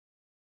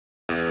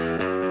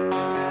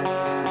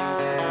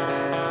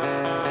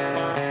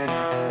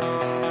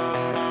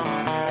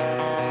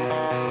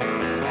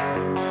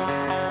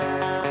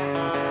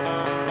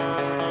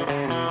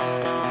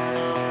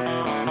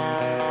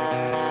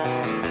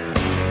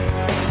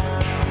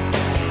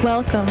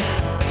Welcome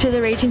to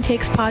the Raging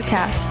Takes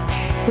podcast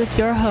with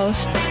your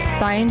host,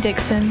 Brian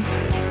Dixon,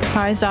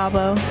 Kai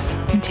Zabo,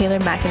 and Taylor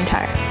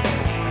McIntyre.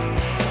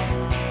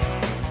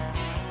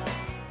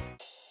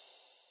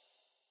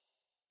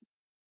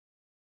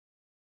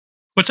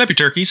 What's up, you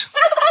turkeys?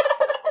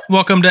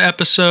 Welcome to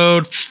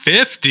episode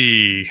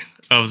 50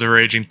 of the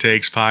Raging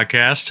Takes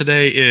podcast.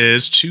 Today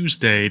is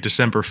Tuesday,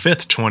 December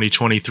 5th,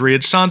 2023.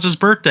 It's Sansa's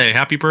birthday.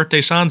 Happy birthday,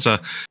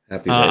 Sansa.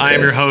 Happy birthday. I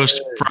am your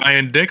host,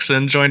 Brian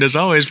Dixon, joined as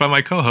always by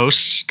my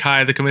co-hosts,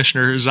 Kai the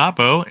Commissioner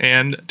Zappo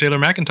and Taylor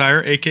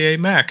McIntyre, a.k.a.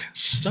 Mac.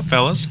 What's up,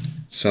 fellas?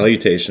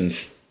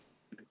 Salutations.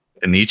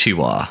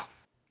 Konnichiwa.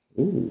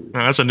 Ooh. Oh,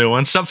 that's a new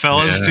one. Sup,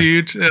 fellas, to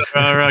you.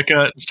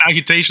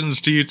 Salutations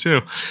to you,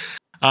 too.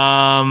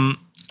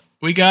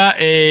 We got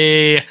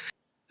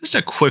just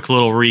a quick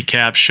little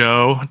recap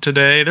show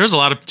today. There's a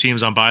lot of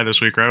teams on bye this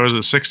week, right? Was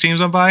it 6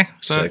 teams on bye?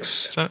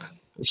 Six.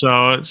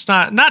 So it's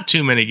not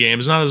too many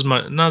games, not as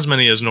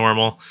many as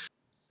normal.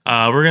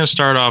 We're gonna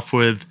start off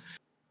with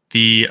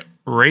the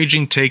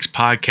Raging Takes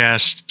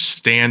podcast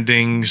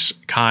standings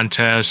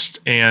contest,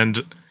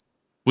 and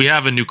we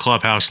have a new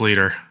clubhouse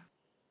leader.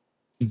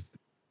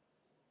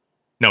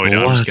 No, we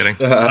don't. I'm just kidding.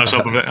 I was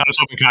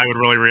hoping Kai would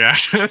really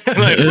react.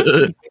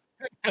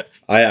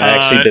 I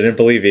actually didn't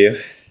believe you.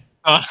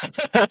 Well,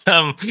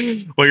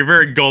 you're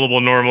very gullible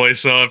normally,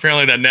 so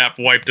apparently that nap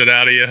wiped it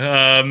out of you.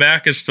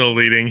 Mac is still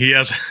leading. He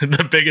has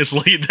the biggest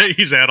lead that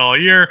he's had all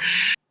year.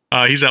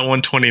 He's at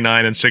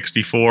 129 and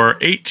 64.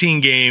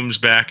 18 games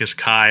back is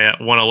Kai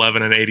at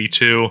 111 and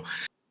 82.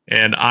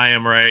 And I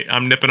am right.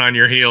 I'm nipping on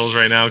your heels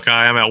right now,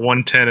 Kai. I'm at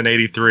 110 and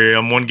 83.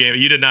 I'm one game.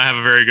 You did not have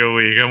a very good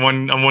week. I'm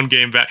one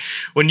game back.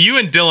 When you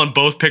and Dylan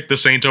both picked the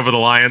Saints over the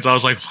Lions, I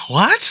was like,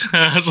 what?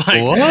 I was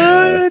like,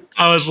 what?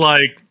 I was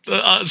like,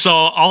 so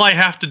all I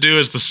have to do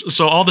is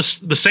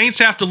the Saints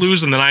have to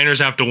lose and the Niners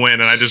have to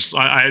win, and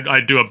I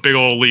do a big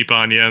old leap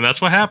on you, and that's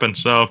what happened.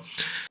 So,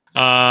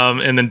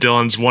 and then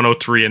Dylan's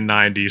 103 and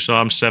 90, so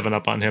I'm 7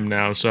 up on him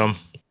now. So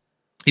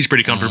he's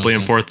pretty comfortably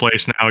in 4th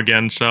place now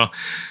again. So,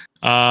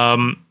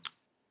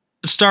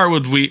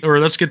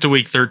 let's get to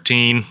week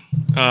 13.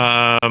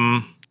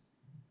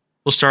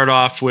 We'll start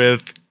off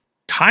with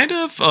kind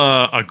of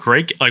a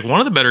great, like one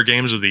of the better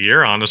games of the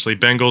year, honestly.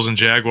 Bengals and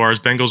Jaguars.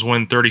 Bengals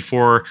win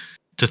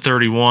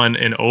 34-31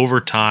 in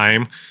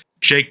overtime.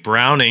 Jake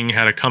Browning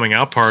had a coming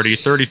out party,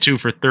 32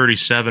 for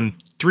 37,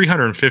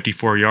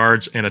 354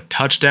 yards and a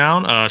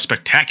touchdown, a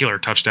spectacular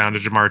touchdown to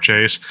Jamar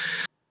Chase.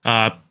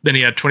 Then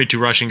he had 22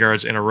 rushing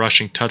yards and a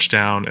rushing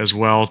touchdown as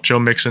well. Joe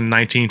Mixon,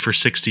 19 for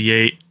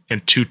 68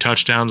 and 2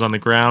 touchdowns on the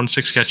ground,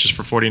 6 catches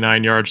for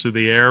 49 yards through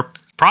the air.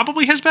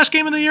 Probably his best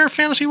game of the year,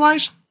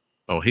 fantasy-wise.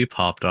 Oh, he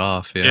popped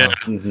off, yeah.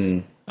 Mm-hmm.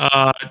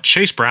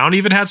 Chase Brown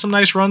even had some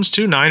nice runs,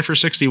 too, 9 for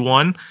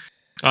 61.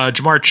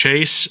 Jamar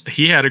Chase,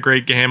 he had a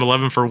great game,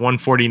 11 for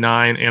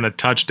 149 and a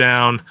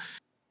touchdown.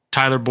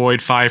 Tyler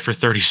Boyd, 5 for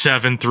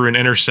 37, threw an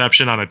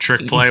interception on a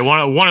trick play.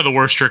 One of the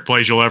worst trick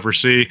plays you'll ever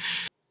see.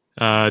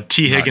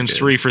 T. Higgins,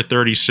 3 for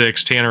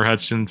 36. Tanner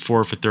Hudson,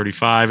 4 for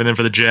 35. And then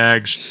for the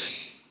Jags,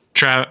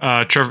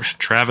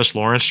 Trevor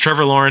Lawrence,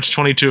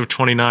 22 of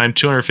 29,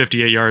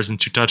 258 yards and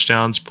 2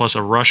 touchdowns, plus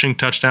a rushing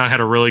touchdown. Had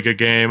a really good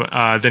game.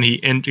 Then he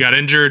got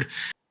injured.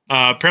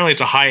 Apparently,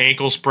 it's a high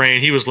ankle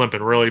sprain. He was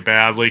limping really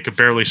badly. Could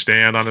barely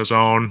stand on his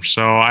own.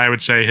 So I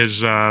would say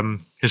his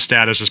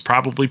status is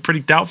probably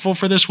pretty doubtful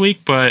for this week.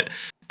 But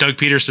Doug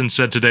Peterson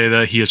said today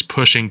that he is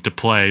pushing to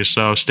play.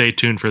 So stay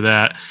tuned for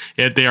that.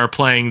 They are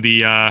playing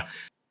the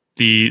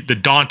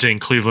daunting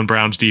Cleveland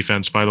Browns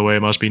defense, by the way,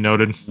 it must be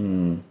noted.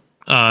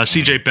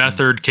 CJ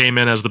Beathard came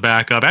in as the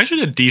backup.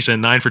 Actually did decent,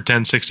 9 for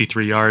 10,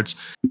 63 yards.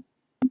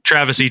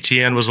 Travis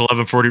Etienne was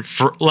 11 for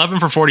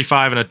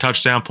 45 and a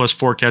touchdown, plus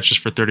 4 catches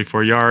for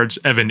 34 yards.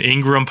 Evan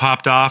Ingram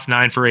popped off,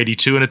 9 for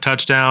 82 and a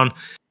touchdown.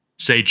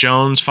 Zay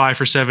Jones, 5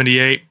 for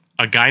 78.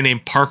 A guy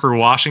named Parker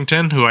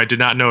Washington, who I did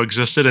not know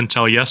existed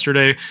until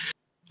yesterday,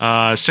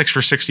 6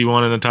 for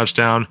 61 and a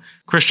touchdown.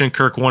 Christian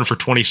Kirk, 1 for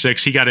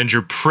 26. He got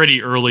injured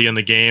pretty early in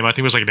the game. I think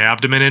it was like an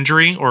abdomen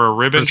injury or a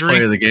rib injury.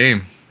 Play of the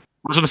game.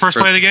 Was it the first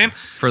play of the game?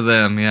 For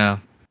them, yeah.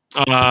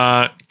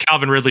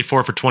 Calvin Ridley,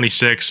 4 for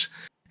 26.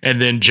 And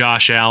then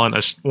Josh Allen,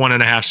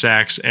 1.5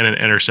 sacks and an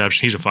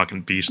interception. He's a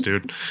fucking beast,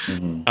 dude.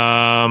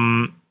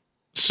 Mm-hmm.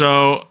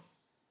 So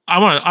I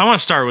want to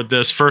start with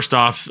this. First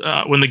off,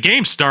 when the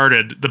game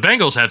started, the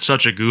Bengals had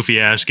such a goofy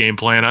ass game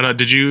plan.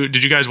 Did you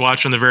guys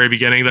watch from the very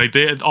beginning? Like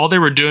all they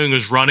were doing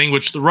was running,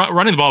 which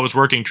running the ball was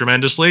working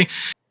tremendously.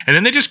 And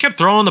then they just kept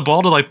throwing the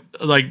ball to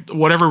like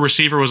whatever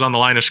receiver was on the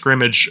line of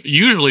scrimmage,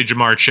 usually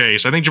Jamar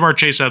Chase. I think Jamar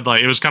Chase had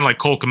it was kind of like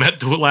Cole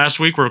Kmet last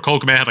week, where Cole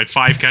Kmet had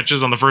 5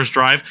 catches on the first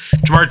drive.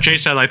 Jamar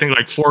Chase had, I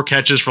think, 4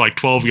 catches for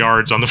 12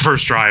 yards on the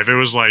first drive. It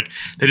was like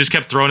they just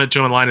kept throwing it to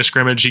him in line of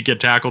scrimmage. He'd get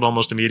tackled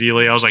almost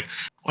immediately. I was like,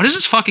 what is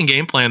this fucking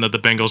game plan that the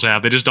Bengals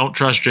have? They just don't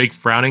trust Jake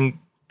Browning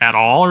at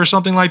all or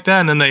something like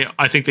that. And then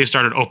I think they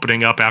started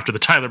opening up after the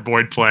Tyler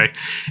Boyd play,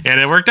 and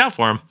it worked out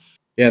for him.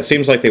 Yeah, it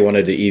seems like they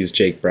wanted to ease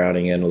Jake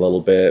Browning in a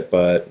little bit,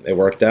 but it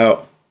worked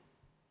out.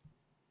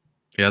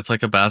 Yeah, it's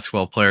like a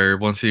basketball player.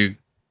 Once you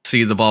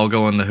see the ball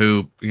go in the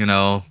hoop,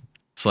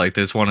 it's It's like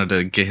they just wanted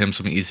to get him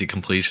some easy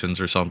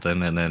completions or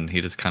something, and then he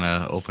just kind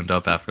of opened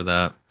up after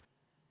that.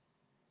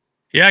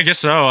 Yeah, I guess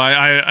so.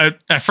 I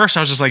at first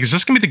I was just like, is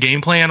this gonna be the game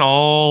plan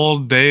all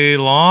day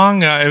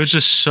long? It was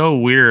just so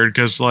weird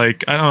because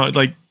like I don't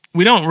like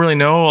we don't really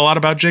know a lot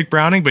about Jake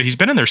Browning, but he's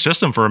been in their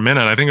system for a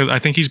minute. I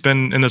think he's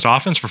been in this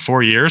offense for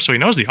 4 years, so he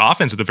knows the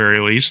offense at the very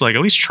least. Like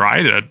at least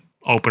try to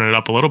open it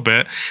up a little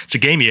bit. It's a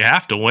game you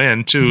have to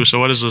win too. So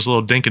what is this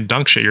little dink and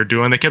dunk shit you're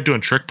doing? They kept doing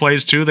trick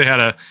plays too. They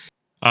had a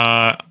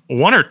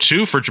one or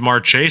two for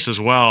Jamar Chase as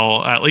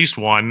well, at least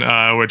one,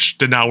 which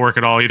did not work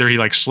at all either. He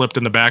like slipped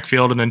in the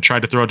backfield and then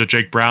tried to throw it to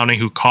Jake Browning,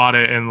 who caught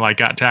it and like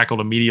got tackled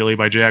immediately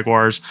by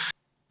Jaguars.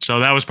 So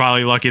that was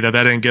probably lucky that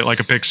didn't get like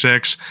a pick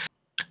six.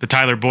 The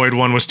Tyler Boyd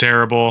one was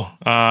terrible.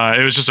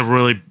 It was just a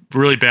really,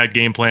 really bad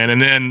game plan.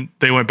 And then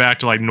they went back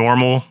to like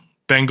normal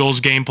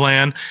Bengals game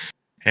plan.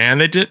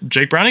 And they did.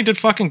 Jake Browning did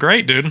fucking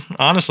great, dude.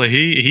 Honestly,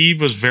 he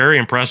was very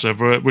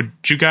impressive. Would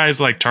you guys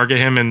like target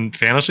him in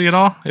fantasy at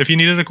all if you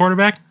needed a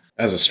quarterback?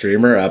 As a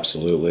streamer,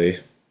 absolutely.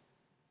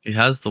 He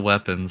has the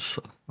weapons.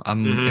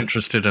 I'm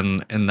interested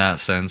in that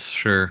sense,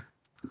 sure.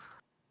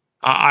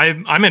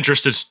 I'm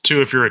interested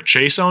too if you're a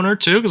Chase owner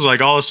too, because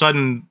like all of a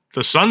sudden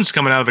the sun's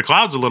coming out of the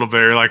clouds a little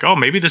bit. You're like, oh,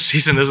 maybe this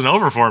season isn't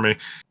over for me.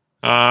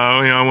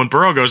 When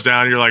Burrow goes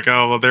down, you're like,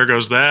 oh, well, there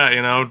goes that.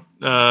 And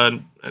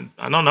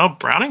I don't know.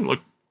 Browning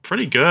looked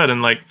pretty good,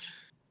 and like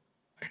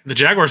the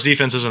Jaguars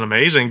defense isn't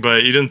amazing,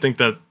 but you didn't think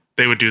that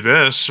they would do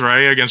this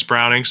right against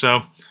Browning.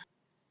 So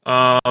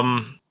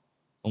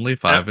only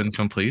 5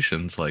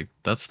 incompletions, like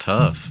that's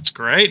tough. It's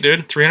great,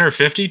 dude.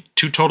 350,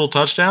 2 total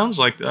touchdowns.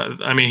 Like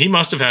I mean, he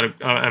must have had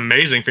an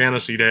amazing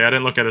fantasy day. I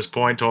didn't look at his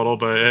point total,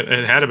 but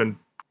it had to been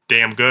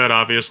damn good,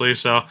 obviously.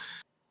 So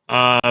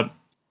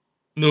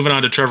moving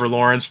on to Trevor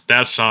Lawrence,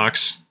 that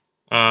sucks.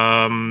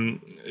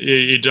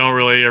 You don't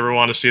really ever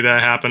want to see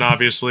that happen,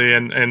 obviously,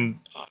 and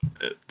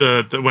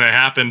the when it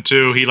happened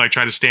too, he like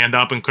tried to stand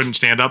up and couldn't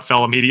stand up,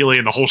 fell immediately,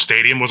 and the whole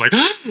stadium was like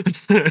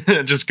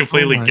just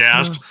completely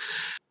gasped.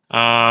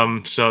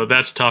 So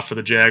that's tough for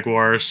the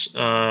Jaguars,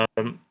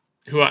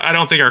 who I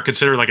don't think are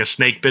considered like a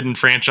snake bitten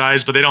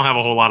franchise, but they don't have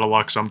a whole lot of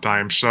luck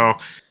sometimes. So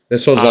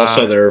this was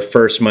also their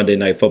first Monday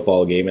Night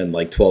Football game in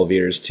like 12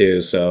 years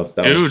too. So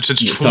that dude, since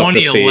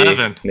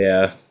 2011,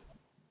 yeah.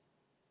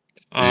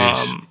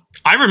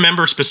 I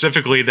remember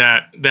specifically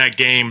that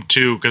game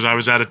too because I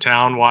was out of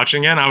town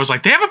watching it. And I was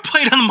like, they haven't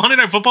played on Monday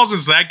Night Football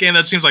since that game.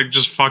 That seems like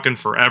just fucking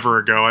forever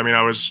ago. I mean,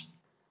 I was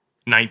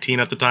 19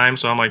 at the time,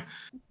 so I'm like,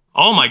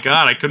 oh my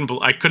god, I couldn't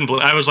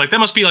believe. I was like, that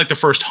must be like the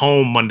first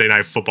home Monday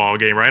Night Football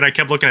game, right? I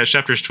kept looking at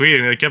Schefter's tweet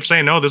and they kept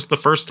saying, no, this is the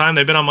first time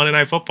they've been on Monday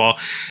Night Football.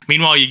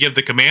 Meanwhile, you give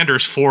the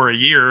Commanders 4 a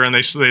year and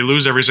they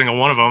lose every single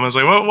one of them. I was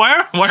like, well,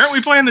 why aren't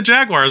we playing the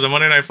Jaguars on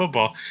Monday Night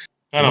Football?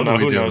 I don't know.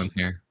 Who knows?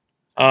 Here?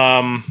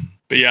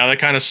 But yeah, that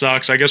kind of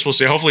sucks. I guess we'll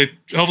see. Hopefully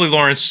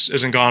Lawrence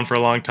isn't gone for a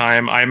long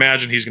time. I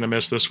imagine he's going to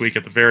miss this week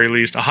at the very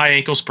least. A high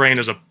ankle sprain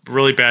is a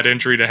really bad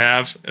injury to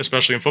have,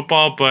 especially in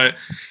football. But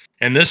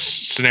in this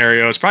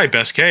scenario, it's probably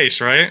best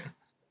case, right?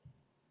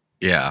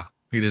 Yeah,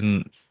 he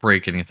didn't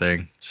break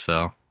anything,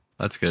 so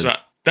that's good. So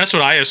that's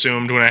what I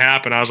assumed when it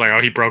happened. I was like, oh,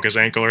 he broke his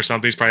ankle or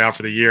something. He's probably out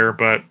for the year.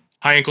 But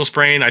high ankle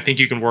sprain, I think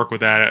you can work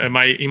with that.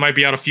 He might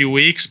be out a few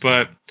weeks,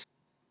 but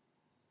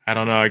I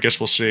don't know. I guess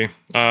we'll see.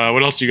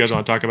 What else do you guys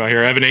want to talk about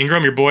here? Evan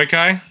Ingram, your boy,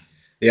 Kai?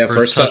 Yeah,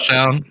 first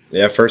touchdown.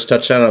 Yeah, first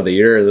touchdown of the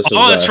year. This is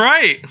that's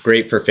right.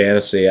 Great for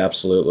fantasy,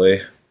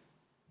 absolutely.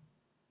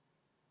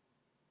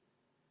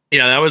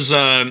 Yeah, that was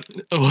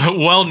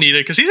well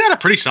needed because he's had a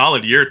pretty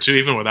solid year too,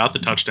 even without the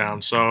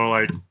touchdown. So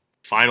like,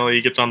 finally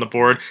he gets on the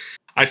board.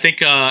 I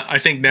think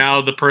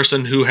now the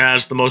person who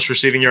has the most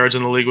receiving yards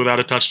in the league without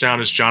a touchdown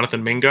is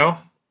Jonathan Mingo,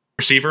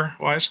 receiver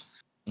wise.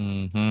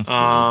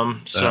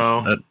 Mm-hmm.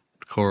 So that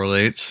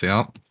correlates.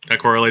 Yeah, that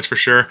correlates for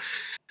sure.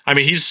 I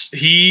mean,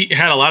 he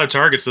had a lot of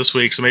targets this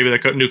week, so maybe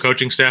the new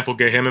coaching staff will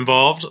get him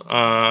involved.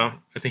 I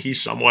think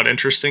he's somewhat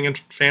interesting in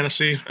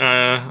fantasy.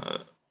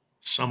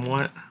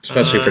 Somewhat,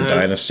 especially for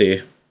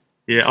Dynasty.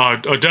 Yeah,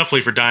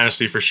 definitely for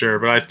Dynasty for sure.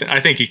 But I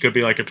think he could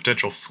be like a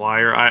potential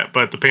flyer.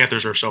 But the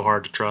Panthers are so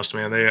hard to trust,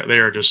 man. They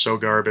are just so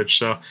garbage.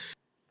 So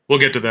we'll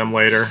get to them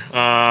later.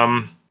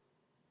 The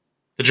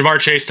Jamar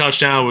Chase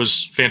touchdown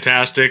was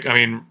fantastic. I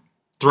mean,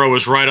 throw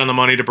was right on the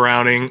money to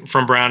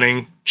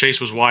Browning.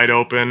 Chase was wide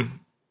open.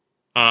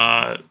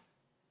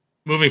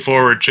 Moving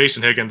forward, Chase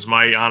and Higgins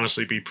might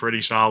honestly be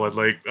pretty solid.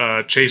 Like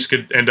Chase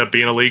could end up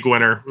being a league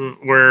winner,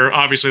 where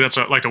obviously that's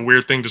like a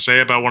weird thing to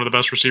say about one of the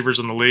best receivers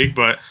in the league,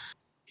 but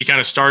he kind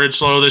of started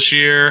slow this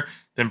year.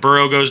 Then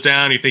Burrow goes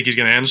down. You think he's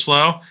going to end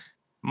slow?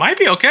 Might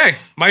be okay.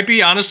 Might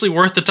be honestly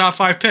worth the top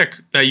 5 pick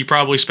that you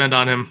probably spend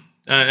on him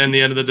in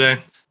the end of the day.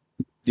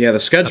 Yeah, the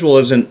schedule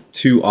isn't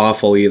too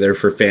awful either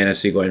for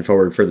fantasy going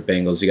forward for the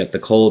Bengals. You got the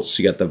Colts,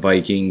 you got the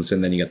Vikings,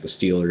 and then you got the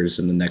Steelers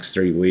in the next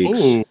 3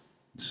 weeks. Ooh.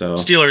 So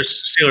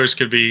Steelers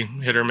could be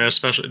hit or miss,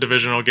 especially a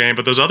divisional game.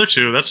 But those other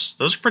two, those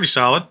are pretty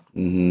solid.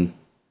 Mm-hmm.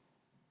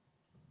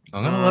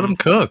 I'm gonna let them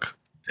cook.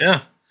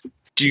 Yeah.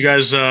 Do you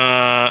guys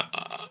have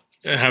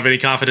any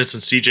confidence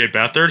in CJ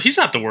Beathard? He's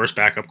not the worst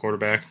backup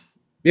quarterback.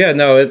 Yeah,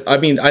 no,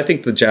 I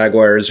think the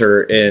Jaguars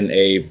are in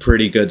a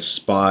pretty good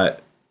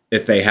spot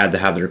if they had to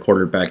have their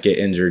quarterback get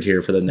injured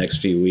here for the next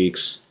few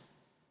weeks.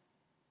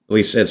 At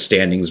least at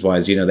standings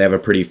wise, they have a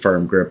pretty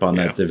firm grip on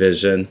that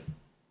division.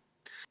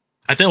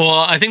 I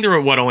think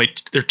they're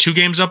they're 2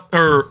 games up,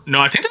 or no,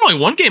 I think they're only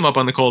 1 game up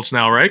on the Colts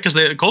now, right? Because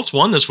the Colts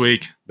won this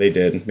week. They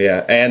did,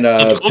 yeah. And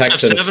so the Colts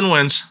Texans have 7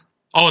 wins.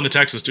 Oh, and the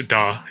Texans,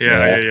 duh,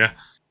 yeah.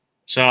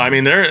 So I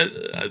mean,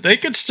 they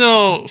could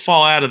still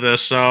fall out of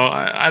this. So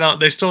I don't.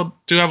 They still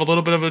do have a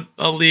little bit of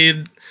a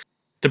lead.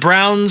 The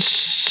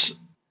Browns,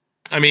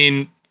 I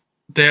mean,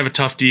 they have a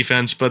tough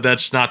defense, but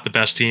that's not the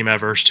best team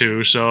ever,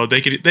 too. So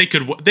they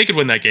could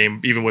win that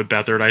game even with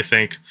Beathard, I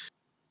think.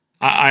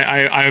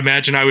 I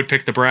imagine I would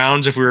pick the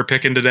Browns if we were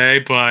picking today,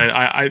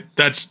 but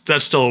that's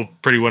still a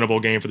pretty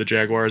winnable game for the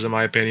Jaguars in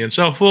my opinion.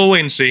 So we'll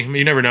wait and see.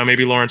 You never know.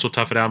 Maybe Lawrence will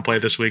tough it out and play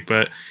this week,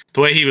 but the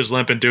way he was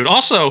limping, dude.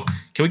 Also,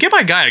 can we get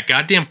my guy a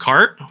goddamn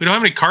cart? We don't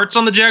have any carts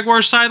on the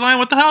Jaguars sideline.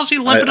 What the hell is he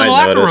limping to the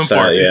locker room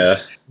for?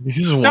 Yeah,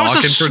 he's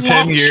walking for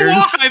 10 years.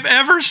 Walk I've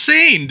ever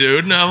seen,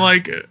 dude. And I'm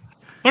like,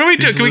 what do we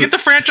do? Can we get the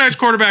franchise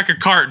quarterback a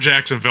cart,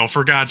 Jacksonville,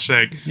 for God's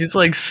sake? He's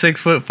like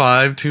 6'5",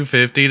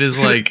 250. It is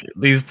like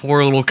these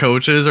poor little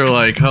coaches are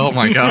like, oh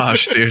my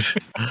gosh, dude.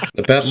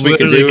 The best we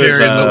can do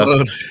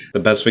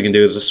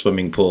is a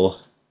swimming pool.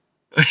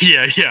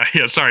 Yeah.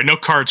 Sorry, no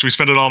carts. We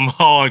spend it all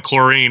on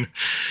chlorine.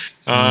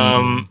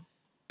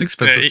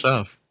 Expensive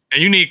stuff.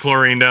 You need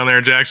chlorine down there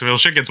in Jacksonville.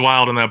 Shit gets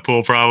wild in that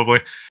pool, probably.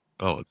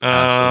 Oh, it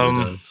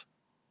absolutely does.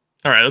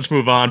 All right, let's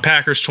move on.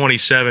 Packers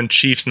 27,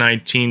 Chiefs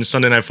 19,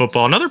 Sunday Night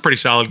Football. Another pretty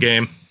solid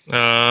game.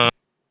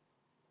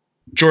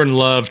 Jordan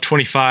Love,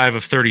 25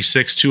 of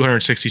 36,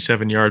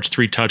 267 yards,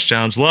 3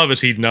 touchdowns. Love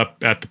is heating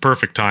up at the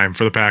perfect time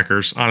for the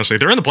Packers, honestly.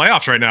 They're in the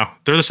playoffs right now.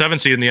 They're the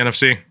 7th seed in the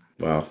NFC.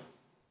 Wow.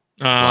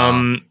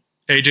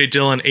 A.J.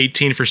 Dillon,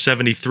 18 for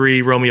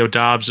 73. Romeo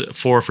Dobbs,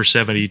 4 for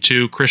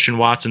 72. Christian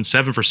Watson,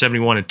 7 for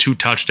 71 and 2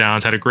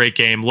 touchdowns. Had a great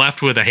game.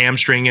 Left with a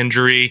hamstring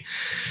injury.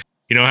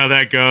 You know how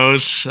that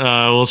goes.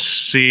 We'll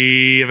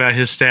see about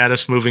his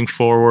status moving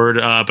forward.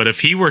 But if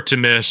he were to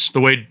miss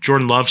the way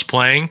Jordan Love's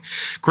playing,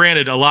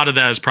 granted, a lot of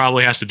that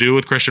probably has to do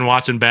with Christian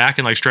Watson back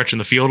and like stretching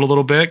the field a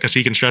little bit because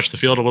he can stretch the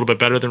field a little bit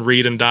better than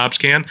Reed and Dobbs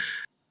can.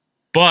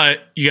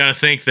 But you got to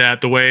think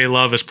that the way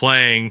Love is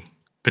playing,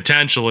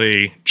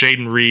 potentially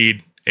Jaden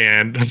Reed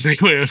and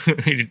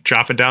you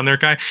dropping down there,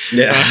 Kai?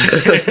 Yeah.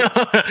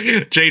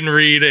 Jaden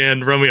Reed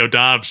and Romeo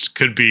Dobbs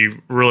could be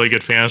really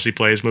good fantasy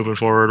plays moving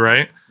forward,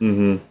 right?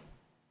 Mm-hmm.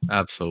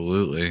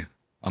 Absolutely.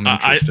 I'm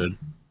interested.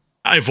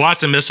 If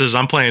Watson misses,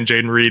 I'm playing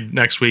Jaden Reed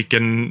next week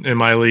in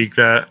my league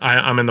that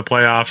I'm in the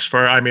playoffs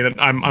for. I mean,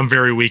 I'm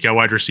very weak at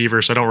wide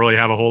receiver, so I don't really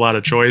have a whole lot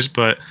of choice.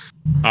 But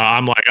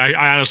I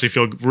honestly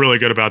feel really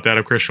good about that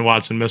if Christian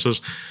Watson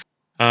misses.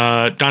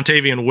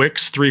 Dontavian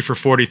Wicks, 3 for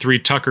 43.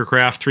 Tucker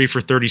Kraft, 3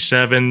 for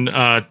 37.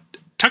 Tucker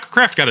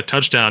Kraft got a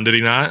touchdown, did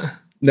he not?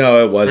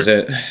 No, it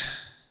wasn't.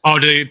 Oh,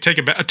 did he take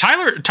it back?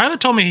 Tyler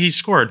told me he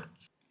scored.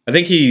 I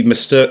think he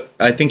mistook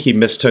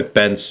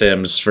Ben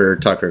Sims for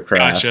Tucker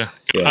Kraft. Gotcha.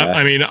 Yeah.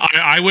 I mean,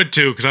 I would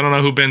too, because I don't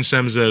know who Ben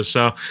Sims is.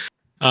 So,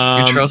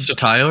 you trust a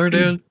Tyler,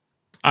 dude?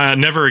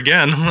 Never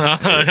again.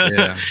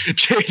 Yeah.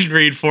 Jaden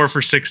Reed, 4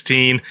 for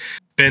 16.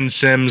 Ben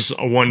Sims, a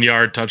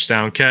 1-yard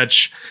touchdown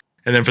catch.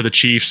 And then for the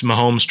Chiefs,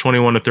 Mahomes,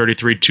 21 to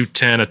 33,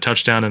 210, a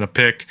touchdown and a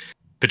pick.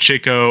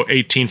 Pacheco,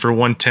 18 for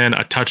 110,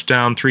 a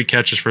touchdown, 3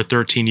 catches for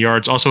 13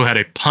 yards. Also had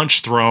a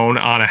punch thrown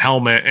on a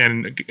helmet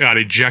and got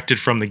ejected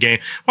from the game.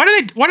 Why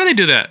do they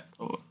do that?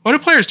 Why do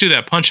players do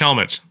that? Punch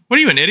helmets. What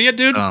are you, an idiot,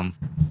 dude? Dumb.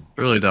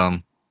 Really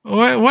dumb.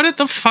 What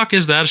the fuck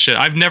is that shit?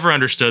 I've never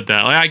understood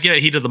that. Like, I get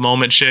heat of the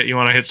moment shit. You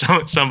want to hit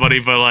somebody,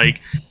 but like,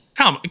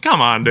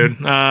 come on, dude.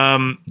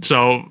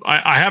 So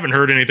I haven't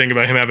heard anything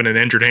about him having an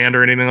injured hand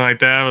or anything like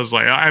that. I was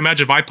like, I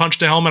imagine if I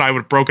punched a helmet, I would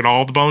have broken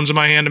all the bones in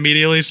my hand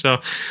immediately.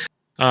 So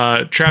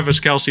Travis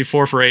Kelce,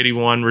 4 for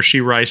 81.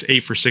 Rashee Rice,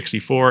 8 for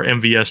 64.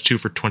 MVS, 2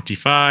 for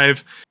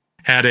 25.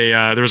 Had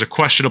there was a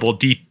questionable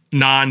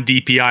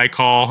non-DPI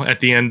call at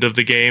the end of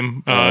the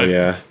game.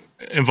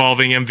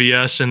 Involving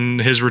MVS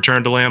and his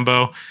return to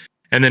Lambeau.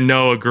 And then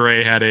Noah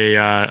Gray had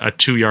a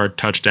 2-yard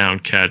touchdown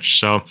catch.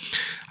 So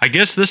I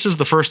guess this is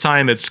the first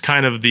time it's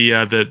kind of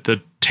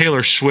the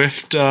Taylor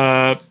Swift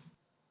what's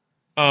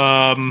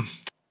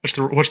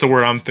the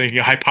word I'm thinking?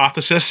 A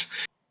hypothesis.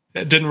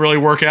 It didn't really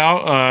work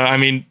out. I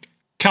mean,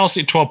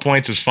 Kelce, 12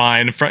 points is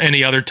fine. For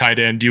any other tight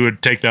end, you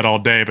would take that all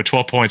day, but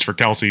 12 points for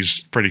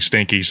Kelce's pretty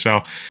stinky.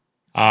 So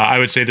I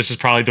would say this is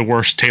probably the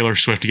worst Taylor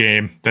Swift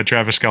game that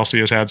Travis Kelce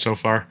has had so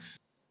far.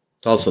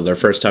 It's also their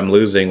first time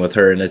losing with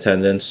her in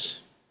attendance.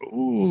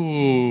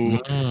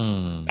 Ooh.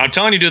 I'm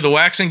telling you, dude, the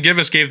wax and give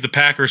us gave the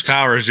Packers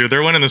powers, dude.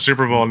 They're winning the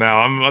Super Bowl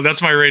now.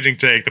 That's my raging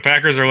take. The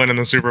Packers are winning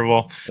the Super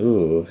Bowl.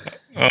 Ooh.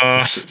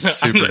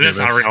 That's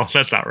not real.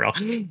 That's not real.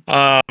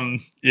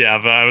 Yeah,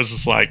 but I was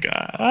just like,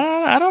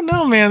 I don't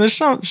know, man. There's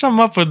something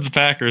up with the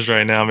Packers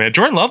right now, man.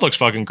 Jordan Love looks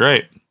fucking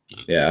great.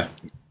 Yeah.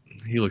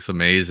 He looks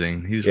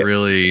amazing. He's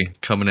really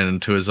coming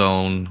into his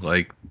own.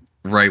 Like,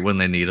 right when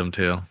they need him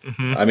to.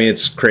 Mm-hmm. I mean,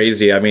 it's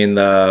crazy. I mean,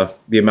 the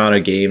amount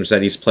of games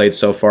that he's played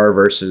so far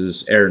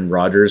versus Aaron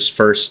Rodgers'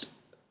 first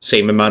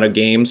same amount of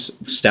games,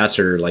 stats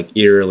are like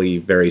eerily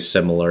very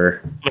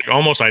similar. Like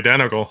almost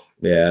identical.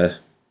 Yeah.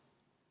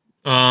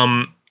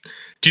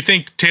 Do you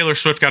think Taylor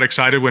Swift got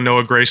excited when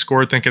Noah Gray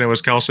scored, thinking it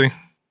was Kelsey?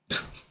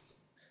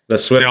 The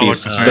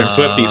Swifties, the same. the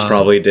Swifties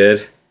probably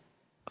did.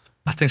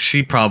 I think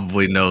she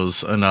probably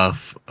knows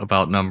enough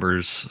about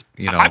numbers.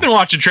 I've been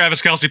watching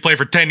Travis Kelce play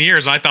for 10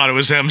 years. I thought it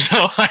was him,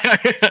 so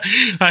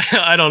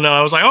I don't know.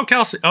 I was like, oh,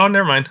 Kelce. Oh,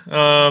 never mind.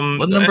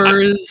 What number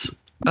is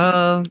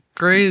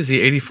Gray? Is he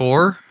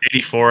 84?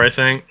 84, I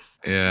think.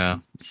 Yeah.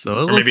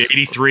 So or maybe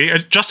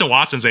 83. Justin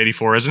Watson's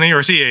 84, isn't he? Or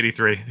is he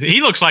 83?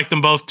 He looks like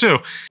them both, too.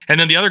 And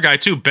then the other guy,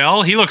 too,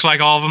 Bell, he looks like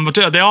all of them.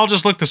 But they all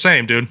just look the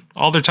same, dude.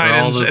 All their tight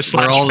ends /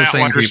 fat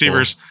wide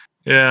receivers.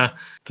 Yeah.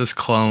 Just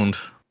cloned.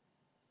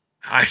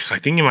 I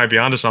think you might be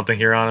onto something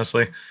here,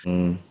 honestly.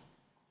 Mm.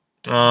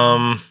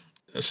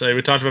 So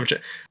we talked about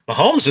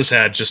Mahomes has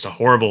had just a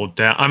horrible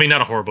down. I mean,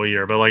 not a horrible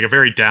year, but like a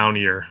very down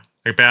year.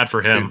 Like bad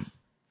for him.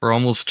 For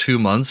almost 2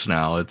 months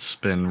now, he's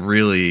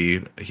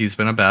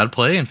been a bad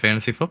play in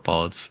fantasy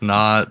football. It's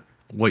not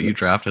what you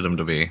drafted him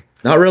to be.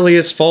 Not really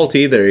his fault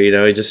either. He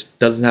just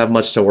doesn't have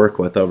much to work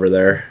with over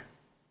there.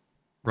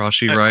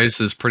 Rashee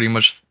Rice is pretty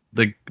much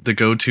the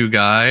go-to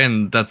guy,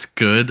 and that's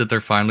good that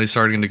they're finally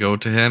starting to go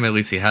to him. At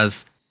least he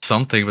has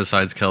something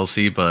besides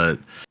Kelce, but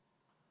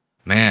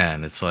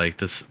man, it's like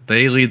this.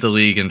 They lead the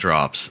league in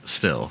drops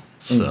still.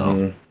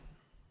 So,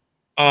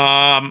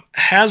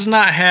 has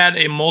not had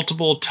a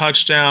multiple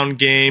touchdown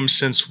game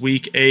since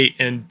week 8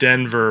 in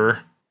Denver.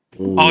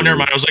 Ooh. Oh, never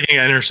mind. I was looking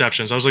at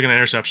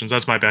interceptions.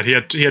 That's my bad. He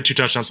had 2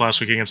 touchdowns last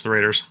week against the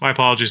Raiders. My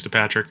apologies to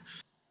Patrick.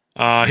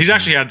 He's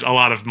actually had a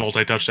lot of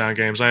multi-touchdown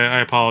games. I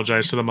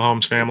apologize to the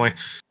Mahomes family.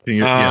 Can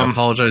you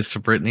apologize to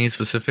Brittany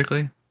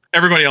specifically?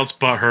 Everybody else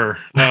but her.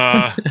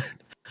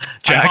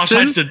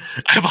 Jackson?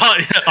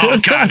 Oh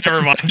God,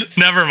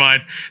 never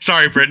mind.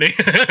 Sorry, Brittany.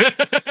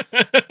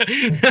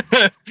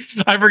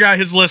 I forgot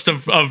his list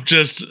of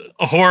just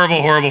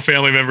horrible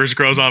family members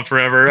grows on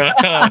forever.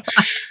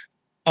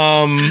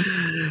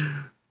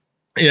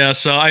 Yeah,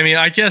 so I mean,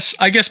 I guess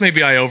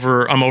maybe I'm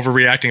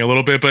overreacting a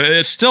little bit, but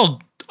it's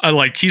still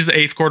he's the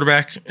 8th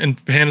quarterback in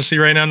fantasy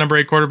right now, number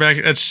 8 quarterback.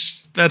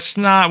 That's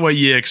not what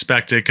you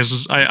expected,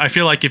 because I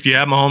feel like if you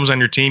have Mahomes on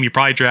your team, you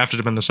probably drafted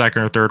him in the 2nd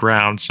or 3rd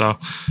round. So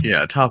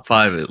yeah, top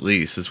 5 at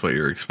least is what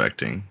you're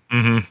expecting.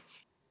 Mm-hmm.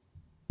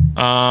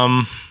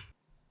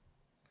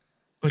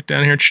 Look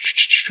down here.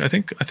 I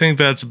think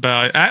that's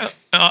about.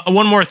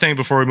 One more thing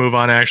before we move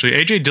on. Actually,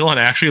 AJ Dillon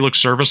actually looks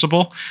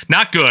serviceable.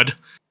 Not good.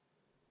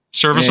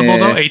 Serviceable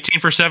though. 18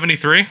 for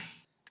 73.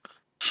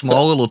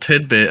 Small little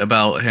tidbit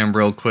about him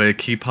real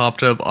quick. He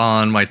popped up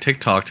on my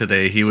TikTok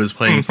today. He was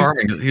playing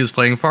farming. He was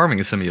playing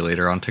Farming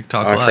Simulator on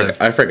TikTok Live.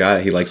 I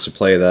forgot he likes to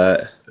play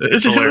that.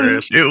 It's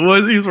hilarious. He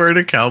was wearing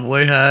a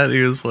cowboy hat.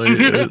 He was playing.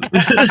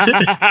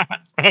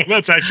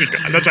 That's actually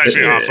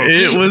awesome.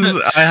 It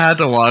was. I had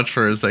to watch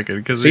for a second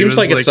because seems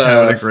like it's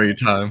having a great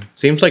time.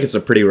 Seems like it's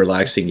a pretty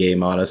relaxing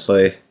game,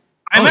 honestly.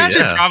 I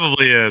imagine it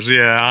probably is.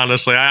 Yeah,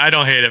 honestly, I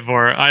don't hate it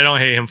for it. I don't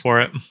hate him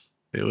for it.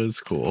 It was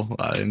cool.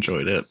 I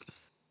enjoyed it.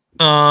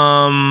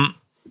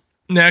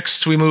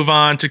 Next, we move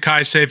on to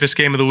Kai's safest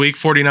game of the week: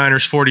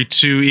 49ers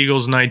 42,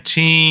 Eagles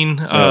 19.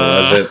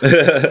 Was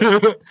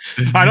it?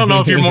 I don't know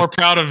if you're more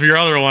proud of your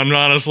other one,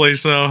 honestly.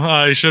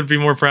 So you should be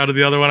more proud of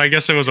the other one. I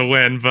guess it was a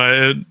win, but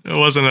it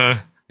wasn't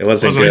a good.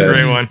 A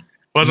great one.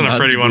 Wasn't Not a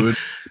pretty good. one.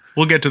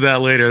 We'll get to that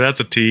later.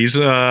 That's a tease.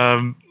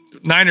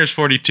 Niners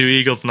 42,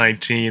 Eagles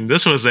 19.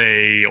 This was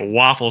a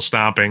waffle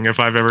stomping if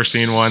I've ever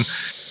seen one.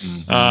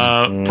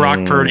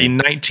 Brock Purdy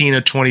 19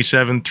 of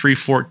 27,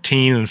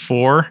 314 and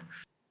 4.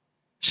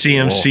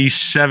 CMC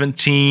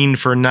 17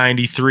 for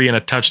 93 and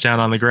a touchdown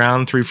on the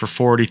ground, 3 for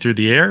 40 through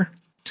the air.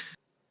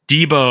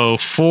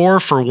 Debo 4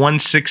 for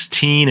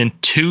 116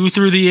 and 2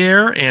 through the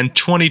air, and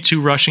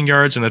 22 rushing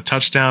yards and a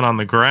touchdown on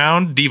the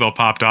ground. Debo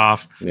popped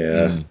off.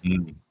 Yeah.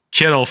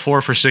 Kittle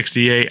 4 for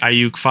 68,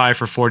 Ayuk 5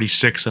 for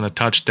 46 and a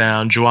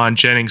touchdown. Juwan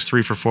Jennings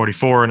 3 for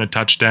 44 and a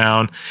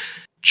touchdown.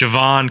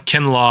 Javon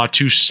Kinlaw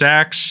 2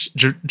 sacks.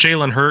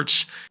 Jalen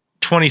Hurts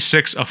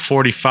 26 of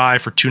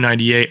 45 for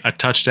 298, a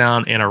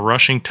touchdown and a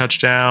rushing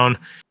touchdown.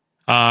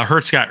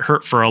 Hurts got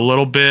hurt for a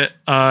little bit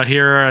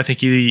here. I think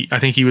he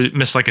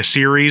missed like a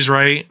series,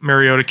 right?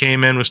 Mariota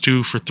came in, was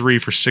 2 for 3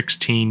 for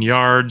 16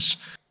 yards.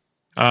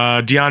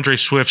 DeAndre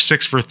Swift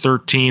 6 for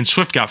 13.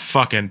 Swift got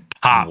fucking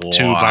popped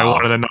too by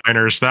one of the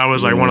Niners. That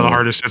was like one of the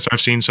hardest hits I've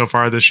seen so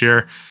far this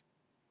year.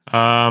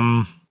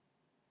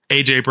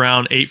 AJ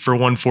Brown 8 for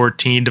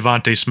 114.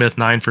 Devontae Smith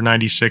 9 for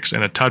 96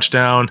 and a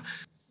touchdown.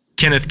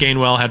 Kenneth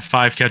Gainwell had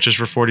 5 catches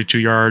for 42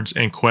 yards,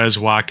 and Quez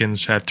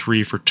Watkins had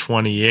 3 for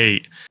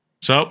 28.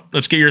 So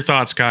let's get your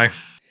thoughts, Kai.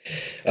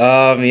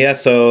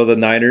 So the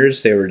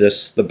Niners, they were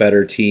just the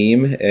better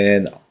team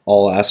in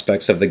all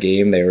aspects of the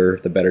game. They were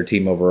the better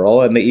team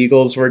overall, and the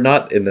Eagles were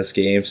not in this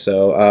game.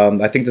 So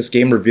I think this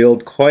game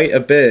revealed quite a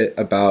bit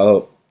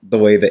about the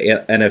way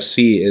the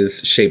NFC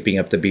is shaping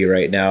up to be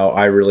right now,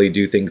 I really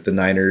do think the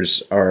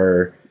Niners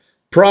are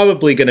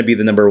probably going to be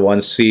the number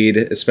 1 seed,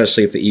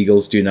 especially if the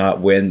Eagles do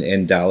not win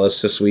in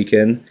Dallas this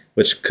weekend,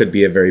 which could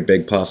be a very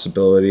big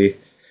possibility.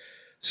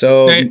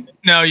 So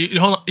now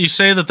you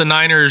say that the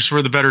Niners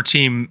were the better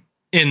team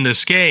in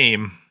this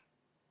game.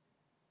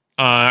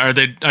 Are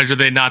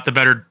they not the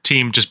better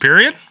team just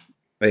period?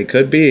 they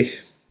could be.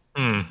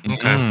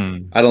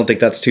 Okay. I don't think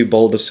that's too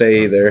bold to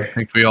say either. I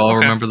think we all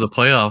remember the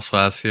playoffs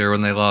last year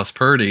when they lost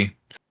Purdy.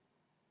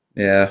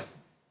 Yeah.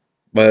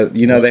 But,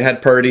 they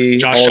had Purdy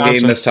Josh all Johnson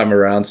game this time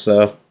around,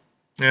 so.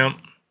 Yeah.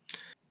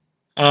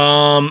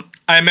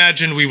 I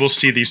imagine we will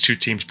see these two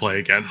teams play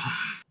again,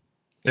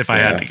 if I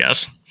had to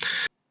guess.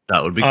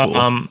 That would be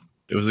cool.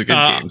 It was a good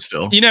game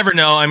still. You never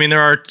know. I mean,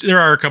 there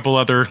are a couple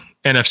other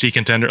NFC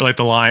contenders, like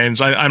the Lions.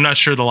 I'm not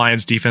sure the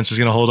Lions defense is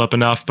going to hold up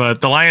enough,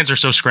 but the Lions are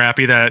so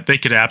scrappy that they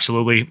could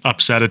absolutely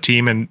upset a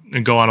team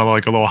and go on a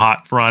little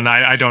hot run.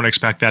 I don't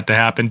expect that to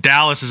happen.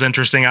 Dallas is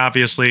interesting,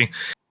 obviously.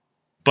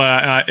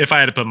 But if I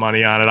had to put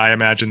money on it, I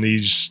imagine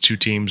these two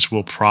teams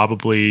will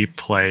probably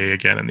play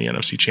again in the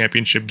NFC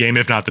Championship game,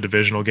 if not the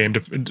divisional game,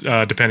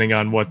 depending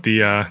on what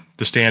the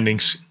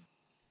standings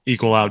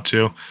equal out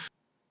to.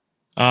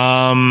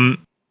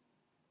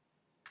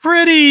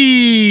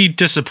 Pretty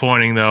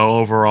disappointing though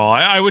overall.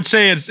 I would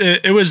say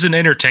it was an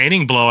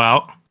entertaining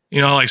blowout.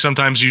 Like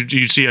sometimes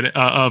you see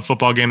a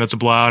football game that's a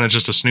blowout and it's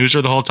just a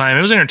snoozer the whole time.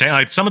 It was entertaining.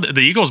 Like some of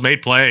the Eagles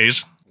made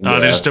plays. They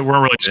just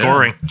weren't really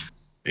scoring.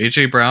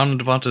 AJ Brown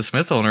and Devonta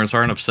Smith owners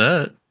aren't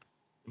upset.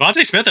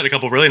 Devonta Smith had a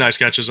couple really nice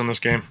catches in this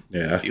game.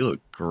 Yeah, he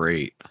looked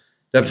great.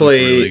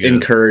 Definitely really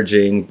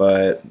encouraging,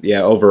 but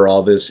yeah,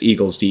 overall, this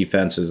Eagles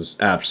defense is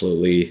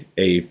absolutely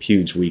a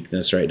huge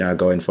weakness right now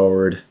going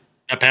forward.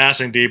 A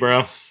passing D,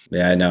 bro.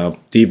 Yeah, I know.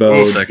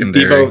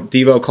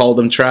 Debo called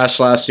him trash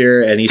last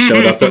year, and he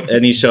showed up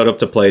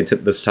to play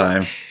this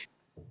time.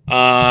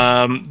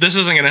 This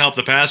isn't going to help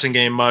the passing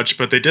game much,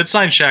 but they did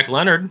sign Shaq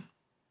Leonard.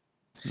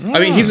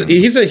 I mean,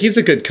 he's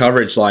a good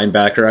coverage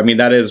linebacker. I mean,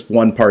 that is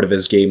one part of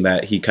his game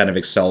that he kind of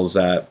excels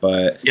at.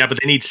 But yeah, but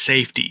they need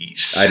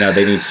safeties. I know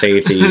they need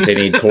safeties. They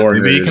need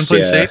corners. Maybe he can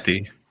play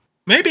safety.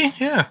 Maybe,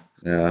 yeah.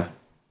 Yeah.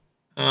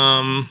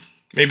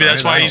 Maybe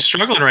that's why he's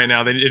struggling right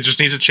now. It just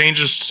needs a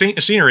change of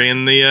scenery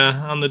in the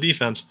on the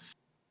defense.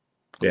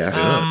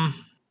 Yeah.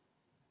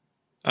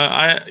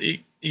 You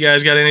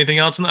guys got anything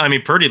else? I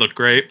mean, Purdy looked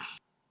great.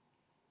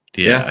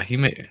 Yeah,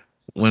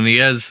 when he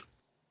has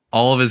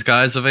all of his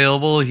guys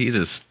available,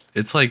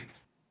 it's like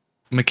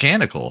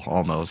mechanical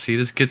almost. He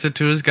just gets it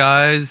to his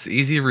guys,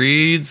 easy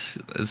reads.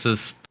 It's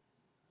just,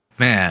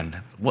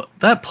 man, what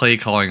that play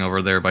calling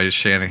over there by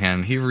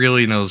Shanahan, he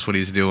really knows what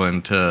he's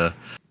doing to,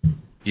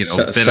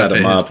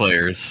 benefit his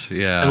players.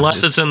 Yeah.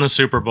 Unless it's in the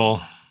Super Bowl.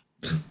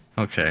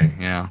 Okay,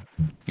 yeah.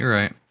 You're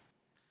right.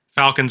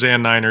 Falcons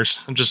and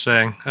Niners. I'm just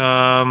saying.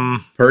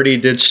 Purdy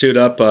did shoot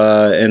up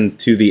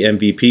into the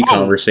MVP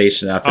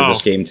conversation after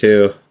this game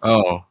too.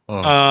 No,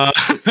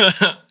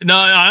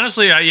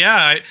 honestly,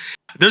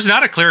 there's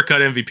not a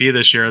clear-cut MVP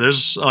this year.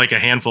 There's like a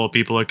handful of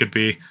people it could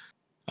be.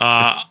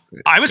 I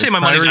would say my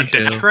money's on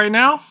Dak right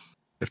now.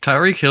 If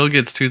Tyreek Hill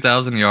gets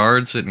 2,000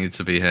 yards, it needs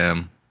to be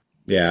him.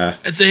 Yeah,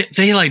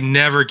 they like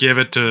never give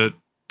it to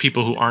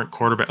people who aren't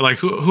quarterback. Like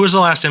who was the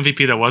last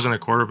MVP that wasn't a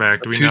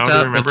quarterback? Do we know? Do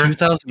you remember?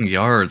 2,000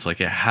 yards,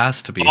 like it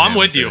has to be. I'm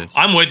with you.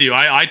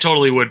 I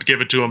totally would give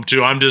it to him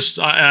too. I'm just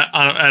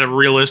at a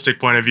realistic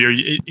point of view.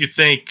 You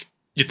think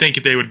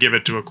they would give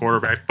it to a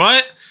quarterback,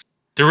 but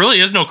there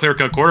really is no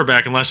clear-cut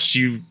quarterback unless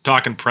you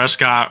talking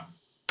Prescott.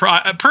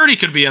 Purdy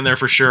could be in there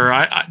for sure.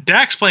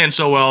 Dak's playing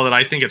so well that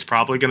I think it's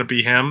probably going to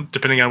be him,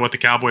 depending on what the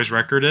Cowboys'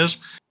 record is.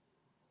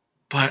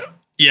 But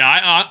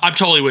yeah, I'm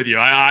totally with you.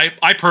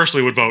 I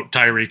personally would vote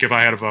Tyreek if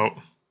I had a vote.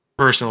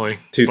 Personally,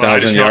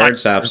 2,000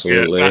 yards,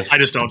 absolutely. I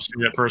just don't see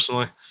it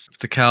personally. If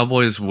the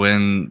Cowboys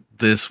win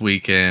this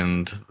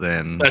weekend,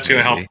 then that's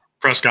going to help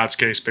Prescott's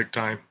case big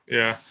time.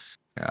 Yeah.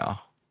 Yeah.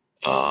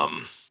 All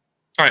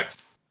right,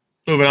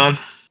 moving on.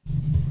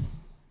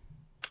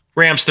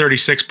 Rams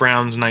 36,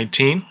 Browns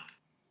 19.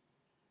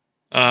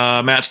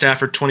 Matt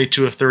Stafford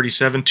 22 of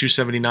 37,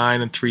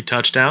 279 and 3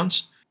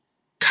 touchdowns.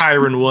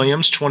 Kyron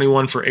Williams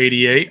 21 for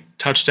 88,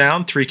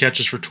 touchdown, 3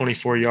 catches for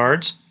 24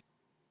 yards.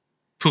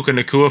 Puka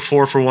Nacua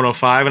 4 for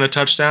 105 and a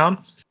touchdown.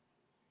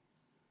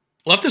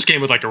 Left this game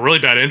with like a really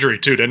bad injury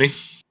too, didn't he?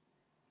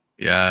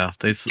 Yeah,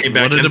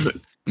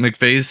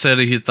 McVay said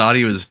he thought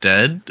he was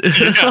dead.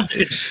 Yeah,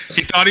 he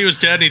thought he was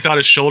dead and he thought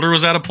his shoulder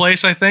was out of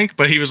place, I think,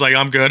 but he was like,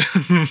 I'm good.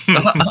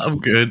 I'm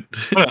good.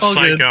 What a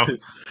psycho.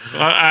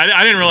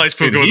 I didn't realize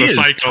Puka was a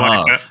psycho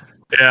like that.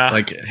 Yeah.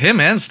 Like him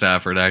and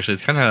Stafford, actually.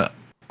 It's kind of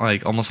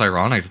like almost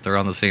ironic that they're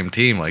on the same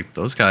team. Like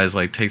those guys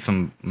like take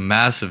some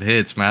massive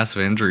hits,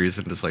 massive injuries,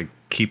 and just like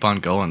keep on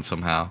going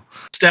somehow.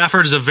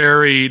 Stafford is a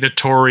very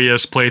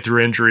notorious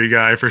play-through injury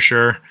guy for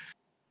sure.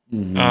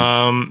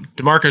 Mm-hmm.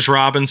 Demarcus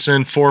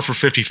Robinson 4 for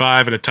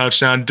 55 and a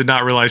touchdown. Did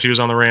not realize he was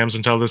on the Rams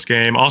until this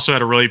game. Also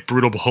had a really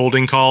brutal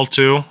holding call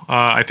too.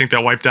 I think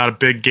that wiped out a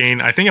big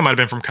gain. I think it might have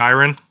been from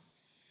Kyron.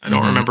 I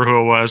don't remember who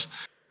it was.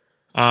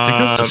 I think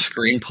it was a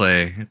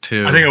screenplay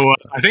too. I think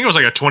it was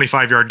like a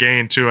 25-yard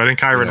gain too. I think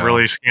Kyron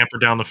really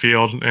scampered down the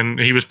field, and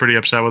he was pretty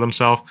upset with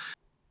himself,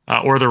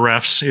 or the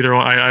refs. Either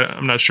one,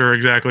 I'm not sure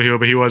exactly who,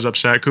 but he was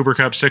upset. Cooper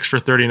Kupp 6 for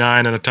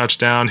 39 and a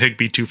touchdown.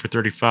 Higbee 2 for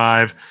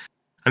 35.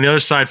 On the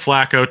other side,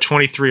 Flacco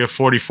 23 of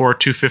 44,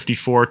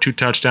 254, 2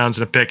 touchdowns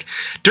and a pick.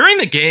 During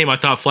the game, I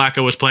thought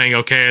Flacco was playing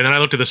okay, and then I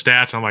looked at the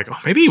stats. And I'm like, oh,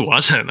 maybe he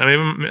wasn't.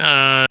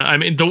 I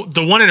mean,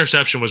 the one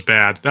interception was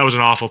bad. That was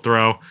an awful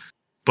throw.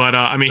 But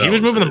he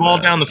was moving the ball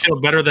down the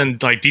field better than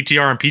like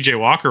DTR and PJ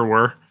Walker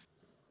were.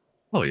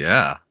 Oh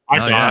yeah,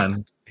 I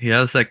thought he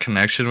has that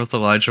connection with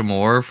Elijah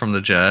Moore from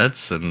the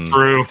Jets, and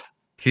true.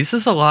 He's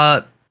just a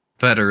lot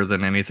better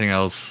than anything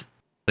else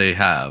they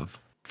have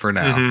for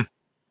now. Mm-hmm.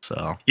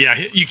 So yeah,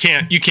 you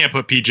can't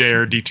put PJ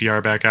or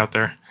DTR back out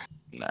there.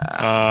 Nah.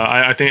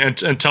 I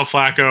think until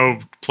Flacco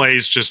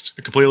plays just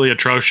completely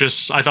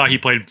atrocious. I thought he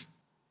played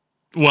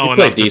well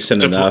enough.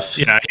 Decent enough.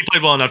 Yeah, he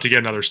played well enough to get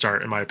another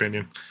start, in my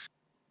opinion.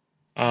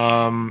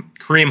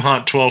 Kareem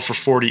Hunt 12 for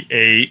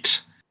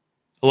 48.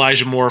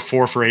 Elijah Moore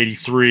 4 for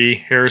 83.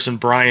 Harrison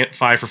Bryant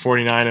 5 for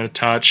 49 and a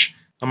touch.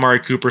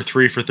 Amari Cooper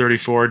 3 for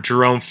 34.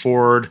 Jerome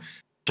Ford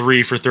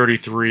 3 for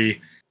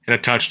 33 and a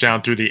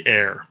touchdown through the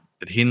air.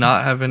 Did he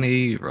not have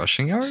any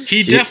rushing yards?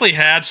 He definitely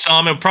had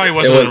some. It probably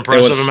wasn't an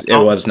impressive amount. It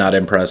was not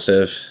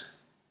impressive.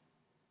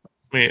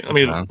 Let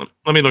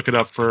me look it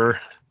up for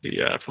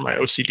my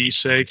OCD's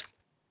sake.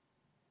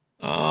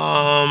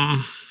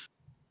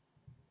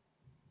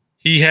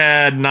 He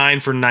had 9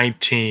 for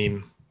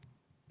 19.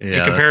 Yeah,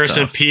 in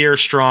comparison, Pierre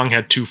Strong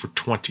had 2 for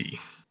 20.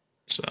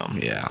 So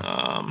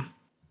yeah,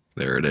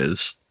 there it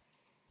is.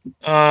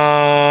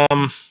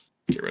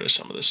 Get rid of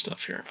some of this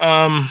stuff here.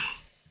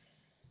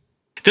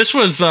 This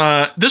was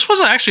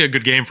actually a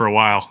good game for a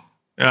while.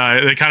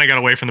 They kind of got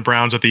away from the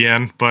Browns at the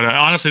end, but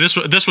honestly,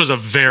 this was a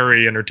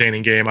very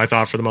entertaining game. I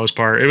thought for the most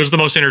part, it was the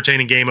most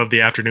entertaining game of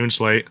the afternoon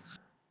slate.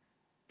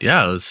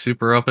 Yeah, it was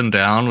super up and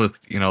down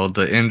with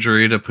the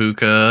injury to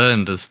Puka,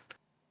 and just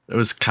it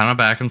was kind of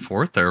back and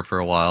forth there for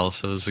a while.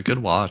 So it was a good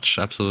watch.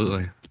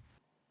 Absolutely.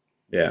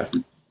 Yeah.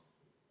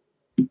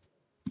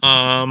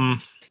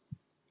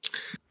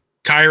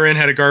 Kyron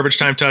had a garbage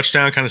time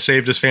touchdown, kind of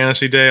saved his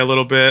fantasy day a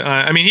little bit.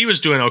 He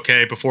was doing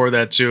okay before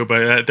that too,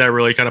 but that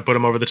really kind of put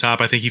him over the top.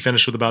 I think he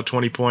finished with about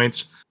 20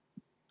 points.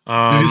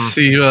 Did you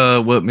see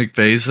what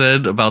McVay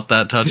said about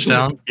that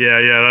touchdown? Yeah,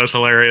 that was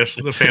hilarious.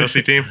 The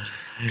fantasy team.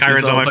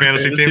 Kyron's on my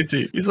fantasy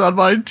team. He's on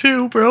mine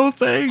too, bro.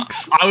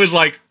 Thanks. I was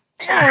like,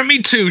 oh,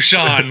 me too,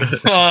 Sean.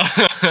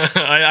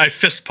 I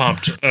fist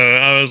pumped.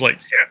 I was like,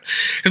 yeah,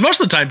 because most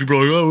of the time people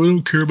are like, oh, we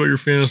don't care about your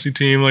fantasy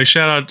team. Like,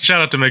 shout out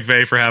to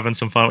McVay for having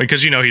some fun,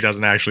 because he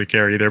doesn't actually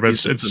care either.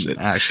 But it's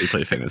actually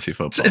play fantasy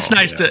football. It's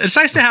nice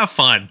to have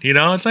fun.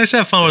 It's nice to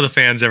have fun with the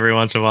fans every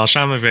once in a while.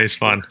 Sean McVay's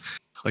fun,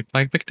 like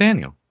Mike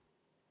McDaniel.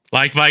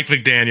 I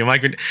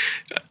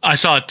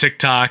saw a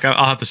TikTok.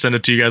 I'll have to send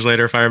it to you guys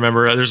later if I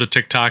remember. There's a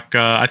TikTok.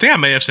 I think I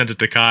may have sent it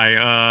to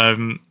Kai.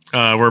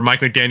 Where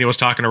Mike McDaniel was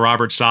talking to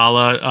Robert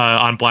Saleh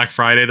on Black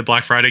Friday, the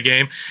Black Friday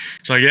game.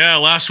 It's like, yeah,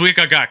 last week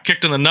I got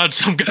kicked in the nuts.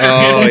 Some guy.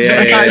 I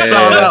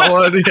saw that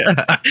one.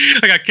 Yeah,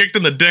 I got kicked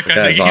in the dick.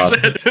 I think he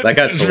said. That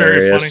guy's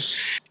hilarious.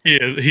 Very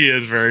funny. He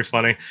is very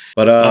funny.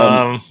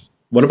 But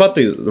what about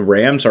the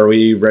Rams? Are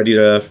we ready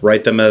to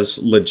write them as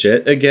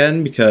legit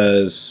again?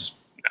 Because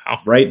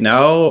right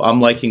now I'm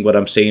liking what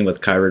I'm seeing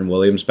with Kyron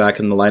Williams back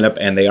in the lineup,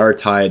 and they are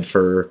tied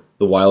for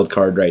the wild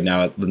card right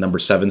now at the number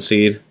 7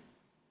 seed.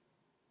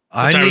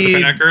 I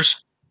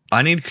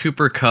need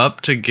Cooper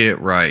Kupp to get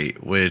right,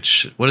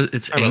 it's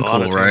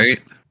ankle, right?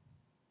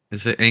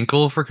 Is it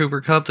ankle for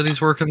Cooper Kupp that he's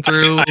working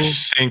through? I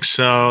think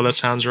so. That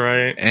sounds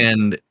right.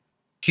 And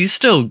he's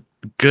still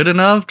good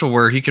enough to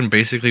where he can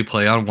basically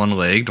play on one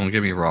leg, don't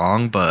get me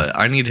wrong, but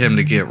I need him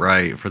to get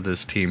right for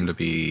this team to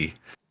be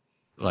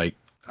like,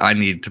 I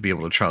need to be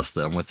able to trust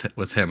them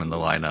with him in the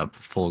lineup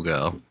full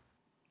go.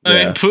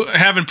 Yeah.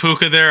 Having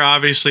Puka there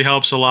obviously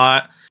helps a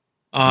lot.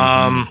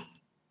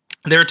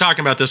 They were talking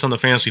about this on the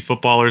Fantasy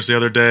Footballers the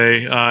other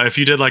day. If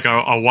you did like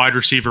a wide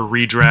receiver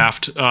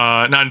redraft,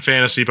 not in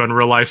fantasy, but in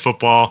real life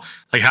football,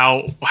 like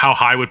how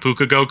high would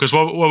Puka go? Because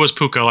what was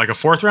Puka, like a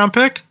 4th round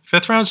pick,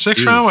 5th round,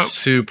 6th round?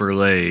 Super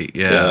late,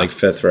 yeah, like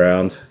 5th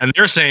round. And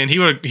they're saying he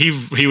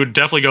would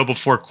definitely go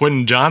before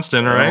Quentin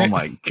Johnston, right? Oh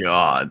my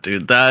god,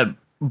 dude, that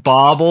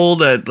bobble,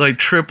 that like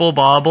triple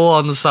bobble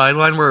on the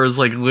sideline where it was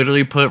like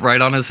literally put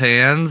right on his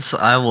hands.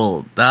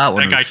 That guy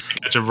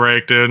can catch a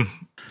break, dude.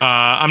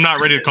 I'm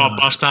not ready to call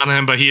bust on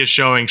him, but he is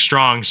showing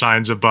strong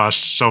signs of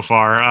bust so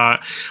far.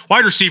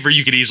 Wide receiver,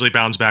 you could easily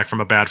bounce back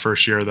from a bad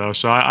first year, though.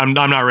 So I'm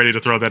not ready to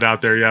throw that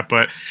out there yet.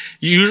 But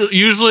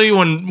usually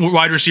when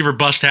wide receiver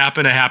bust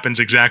happen, it happens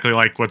exactly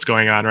like what's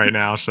going on right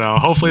now. So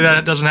hopefully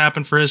that doesn't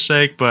happen for his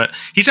sake. But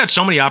he's had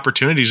so many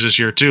opportunities this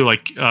year too.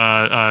 Like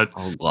a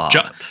lot.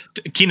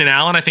 Keenan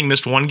Allen, I think,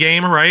 missed one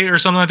game, right, or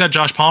something like that.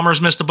 Josh Palmer's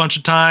missed a bunch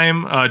of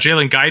time.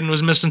 Jalen Guyton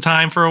was missing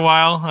time for a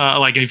while.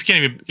 Like if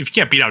you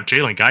can't beat out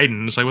Jalen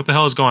Guyton, it's like, what the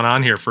hell is going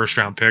on here? 1st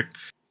round pick.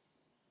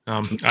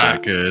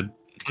 Not good.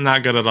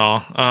 Not good at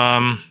all.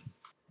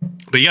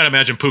 But you got to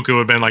imagine Puka would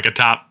have been like a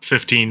top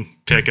 15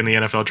 pick in the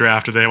NFL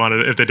draft if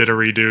they did a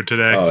redo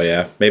today. Oh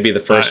yeah, maybe the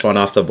first one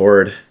off the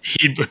board.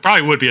 He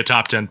probably would be a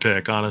top 10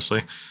 pick,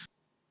 honestly.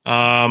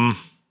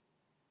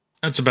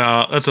 That's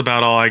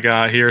about all I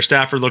got here.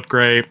 Stafford looked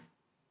great.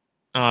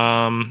 You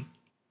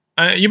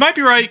might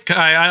be right.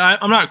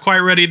 I'm not quite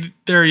ready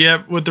there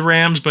yet with the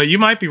Rams, but you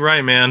might be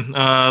right, man.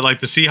 Like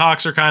the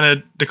Seahawks are kind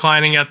of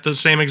declining at the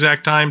same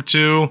exact time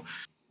too.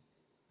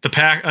 The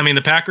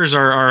Packers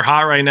are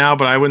hot right now,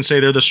 but I wouldn't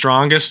say they're the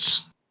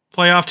strongest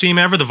playoff team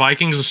ever. The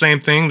Vikings, the same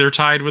thing. They're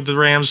tied with the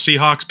Rams,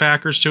 Seahawks,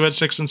 Packers too at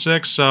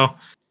 6-6. So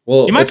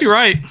you might be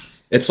right.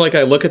 It's like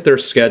I look at their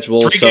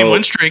schedule. 3-game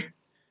win streak.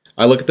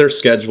 I look at their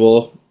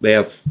schedule. They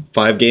have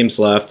 5 games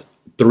left.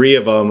 3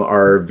 of them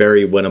are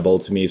very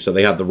winnable to me. So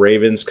they have the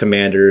Ravens,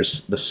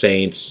 Commanders, the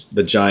Saints,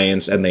 the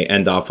Giants, and they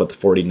end off with the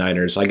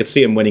 49ers. I could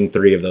see them winning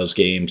 3 of those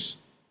games.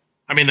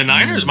 I mean, the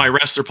Niners might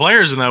rest their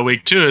players in that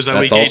week too. Is that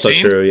that's week 18? That's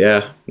also true,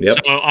 yeah. Yep.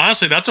 So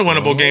honestly, that's a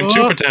winnable game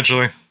too,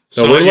 potentially.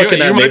 So we're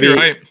looking at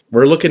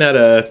we're looking at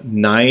a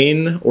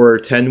 9 or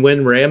 10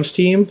 win Rams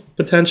team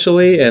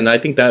potentially, and I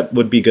think that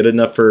would be good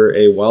enough for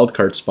a wild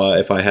card spot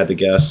if I had to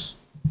guess.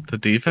 The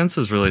defense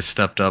has really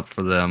stepped up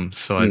for them,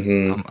 so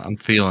I'm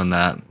feeling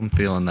that. I'm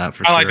feeling that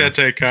for sure. I like that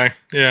take, Kai.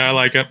 Yeah, I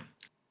like it.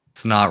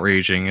 It's not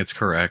raging. It's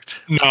correct.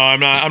 No, I'm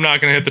not. I'm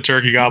not going to hit the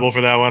turkey gobble for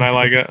that one. I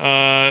like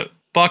it.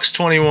 Bucks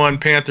 21,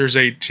 Panthers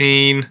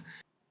 18.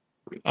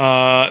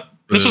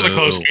 This was a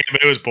close game,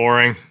 but it was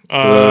boring.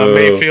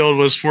 Mayfield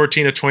was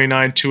 14 of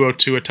 29,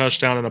 202, a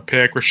touchdown and a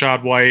pick.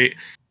 Rashad White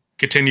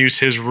continues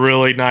his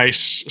really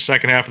nice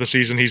second half of the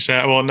season. He's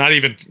not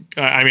even.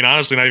 I mean,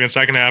 honestly, not even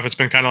second half. It's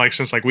been kind of like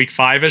since like week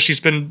 5ish.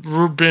 He's been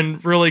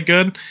really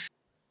good.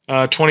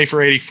 20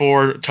 for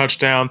 84,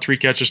 touchdown, 3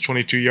 catches,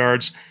 22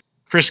 yards.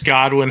 Chris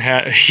Godwin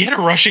had a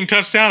rushing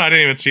touchdown. I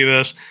didn't even see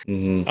this.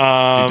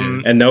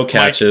 Mm-hmm. And no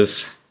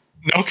catches.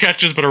 No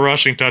catches, but a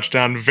rushing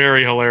touchdown.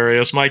 Very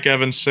hilarious. Mike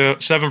Evans, 7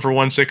 for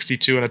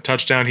 162 and a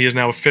touchdown. He is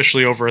now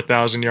officially over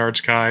 1,000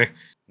 yards, Kai.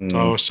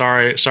 Oh,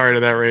 sorry to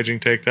that raging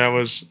take. That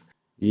was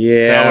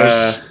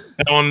that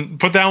one.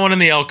 Put that one in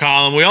the L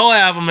column. We all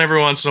have them every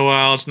once in a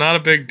while. It's not a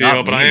big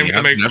deal, but I am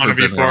going to make fun of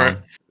you for it.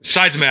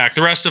 Besides Mac,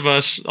 the rest of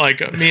us,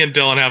 like me and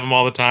Dylan, have them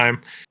all the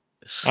time.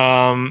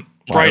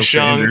 Bryce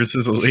Young Sanders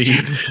is a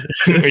lead.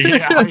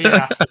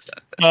 yeah.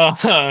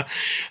 I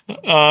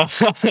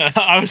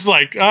was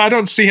like, I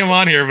don't see him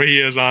on here, but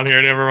he is on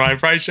here. Never mind.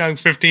 Bryce Young,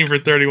 15 for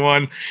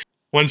 31,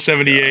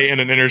 178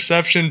 and an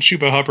interception.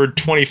 Chuba Hubbard,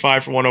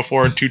 25 for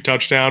 104 and 2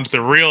 touchdowns.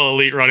 The real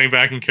elite running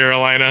back in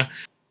Carolina.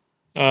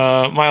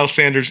 Miles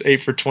Sanders,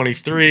 8 for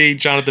 23.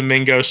 Jonathan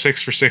Mingo,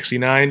 6 for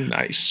 69.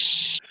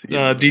 Nice.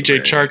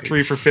 DJ Chark,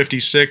 3 for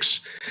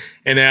 56.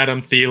 And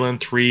Adam Thielen,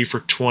 3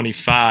 for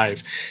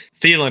 25.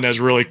 Thielen has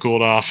really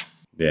cooled off.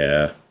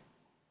 Yeah.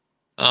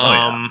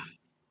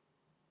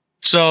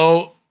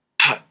 So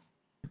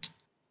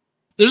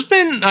there's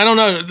been, I don't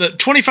know, the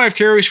 25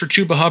 carries for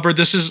Chuba Hubbard.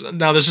 This is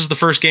the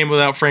first game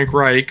without Frank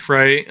Reich,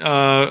 right?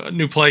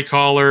 New play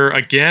caller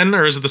again,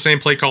 or is it the same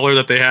play caller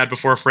that they had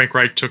before Frank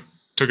Reich took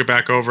it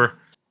back over?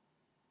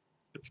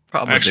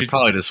 They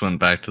probably just went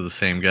back to the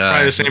same guy.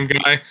 Probably the same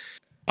guy.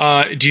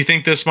 Do you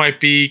think this might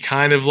be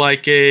kind of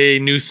like a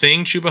new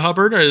thing, Chuba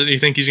Hubbard? Or do you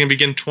think he's going to be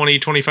getting 20,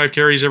 25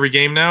 carries every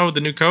game now with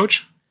the new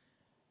coach?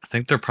 I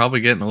think they're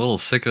probably getting a little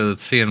sick of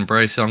seeing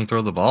Bryce Young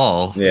throw the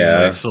ball.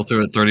 Yeah. They still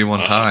threw it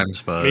 31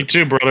 times. But me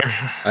too, brother.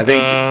 I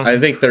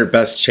think their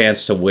best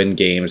chance to win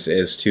games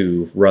is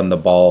to run the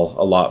ball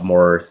a lot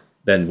more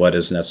than what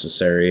is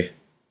necessary.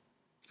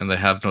 And they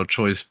have no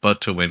choice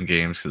but to win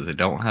games because they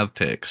don't have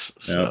picks.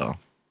 So.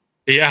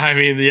 Yeah, I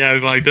mean,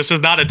 like this is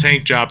not a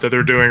tank job that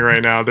they're doing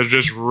right now. They're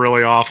just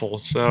really awful.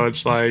 So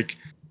it's like,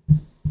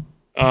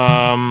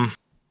 honestly,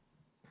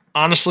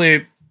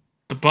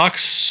 the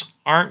Bucks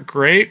aren't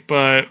great,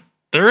 but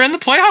they're in the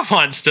playoff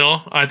hunt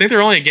still. I think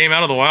they're only a game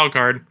out of the wild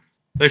card.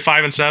 They're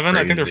 5-7. Crazy.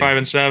 I think they're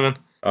 5-7.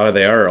 Oh,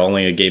 they are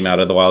only a game out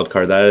of the wild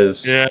card. That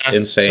is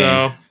insane.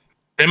 So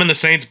them and the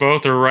Saints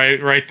both are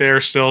right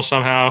there still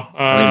somehow.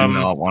 I do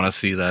not want to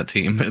see that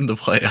team in the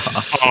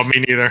playoffs. Oh,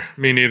 me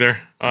neither.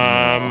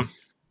 No.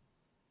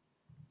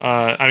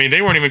 I mean,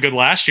 they weren't even good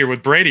last year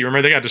with Brady.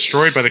 Remember, they got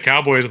destroyed by the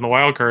Cowboys in the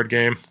wild card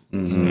game.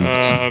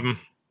 Mm-hmm.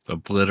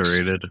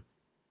 Obliterated.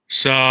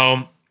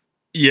 So,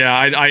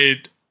 yeah,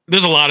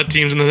 there's a lot of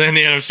teams in the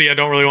NFC I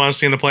don't really want to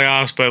see in the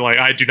playoffs, but like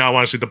I do not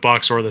want to see the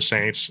Bucks or the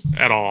Saints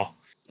at all.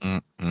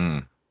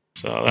 Mm-mm.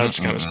 So that's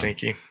kind of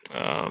stinky.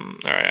 All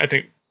right, I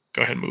think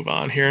go ahead and move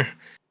on here.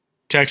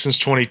 Texans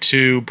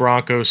 22,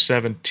 Broncos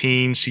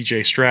 17.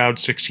 CJ Stroud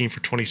 16 for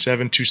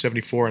 27,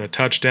 274 and a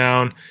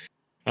touchdown.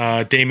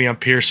 Dameon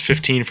Pierce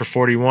 15 for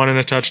 41 and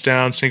a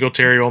touchdown.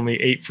 Singletary only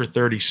 8 for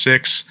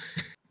 36.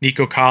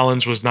 Nico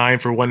Collins was 9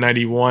 for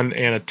 191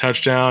 and a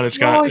touchdown.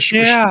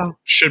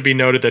 Should be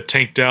noted that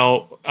Tank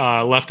Dell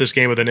left this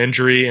game with an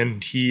injury,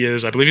 and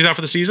I believe he's out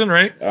for the season,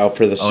 right? Out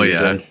for the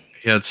season. Yeah.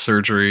 He had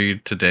surgery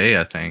today,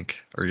 I think,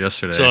 or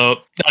yesterday.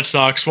 So that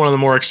sucks. One of the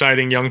more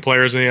exciting young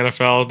players in the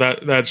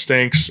NFL. That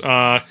stinks.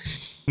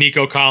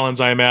 Nico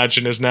Collins, I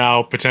imagine, is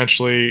now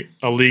potentially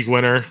a league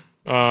winner.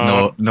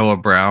 Noah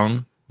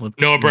Brown.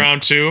 Noah Brown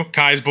too,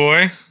 Kai's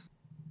boy.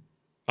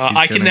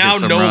 I can now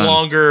no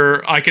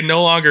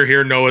longer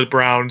hear Noah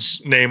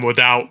Brown's name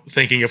without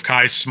thinking of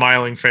Kai's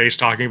smiling face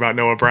talking about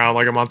Noah Brown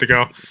like a month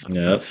ago.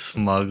 Yeah.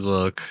 Smug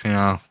look.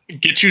 Yeah.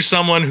 Get you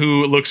someone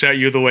who looks at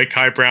you the way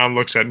Kai Brown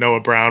looks at Noah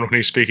Brown when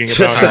he's speaking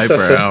about Kai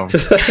Brown.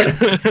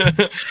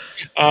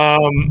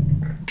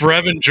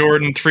 Brevin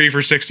Jordan, 3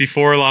 for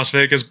 64, Las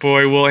Vegas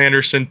boy. Will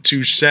Anderson,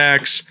 2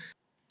 sacks.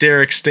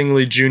 Derek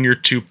Stingley Jr.,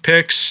 2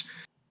 picks.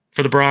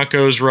 For the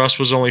Broncos, Russ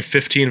was only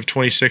 15 of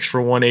 26 for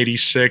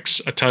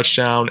 186, a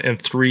touchdown, and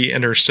 3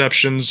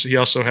 interceptions. He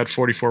also had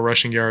 44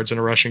 rushing yards and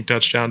a rushing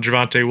touchdown.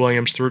 Javonte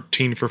Williams,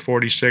 13 for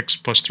 46,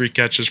 plus 3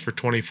 catches for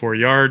 24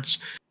 yards.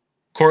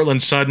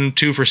 Cortland Sutton,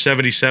 2 for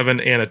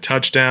 77 and a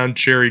touchdown.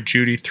 Jerry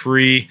Jeudy,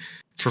 3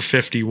 for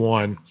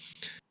 51.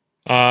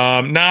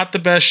 Not the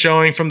best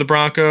showing from the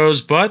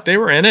Broncos, but they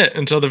were in it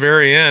until the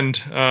very end.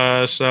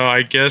 So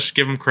I guess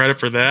give them credit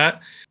for that.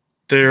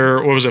 Their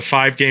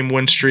 5-game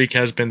win streak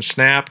has been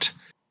snapped,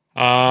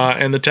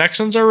 and the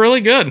Texans are really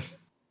good.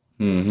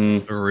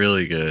 Mm-hmm. They're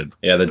really good.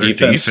 Yeah, their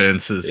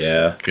defense is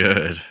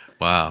good.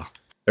 Wow.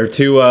 Their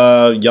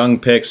 2 young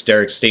picks,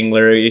 Derek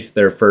Stingley,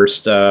 their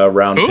first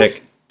round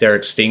pick,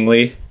 Derek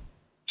Stingley.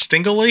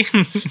 Stingley?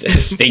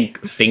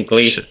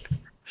 Stinkley.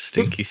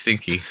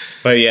 Stinky.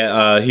 But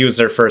yeah, he was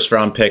their first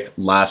round pick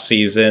last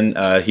season.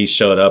 He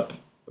showed up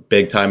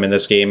big time in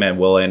this game, and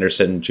Will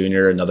Anderson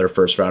Jr., another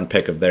first round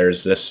pick of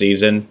theirs this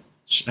season.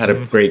 Had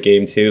a great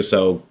game too,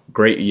 so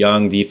great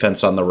young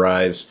defense on the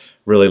rise.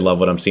 Really love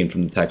what I'm seeing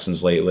from the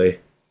Texans lately.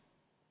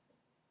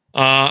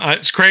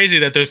 It's crazy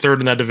that they're third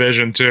in that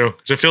division too,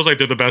 because it feels like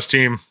they're the best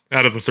team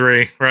out of the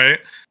 3, right?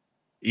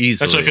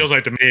 Easily. That's what it feels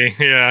like to me,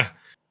 yeah.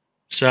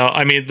 So,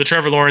 I mean, the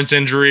Trevor Lawrence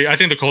injury, I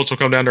think the Colts will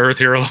come down to earth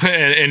here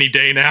any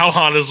day now,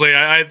 honestly.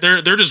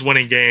 They're just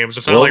winning games.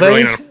 It's not Will like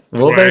they? really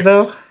Will they,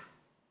 though?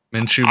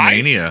 Minshew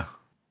Mania.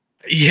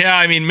 Yeah,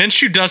 I mean,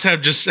 Minshew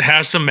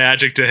has some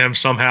magic to him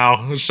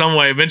somehow, some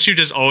way. Minshew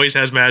just always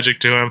has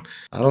magic to him.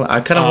 I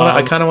kind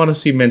of want to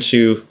see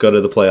Minshew go to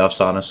the playoffs.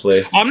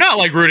 Honestly, I'm not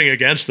like rooting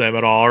against them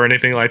at all or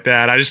anything like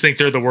that. I just think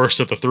they're the worst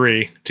of the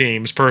 3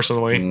 teams,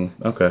 personally.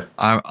 Okay,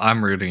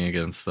 I'm rooting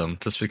against them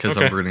just because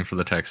I'm rooting for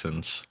the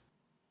Texans.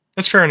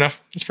 That's fair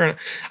enough.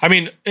 I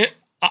mean,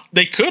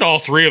 they could all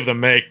 3 of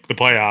them make the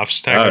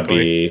playoffs. Technically, that would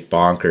be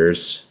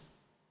bonkers.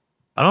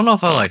 I don't know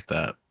if I like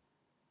that.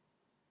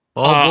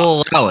 Well,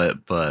 we'll allow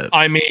it, but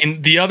I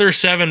mean, the other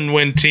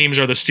 7-win teams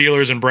are the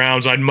Steelers and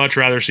Browns. I'd much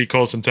rather see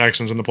Colts and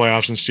Texans in the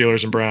playoffs than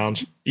Steelers and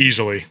Browns.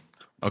 Easily.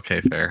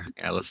 Okay, fair.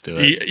 Yeah, let's do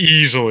it.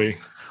 Easily.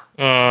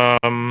 Yeah,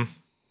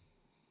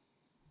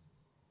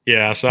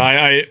 so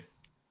I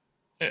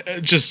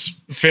just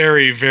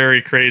very,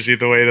 very crazy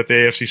the way that the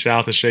AFC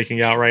South is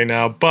shaking out right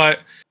now.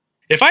 But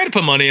if I had to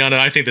put money on it,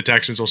 I think the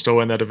Texans will still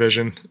win that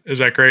division. Is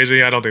that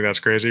crazy? I don't think that's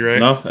crazy, right?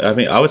 No, I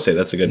mean, I would say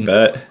that's a good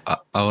bet.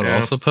 I would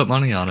also put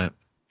money on it.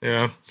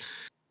 Yeah.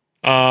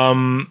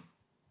 Brevin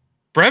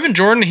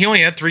Jordan, he only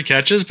had 3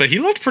 catches, but he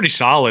looked pretty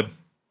solid.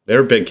 They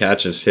were big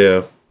catches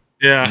too.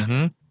 Yeah.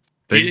 Mm-hmm.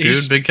 Big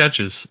dude, big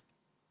catches.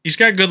 He's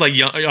got good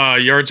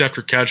yards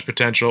after catch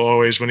potential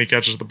always when he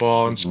catches the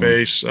ball in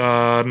space.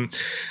 I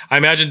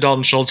imagine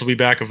Dalton Schultz will be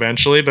back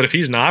eventually, but if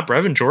he's not,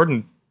 Brevin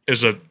Jordan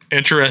is an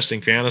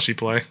interesting fantasy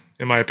play,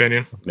 in my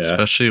opinion. Yeah.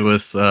 Especially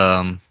with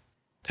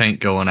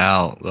Tank going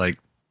out. Like,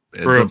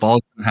 the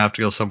ball's going to have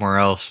to go somewhere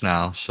else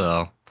now,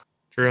 so...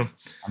 True.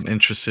 I'm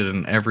interested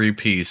in every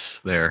piece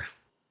there.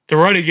 The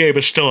running game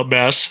is still a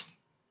mess.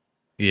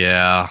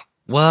 Yeah.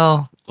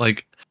 Well,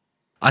 like,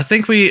 I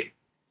think we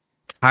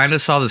kind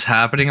of saw this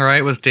happening,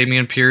 right? With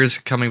Dameon Pierce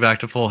coming back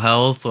to full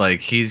health.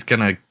 Like, he's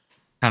going to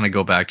kind of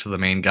go back to the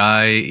main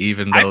guy,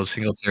 even though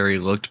Singletary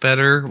looked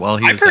better while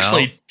he was out. I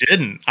personally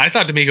didn't. I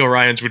thought D'Amico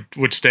Ryans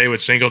would stay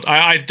with Singletary.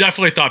 I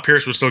definitely thought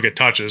Pierce would still get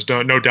touches,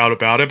 no doubt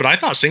about it. But I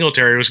thought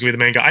Singletary was going to be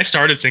the main guy. I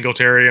started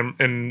Singletary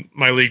in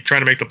my league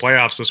trying to make the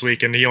playoffs this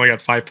week, and he only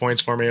got 5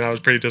 points for me, and I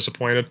was pretty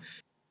disappointed.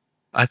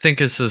 I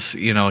think it's just,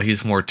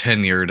 he's more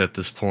tenured at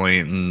this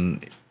point,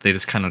 and they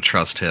just kind of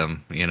trust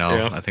him,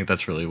 Yeah. I think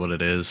that's really what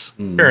it is.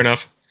 Fair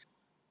enough.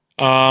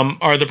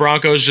 Are the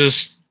Broncos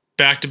just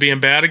back to being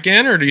bad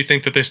again, or do you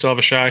think that they still have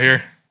a shot here?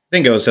 I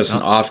think it was just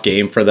an off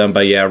game for them,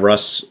 but yeah,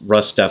 Russ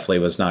definitely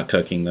was not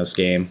cooking this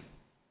game.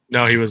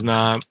 No, he was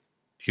not.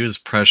 He was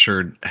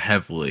pressured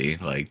heavily.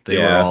 Like, they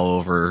were all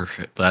over.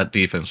 That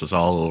defense was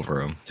all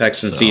over him.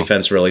 Texans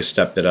defense really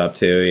stepped it up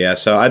too. Yeah,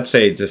 so I'd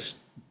say just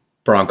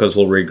Broncos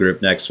will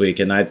regroup next week,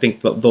 and I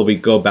think they'll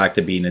go back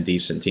to being a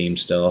decent team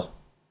still.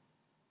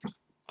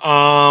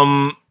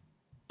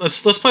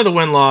 Let's play the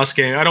win-loss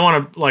game. I don't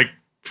want to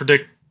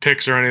predict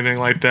picks or anything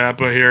like that,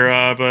 but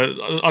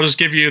I'll just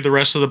give you the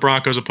rest of the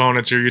Broncos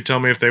opponents here. You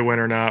tell me if they win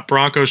or not.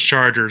 Broncos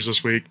Chargers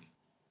this week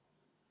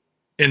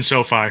in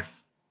SoFi.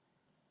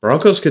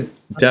 Broncos could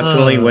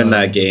definitely win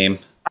that game.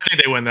 I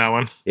think they win that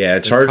one. Yeah,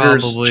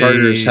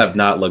 Chargers have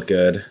not looked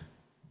good.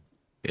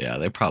 Yeah,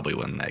 they probably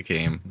win that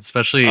game,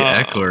 especially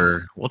Um,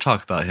 Eckler. We'll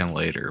talk about him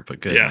later,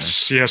 but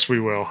goodness. yes, we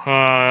will.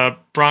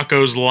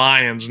 Broncos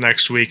Lions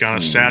next week on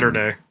a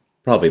Saturday.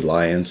 Probably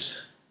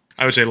Lions.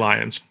 I would say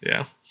Lions.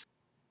 Yeah.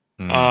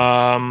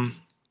 Hmm.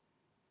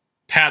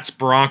 Pats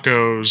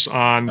Broncos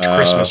on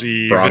Christmas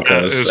Eve.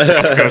 Broncos. It was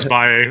Broncos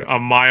by a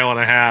mile and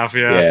a half.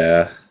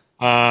 Yeah.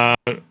 Yeah.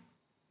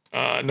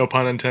 No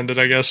pun intended,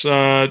 I guess.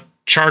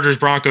 Chargers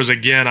Broncos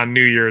again on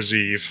New Year's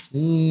Eve.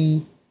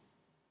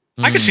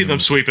 I could see them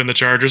sweeping the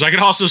Chargers. I could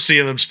also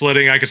see them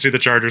splitting. I could see the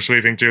Chargers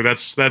sweeping too.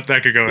 That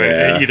could go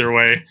either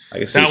way. I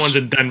can see That one's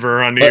in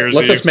Denver on New Year's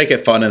Let's Eve. just make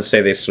it fun and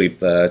say they sweep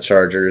the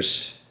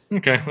Chargers.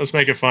 Okay, let's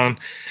make it fun.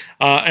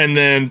 And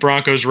then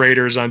Broncos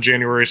Raiders on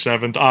January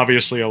 7th.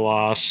 Obviously a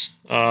loss.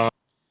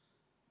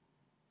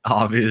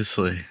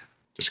 Obviously.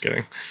 Just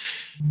kidding.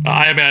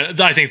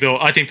 I think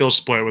they'll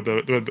split with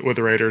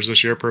the Raiders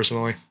this year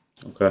personally.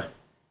 Okay.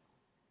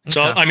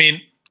 So I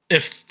mean,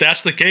 if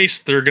that's the case,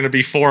 they're going to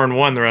be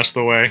 4-1 the rest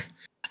of the way.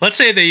 Let's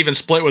say they even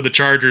split with the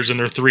Chargers and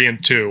they're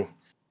 3-2.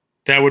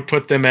 That would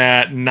put them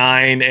at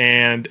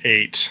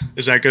 9-8.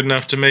 Is that good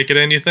enough to make it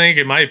in? You think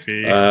it might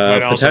be?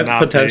 Might also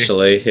not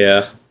potentially, be.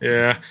 Yeah.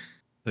 Yeah.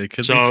 They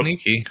could be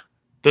sneaky.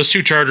 Those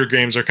two Charger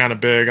games are kind of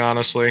big,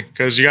 honestly,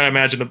 because you got to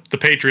imagine the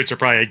Patriots are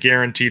probably a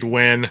guaranteed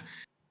win.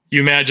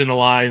 You imagine the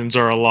Lions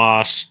are a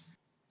loss,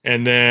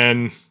 and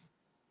then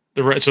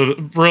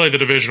really the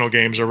divisional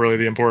games are really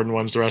the important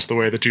ones the rest of the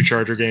way. The two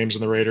Charger games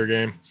and the Raider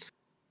game.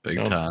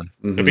 Big time.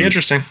 It'd be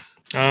interesting.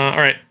 All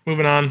right,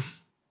 moving on.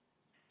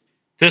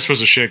 This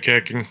was a shit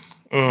kicking.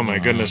 Oh my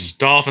goodness.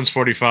 Dolphins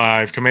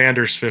 45,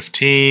 Commanders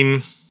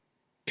 15.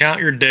 Count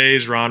your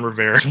days, Ron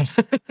Rivera.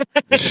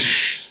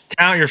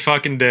 Count your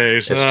fucking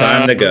days. It's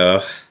time to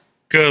go.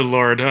 Good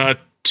Lord.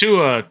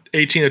 Tua,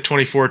 18 of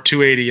 24,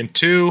 280 and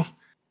 2.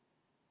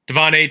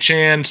 Devon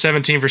Achane,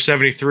 17 for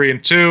 73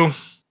 and 2.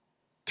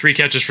 3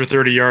 catches for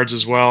 30 yards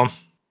as well.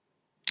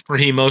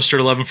 Raheem Mostert,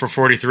 11 for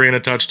 43 and a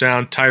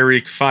touchdown.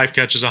 Tyreek, 5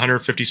 catches,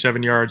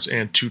 157 yards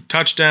and 2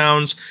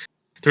 touchdowns.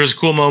 There was a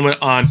cool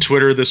moment on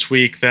Twitter this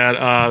week that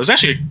was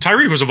actually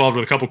Tyreek was involved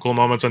with a couple cool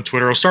moments on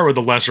Twitter. I'll start with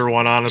the lesser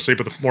one, honestly,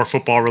 but the more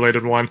football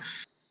related one.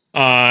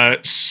 One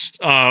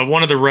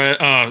of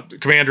the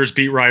Commanders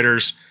beat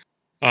writers,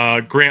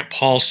 Grant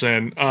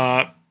Paulson.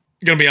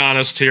 Gonna be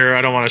honest here.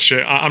 I don't want to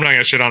shit. I'm not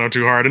gonna shit on him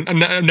too hard.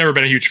 I've never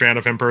been a huge fan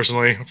of him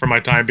personally, from my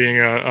time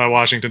being a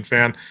Washington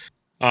fan.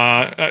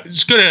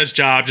 He's good at his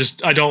job.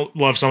 Just I don't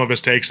love some of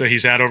his takes that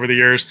he's had over the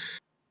years.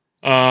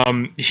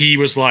 He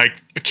was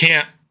like, I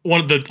can't.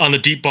 On the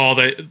deep ball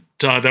that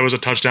was a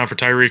touchdown for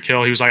Tyreek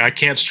Hill. He was like, I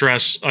can't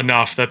stress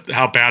enough that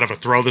how bad of a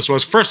throw this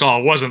was. First of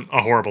all, it wasn't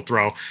a horrible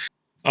throw.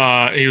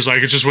 He was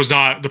like, it just was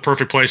not the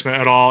perfect placement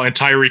at all. And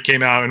Tyreek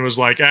came out and was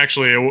like,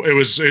 actually,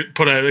 it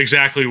put it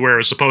exactly where it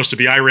was supposed to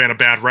be. I ran a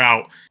bad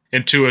route,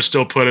 and Tua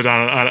still put it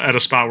at a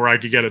spot where I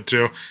could get it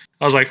to.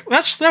 I was like,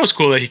 that was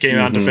cool that he came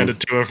out and defended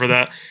Tua for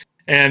that.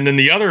 And then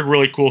the other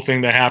really cool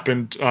thing that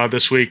happened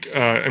this week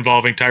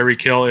involving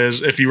Tyreek Hill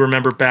is, if you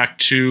remember back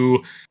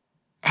to,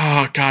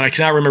 oh God, I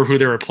cannot remember who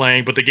they were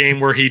playing, but the game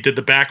where he did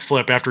the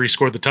backflip after he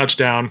scored the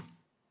touchdown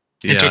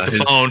and took the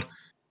phone.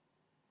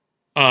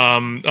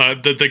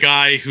 The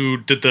guy who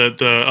did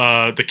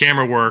the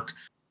camera work,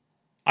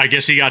 I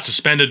guess he got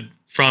suspended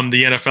from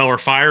the NFL or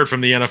fired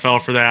from the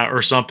NFL for that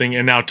or something,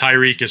 and now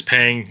Tyreek is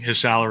paying his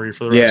salary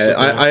for the rest of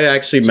the I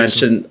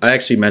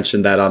actually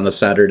mentioned that on the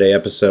Saturday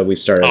episode. We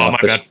started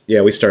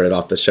we started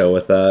off the show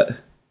with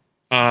that.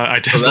 I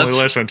definitely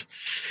listened.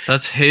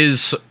 That's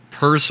his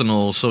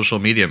personal social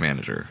media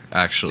manager,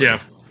 actually.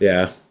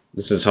 Yeah.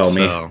 This is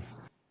homie.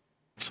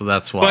 So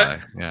that's why.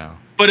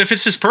 But if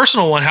it's his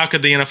personal one, how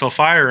could the NFL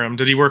fire him?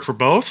 Did he work for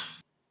both?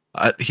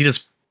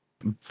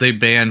 They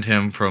banned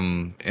him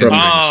from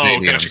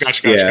gotcha.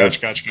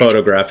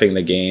 Photographing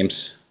the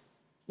games.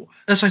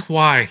 That's like,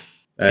 why?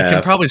 He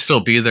can probably still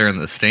be there in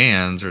the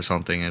stands or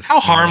something. How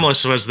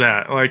harmless was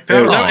that? Like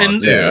that,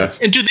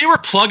 and dude, they were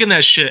plugging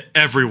that shit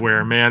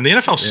everywhere, man. The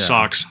NFL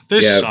sucks.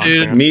 They suck,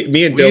 dude. Man.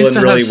 Me and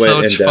Dylan really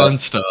went in depth. Fun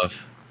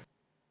stuff.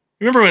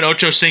 Remember when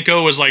Ocho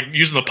Cinco was like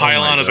using the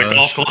pylon as a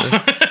golf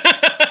club?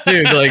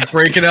 Dude, like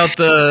breaking out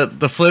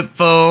the flip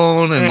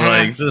phone and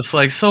like just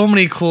like so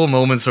many cool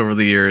moments over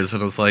the years,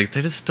 and it's like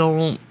they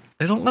don't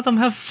let them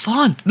have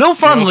fun. No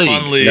fun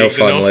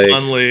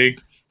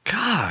league.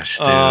 Gosh,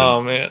 dude.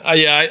 Oh man,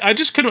 I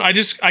just couldn't.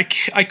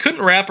 I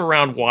couldn't wrap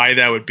around why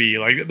that would be.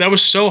 Like that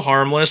was so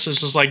harmless.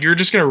 It's just like you're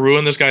just gonna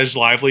ruin this guy's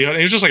livelihood. And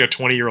he was just like a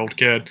 20-year-old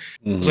kid.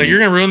 It's like you're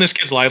gonna ruin this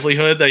kid's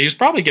livelihood that he was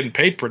probably getting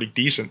paid pretty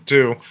decent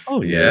too.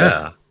 Oh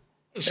yeah.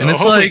 So and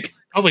it's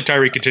hopefully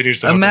Tyreek continues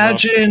to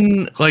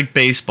imagine like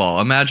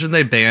baseball. Imagine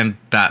they banned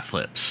bat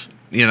flips.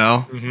 You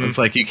know, it's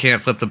like you can't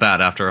flip the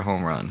bat after a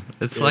home run.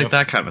 It's like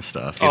that kind of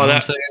stuff. You know what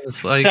I'm saying?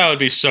 It's like that would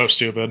be so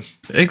stupid.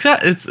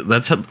 Exactly.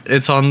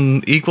 It's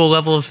on equal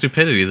level of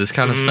stupidity. This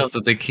kind of stuff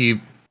that they keep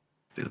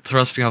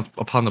thrusting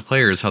upon the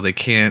players, how they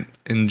can't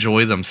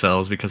enjoy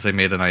themselves because they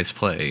made a nice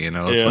play. You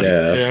know,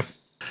 it's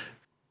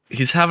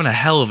he's having a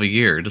hell of a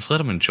year. Just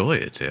let him enjoy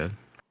it, dude.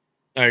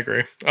 I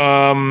agree.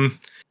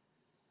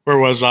 Where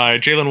was I?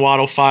 Jalen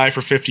Waddle 5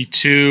 for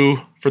 52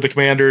 for the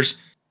Commanders.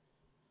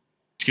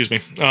 Excuse me.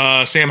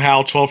 Sam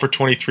Howell 12 for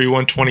 23,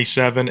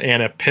 127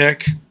 and a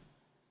pick.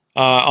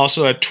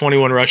 Also had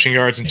 21 rushing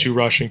yards and 2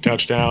 rushing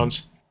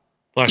touchdowns.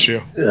 Bless you.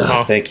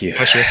 Thank you.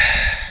 Bless you.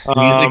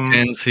 Sneeze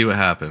again, see what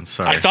happens.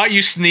 Sorry. I thought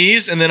you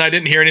sneezed, and then I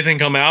didn't hear anything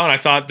come out. And I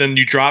thought then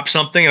you dropped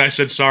something, and I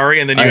said sorry,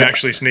 and then you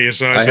actually sneezed.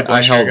 So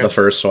I held the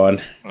first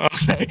one.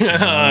 Okay.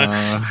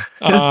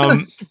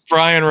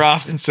 Brian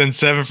Robinson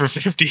 7 for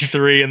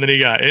 53, and then he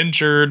got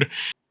injured.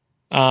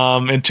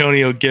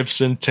 Antonio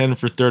Gibson 10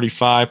 for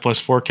 35 plus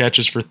 4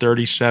 catches for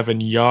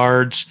 37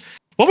 yards.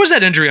 What was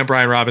that injury on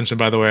Brian Robinson,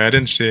 by the way? I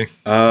didn't see.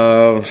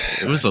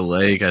 It was a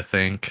leg, I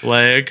think.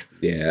 Leg.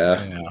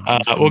 Yeah.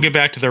 We'll get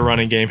back to the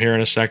running game here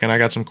in a second. I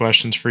got some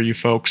questions for you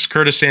folks.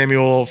 Curtis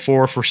Samuel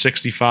 4 for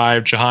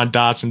 65. Jahan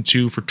Dotson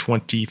 2 for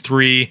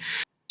 23.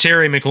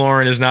 Terry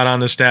McLaurin is not on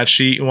the stat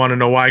sheet. You want to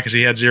know why? Because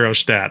he had 0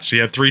 stats. He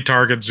had 3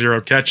 targets, 0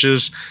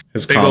 catches.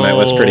 His comment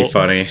was pretty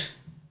funny.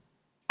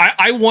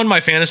 I won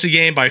my fantasy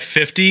game by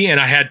 50, and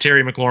I had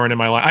Terry McLaurin in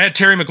my line. I had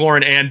Terry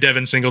McLaurin and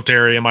Devin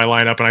Singletary in my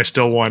lineup, and I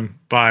still won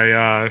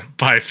by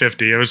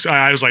 50. I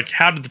was like,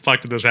 how did the fuck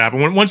did this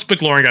happen? Once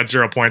McLaurin got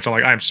 0 points, I'm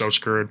like, I'm so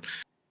screwed.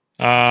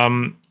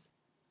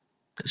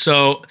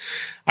 So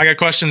I got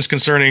questions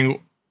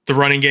concerning the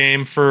running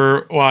game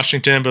for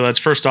Washington, but that's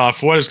first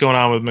off, what is going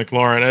on with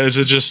McLaurin? Is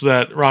it just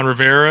that Ron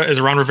Rivera? Is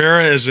it Ron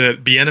Rivera? Is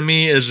it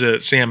Bieniemy? Is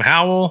it Sam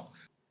Howell?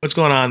 What's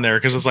going on there?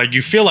 Because it's like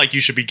you feel like you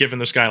should be giving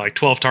this guy like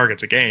 12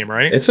 targets a game,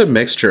 right? It's a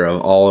mixture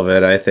of all of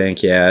it, I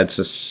think. Yeah, it's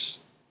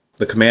just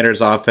the Commanders'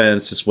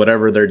 offense, just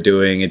whatever they're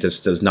doing, it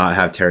just does not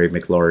have Terry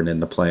McLaurin in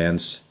the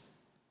plans.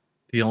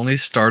 The only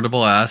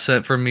startable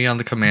asset for me on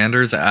the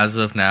Commanders as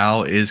of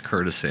now is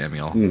Curtis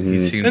Samuel. Mm-hmm.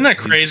 Isn't that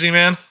crazy,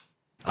 man?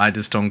 I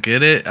just don't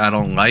get it. I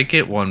don't like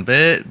it one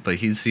bit, but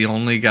he's the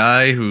only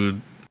guy who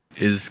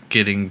is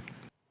getting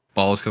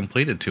balls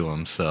completed to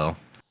him. So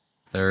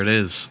there it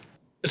is.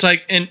 It's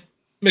like, and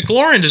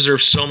McLaurin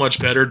deserves so much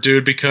better,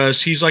 dude,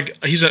 because he's an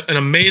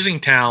amazing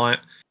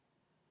talent,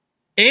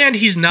 and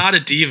he's not a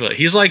diva.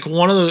 He's like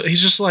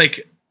he's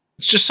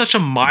just such a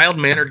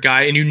mild-mannered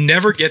guy, and you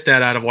never get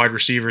that out of wide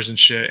receivers and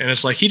shit. And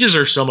it's like he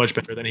deserves so much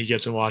better than he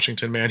gets in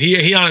Washington, man.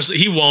 He honestly,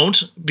 he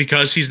won't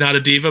because he's not a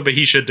diva, but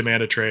he should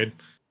demand a trade.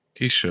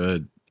 He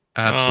should.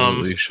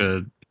 Absolutely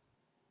should.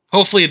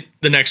 Hopefully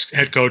the next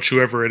head coach,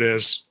 whoever it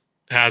is,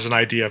 has an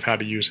idea of how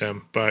to use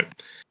him, but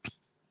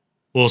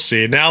we'll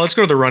see. Now let's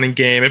go to the running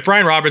game. If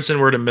Brian Robinson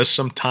were to miss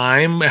some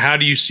time, how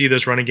do you see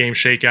this running game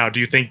shake out? Do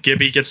you think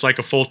Gibby gets like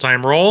a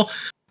full-time role?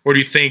 Or do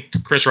you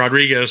think Chris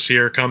Rodriguez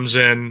here comes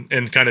in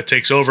and kind of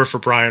takes over for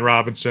Brian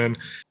Robinson?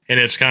 And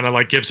it's kind of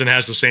like Gibson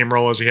has the same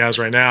role as he has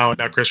right now. And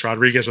now Chris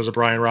Rodriguez has a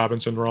Brian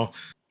Robinson role.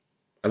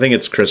 I think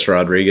it's Chris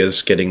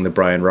Rodriguez getting the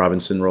Brian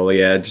Robinson role.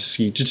 Yeah,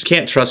 you just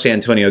can't trust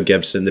Antonio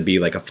Gibson to be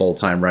like a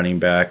full-time running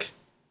back.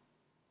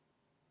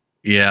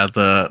 Yeah,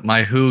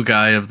 my Who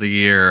guy of the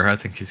year. I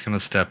think he's going to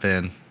step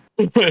in.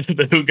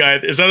 The Who guy.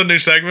 Is that a new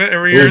segment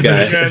every year? Who guy.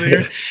 The Who guy of the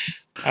year?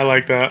 I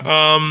like that.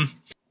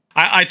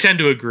 I tend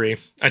to agree.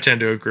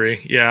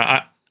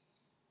 Yeah.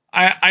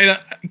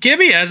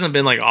 Gibby hasn't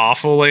been like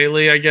awful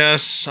lately, I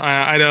guess.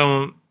 I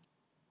don't.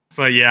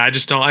 But yeah,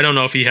 I don't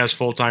know if he has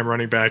full-time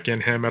running back in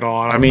him at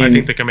all. I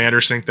think the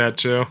Commanders think that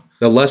too.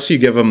 The less you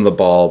give him the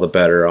ball, the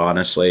better,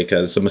 honestly,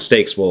 because the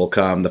mistakes will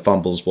come, the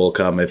fumbles will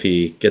come if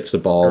he gets the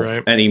ball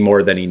any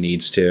more than he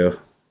needs to.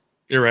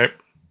 You're right.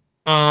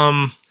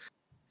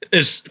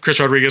 Is Chris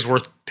Rodriguez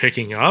worth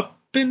picking up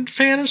in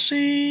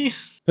fantasy?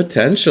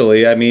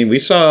 Potentially. I mean, we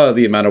saw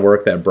the amount of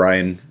work that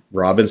Brian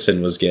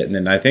Robinson was getting,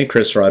 and I think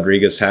Chris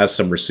Rodriguez has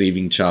some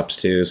receiving chops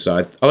too. So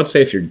I would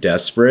say if you're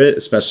desperate,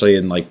 especially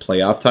in like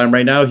playoff time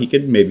right now, he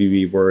could maybe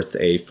be worth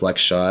a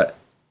flex shot.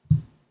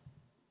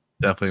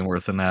 Definitely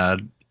worth an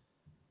ad.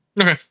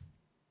 Okay.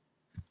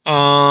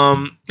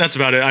 That's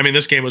about it. I mean,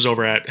 this game was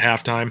over at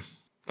halftime.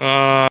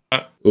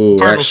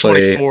 Cardinals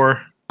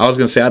 24. I was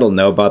gonna say I don't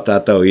know about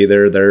that though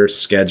either. Their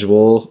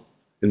schedule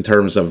in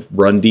terms of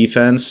run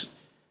defense,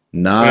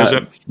 not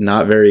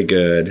very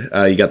good.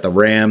 You got the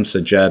Rams,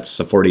 the Jets,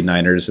 the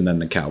 49ers, and then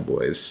the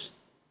Cowboys.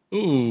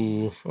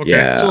 Ooh, okay.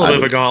 Yeah, it's a little bit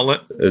of a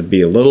gauntlet. It'd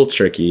be a little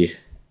tricky.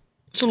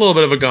 It's a little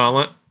bit of a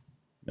gauntlet.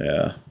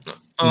 Yeah.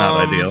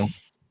 Not ideal.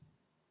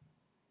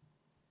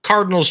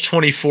 Cardinals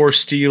 24,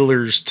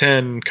 Steelers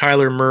 10.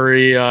 Kyler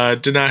Murray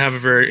did not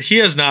have he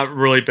has not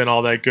really been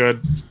all that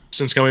good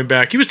since coming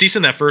back. He was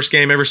decent that first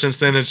game. Ever since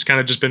then, it's kind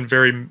of just been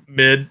very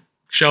mid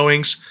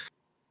showings.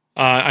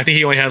 I think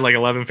he only had like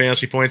 11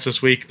 fantasy points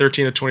this week,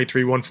 13 to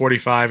 23,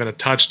 145, and a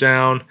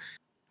touchdown.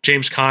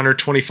 James Conner,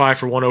 25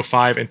 for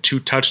 105 and 2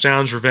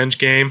 touchdowns, revenge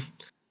game.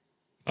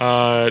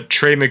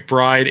 Trey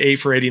McBride, 8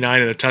 for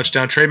 89 and a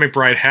touchdown. Trey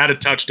McBride had a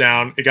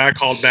touchdown. It got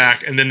called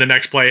back, and then the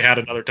next play had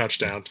another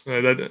touchdown.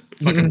 That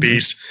fucking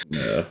beast.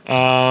 Yeah.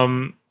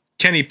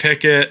 Kenny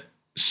Pickett,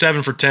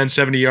 7 for 10,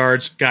 70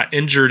 yards, got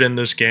injured in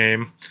this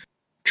game.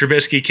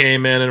 Trubisky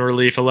came in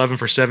relief, 11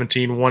 for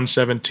 17,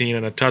 117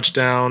 and a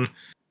touchdown.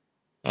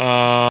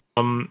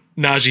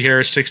 Najee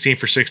Harris 16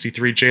 for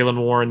 63, Jalen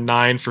Warren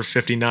 9 for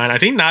 59. I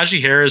think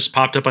Najee Harris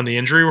popped up on the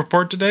injury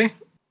report today.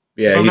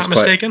 Yeah, if I'm not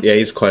mistaken.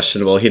 He's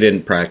questionable. He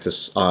didn't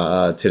practice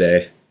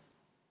today.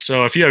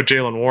 So if you have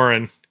Jalen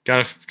Warren,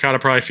 gotta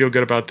probably feel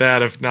good about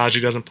that if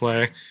Najee doesn't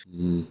play.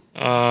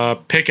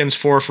 Pickens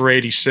 4 for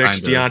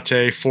 86,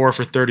 Deontay 4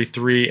 for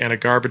 33, and a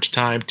garbage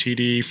time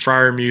TD.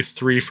 Freiermuth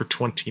 3 for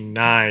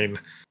 29.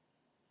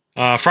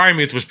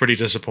 Freiermuth was pretty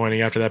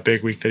disappointing after that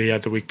big week that he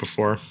had the week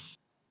before.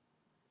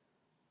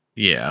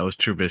 Yeah, it was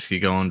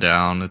Trubisky going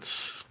down.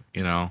 It's,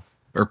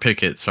 or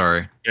Pickett,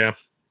 sorry. Yeah.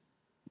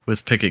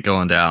 With Pickett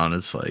going down,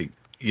 it's like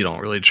you don't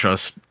really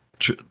trust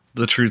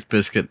the Truth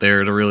Biscuit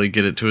there to really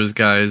get it to his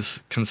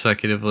guys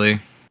consecutively.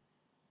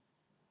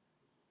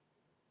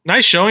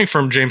 Nice showing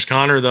from James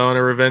Conner, though, in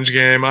a revenge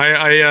game.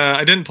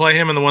 I didn't play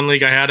him in the one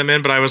league I had him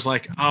in, but I was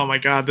like, oh my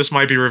god, this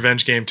might be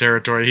revenge game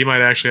territory. He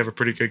might actually have a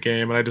pretty good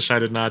game, and I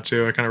decided not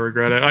to. I kind of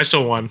regret it. I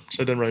still won,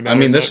 so it didn't really matter. I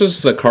mean, this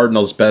was the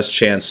Cardinals' best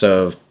chance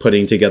of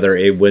putting together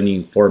a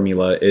winning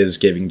formula, is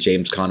giving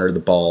James Conner the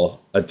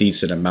ball a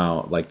decent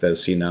amount like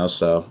this,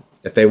 so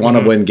if they want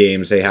to win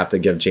games, they have to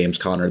give James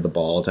Conner the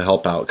ball to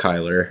help out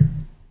Kyler.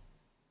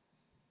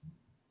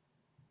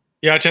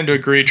 Yeah, I tend to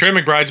agree. Trey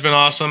McBride's been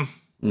awesome.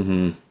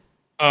 Mm-hmm.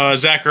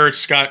 Zach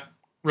Ertz got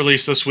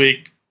released this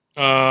week.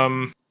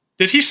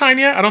 Did he sign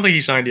yet? I don't think he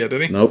signed yet,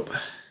 did he? Nope.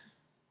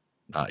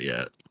 Not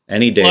yet.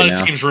 Any day now. A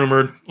lot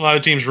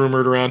of teams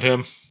rumored around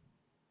him.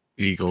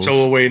 Eagles. So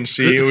we'll wait and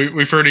see.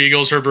 We've heard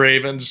Eagles, heard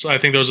Ravens. I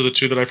think those are the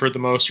two that I've heard the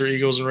most, are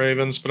Eagles and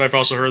Ravens. But I've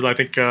also heard,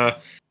 I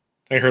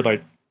heard I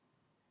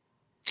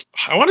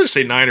wanted to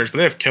say Niners, but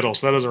they have Kittle,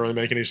 so that doesn't really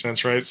make any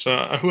sense, right? So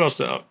who else?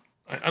 I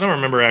don't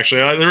remember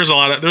actually. There's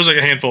like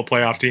a handful of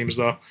playoff teams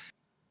though.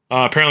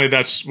 Apparently,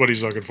 that's what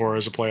he's looking for,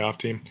 is a playoff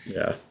team.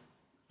 Yeah.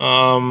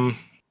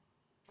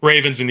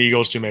 Ravens and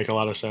Eagles do make a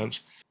lot of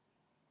sense.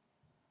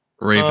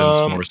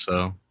 Ravens more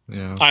so.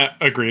 Yeah. I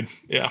agreed.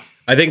 Yeah.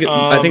 I think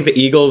the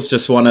Eagles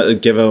just want to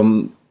give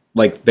him,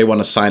 they want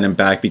to sign him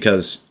back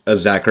because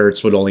Zach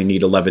Ertz would only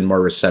need 11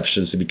 more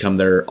receptions to become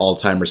their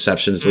all-time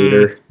receptions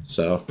leader.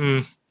 So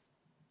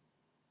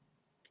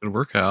could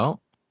work out.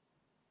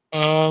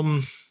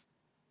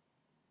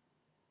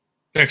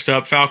 Next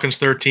up, Falcons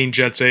 13,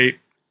 Jets 8.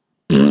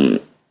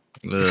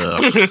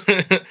 Ugh,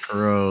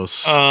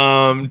 gross.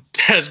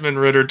 Desmond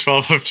Ridder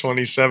 12 of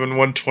 27,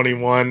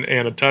 121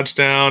 and a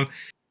touchdown.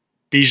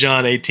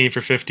 Bijan 18 for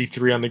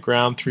 53 on the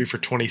ground, 3 for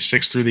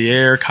 26 through the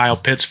air. Kyle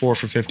Pitts 4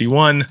 for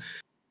 51.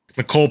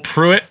 Nicole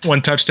Pruitt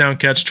 1 touchdown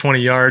catch,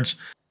 20 yards.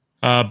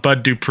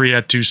 Bud Dupree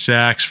had 2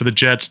 sacks. For the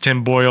Jets,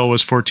 Tim Boyle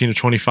was 14 of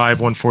 25,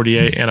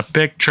 148 and a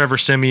pick. Trevor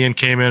Siemian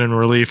came in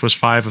relief, was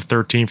 5 of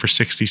 13 for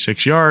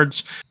 66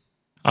 yards.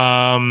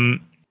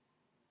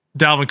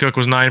 Dalvin Cook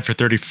was 9 for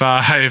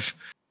 35.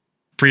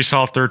 Breece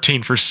Hall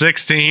 13 for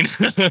 16.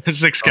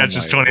 6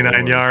 catches,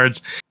 29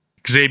 yards.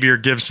 Xavier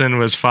Gibson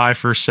was 5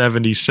 for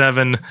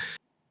 77.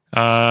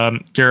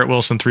 Garrett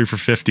Wilson 3 for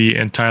 50,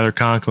 and Tyler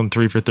Conklin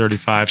 3 for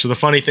 35. So the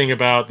funny thing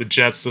about the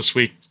Jets this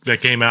week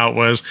that came out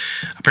was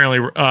apparently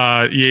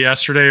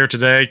yesterday or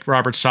today,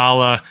 Robert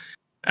Saleh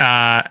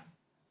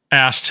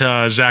asked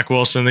Zach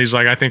Wilson. He's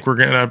like, I think we're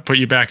going to put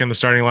you back in the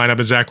starting lineup.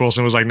 And Zach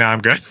Wilson was like, nah, I'm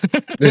good.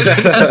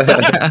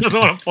 Doesn't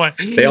want to play.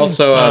 They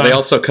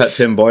also cut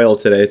Tim Boyle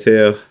today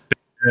too.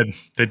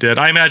 They did.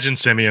 I imagine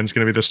Simeon's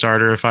going to be the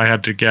starter if I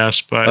had to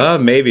guess, but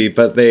maybe.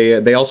 But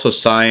they also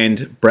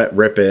signed Brett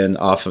Rippon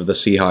off of the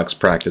Seahawks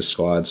practice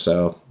squad,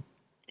 so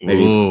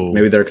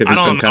maybe there could be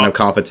some kind of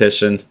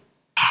competition.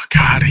 Oh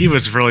God, he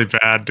was really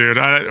bad, dude.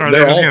 Are They're they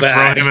just all going to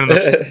bad. throw him in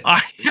the?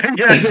 Yeah,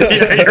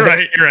 you're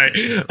right.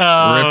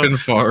 Ripping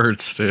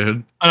farts,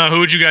 dude. Who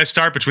would you guys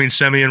start between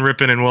Simeon,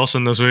 Rippon, and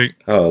Wilson this week?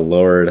 Oh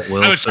Lord,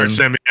 Wilson. I would start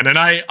Simeon, and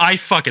I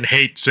fucking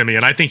hate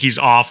Simeon. I think he's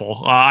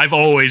awful. I've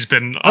always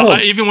been,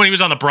 even when he was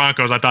on the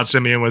Broncos, I thought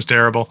Simeon was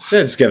terrible.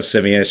 Just give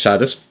Simeon a shot.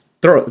 Just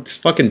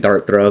fucking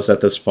dart throws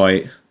at this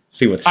point.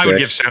 See what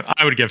sticks.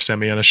 I would give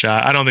Simeon a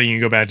shot. I don't think you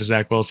can go back to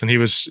Zach Wilson.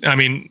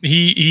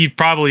 He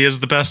probably is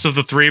the best of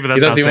the three, but that's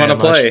he doesn't want to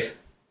play.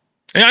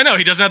 Yeah, I know.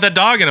 He doesn't have that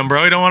dog in him,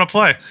 bro. He don't want to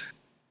play.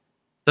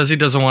 He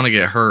doesn't want to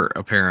get hurt,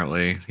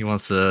 apparently. He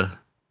wants to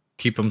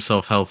keep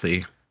himself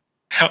healthy.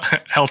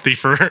 Healthy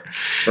for the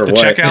what?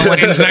 checkout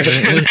lanes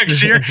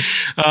next year.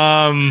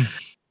 I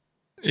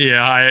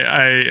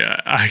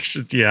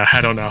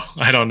don't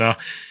know.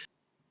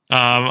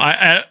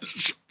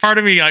 Part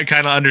of me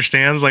kind of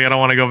understands. I don't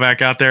want to go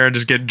back out there and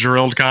just get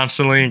drilled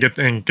constantly and get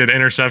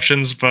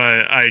interceptions,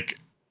 but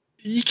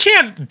you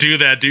can't do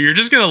that, dude. You're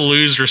just gonna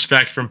lose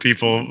respect from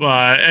people,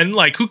 and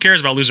who cares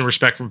about losing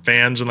respect from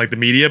fans and the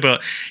media?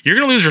 But you're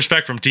gonna lose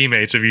respect from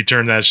teammates if you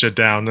turn that shit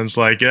down. And it's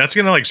that's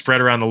gonna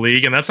spread around the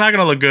league, and that's not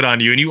gonna look good on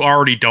you. And you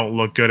already don't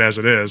look good as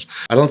it is.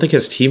 I don't think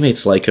his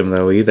teammates like him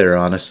though either.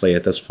 Honestly,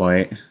 at this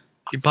point,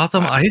 he bought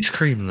them ice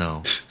cream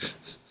though.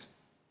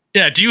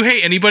 Yeah, do you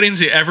hate anybody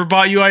who's ever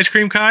bought you ice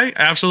cream, Kai?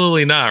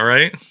 Absolutely not,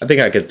 right? I think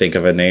I could think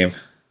of a name.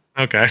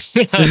 Okay.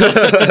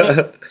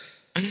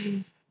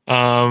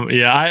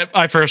 Yeah,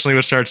 I personally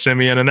would start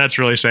Simeon, and that's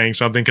really saying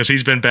something because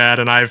he's been bad,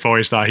 and I've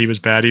always thought he was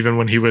bad, even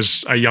when he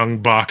was a young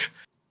buck.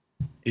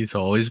 He's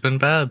always been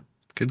bad.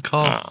 Good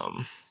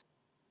call.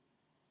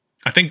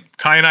 I think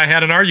Kai and I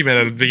had an argument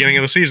at the beginning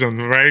of the season,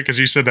 right? Because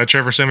you said that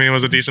Trevor Simeon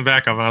was a decent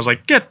backup, and I was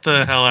like, "Get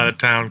the hell out of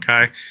town,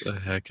 Kai." The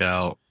heck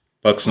out.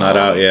 Buck's not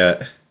out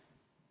yet.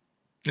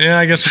 Yeah,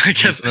 I guess No, it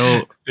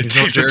he's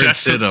no takes the Jared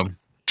Jets. Stidham.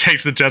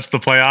 Takes the Jets to the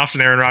playoffs,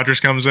 and Aaron Rodgers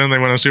comes in. They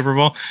win a Super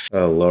Bowl.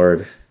 Oh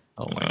Lord.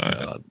 Oh my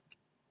god.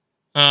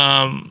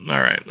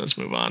 All right, let's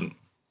move on.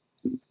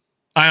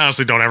 I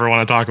honestly don't ever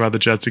want to talk about the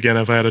Jets again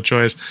if I had a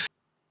choice.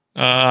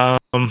 How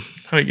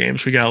many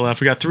games we got left?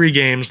 We got 3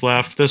 games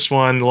left. This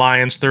one,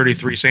 Lions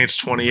 33, Saints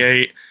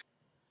 28.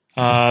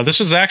 This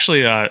was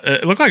actually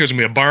it looked like it was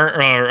gonna be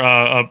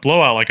a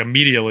blowout like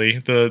immediately.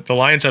 The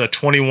Lions had a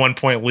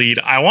 21-point lead.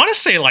 I want to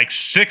say like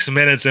 6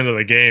 minutes into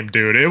the game,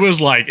 dude. It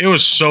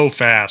was so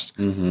fast.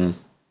 Mm-hmm. It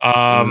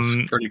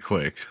was pretty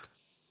quick.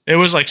 It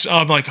was like,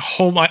 I'm like,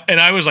 oh my, and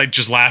I was like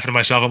just laughing to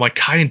myself. I'm like,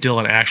 Kai and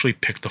Dylan actually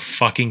picked the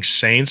fucking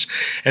Saints.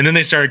 And then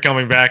they started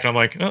coming back, and I'm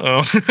like,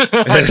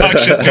 I talked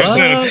shit too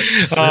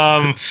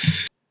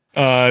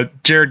soon.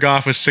 Jared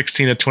Goff was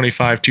 16 of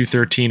 25,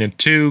 213 and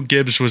 2.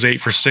 Gibbs was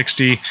 8 for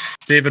 60.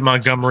 David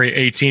Montgomery,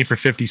 18 for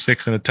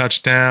 56 and a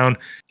touchdown.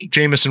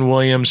 Jamison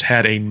Williams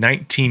had a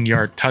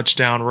 19-yard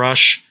touchdown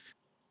rush.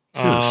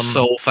 He was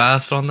so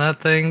fast on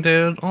that thing,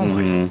 dude. Oh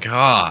my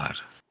god.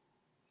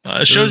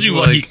 It shows you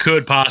what he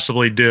could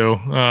possibly do.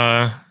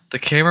 The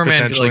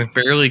cameraman could like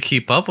barely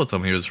keep up with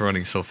him. He was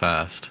running so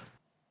fast.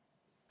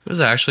 It was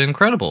actually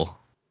incredible.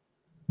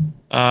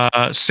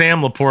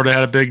 Sam Laporta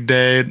had a big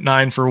day,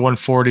 9 for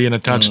 140 and a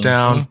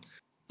touchdown.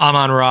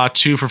 Amon-Ra,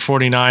 2 for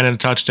 49 and a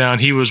touchdown.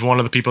 He was one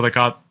of the people that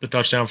got the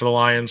touchdown for the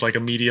Lions like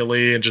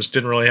immediately and just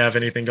didn't really have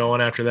anything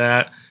going after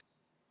that.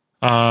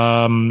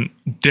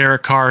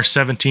 Derek Carr,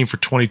 17 for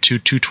 22,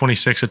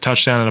 226, a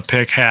touchdown and a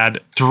pick. Had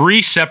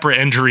 3 separate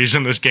injuries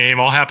in this game,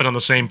 all happened on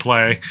the same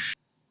play.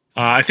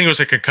 I think it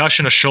was a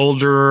concussion, a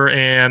shoulder,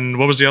 and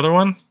what was the other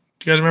one? Do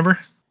you guys remember?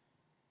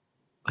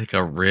 Like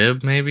a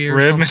rib, maybe,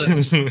 or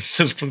something.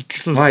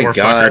 My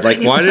God!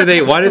 Like, why do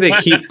they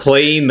keep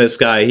playing this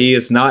guy? He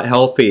is not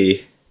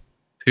healthy.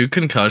 2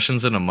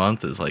 concussions in a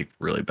month is like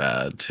really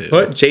bad too.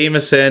 Put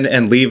Jameson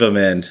and leave him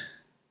in.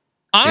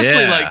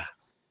 Honestly, like.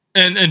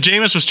 And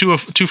Jameis was 2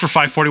 for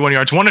 541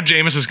 yards. One of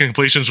Jameis's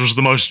completions was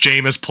the most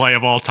Jameis play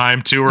of all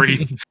time, too, where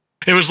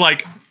it was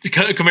like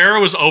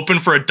Kamara was open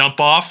for a dump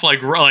off,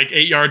 like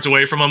 8 yards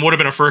away from him, would have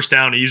been a first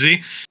down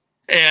easy.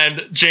 And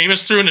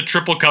Jameis threw into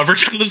triple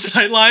coverage on the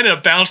sideline, and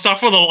it bounced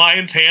off of the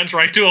Lions' hands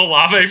right to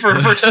Olave for a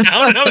first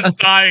down. And I was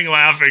dying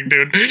laughing,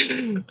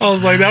 dude. I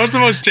was like, that was the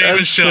most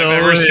Jameis shit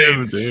I've ever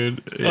seen,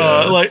 dude.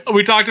 Yeah. Like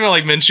we talked about,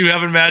 like Minshew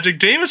having magic.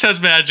 Jameis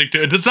has magic,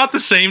 dude. It's not the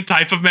same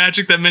type of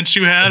magic that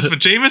Minshew has, but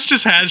Jameis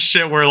just has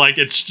shit where like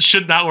it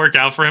should not work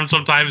out for him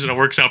sometimes, and it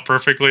works out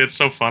perfectly. It's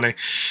so funny.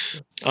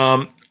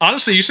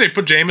 Honestly, you say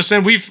put Jameis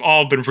in. We've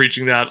all been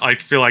preaching that. I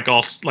feel like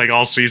all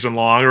season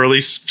long, or at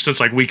least since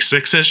like week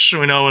 6-ish.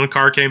 We know when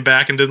Carr came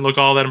back and didn't look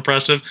all that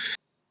impressive.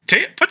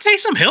 Put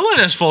Taysom Hill in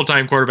as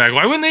full-time quarterback.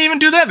 Why wouldn't they even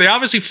do that? They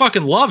obviously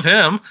fucking love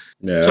him.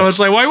 Yeah. So it's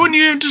like, why wouldn't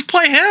you even just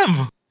play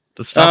him?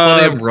 To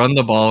stop letting him run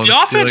the ball. The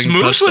offense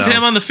moves touchdowns. With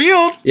him on the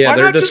field. Yeah, why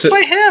not just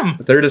play him?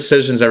 Their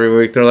decisions every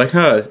week. They're like,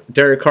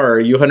 Derek Carr, are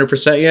you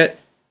 100% yet?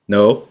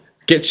 No.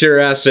 Get your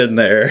ass in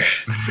there.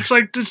 It's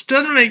like, this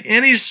doesn't make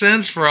any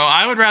sense, bro.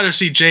 I would rather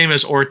see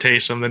Jameis or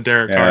Taysom than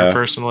Derek Carr,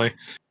 personally.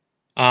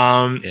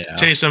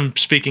 Taysom,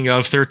 speaking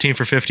of, 13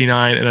 for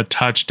 59 and a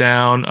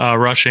touchdown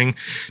rushing,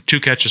 2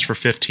 catches for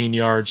 15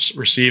 yards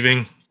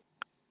receiving.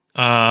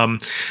 Did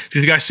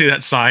you guys see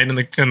that sign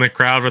in the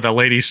crowd where that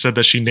lady said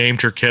that she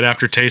named her kid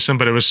after Taysom,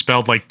 but it was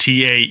spelled like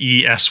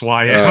Taesym?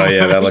 Oh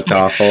yeah, that looked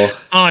awful.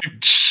 I'm like,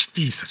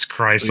 Jesus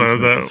Christ,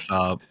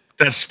 that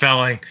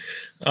spelling.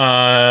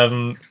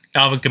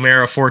 Alvin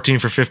Kamara, 14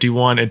 for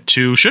 51 and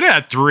 2. Should have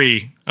had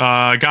 3.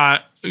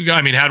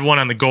 Had one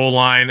on the goal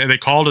line, and they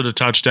called it a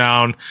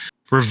touchdown.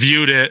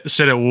 Reviewed it,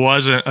 said it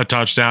wasn't a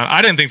touchdown.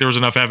 I didn't think there was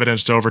enough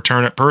evidence to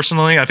overturn it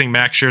personally. I think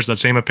Max shares that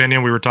same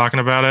opinion. We were talking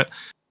about it.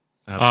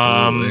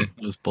 Absolutely.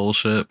 It was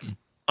bullshit.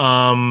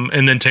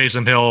 And then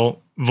Taysom Hill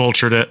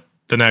vultured it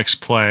the next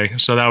play.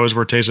 So that was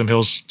where Taysom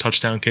Hill's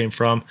touchdown came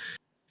from.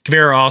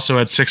 Kamara also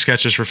had 6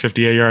 catches for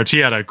 58 yards. He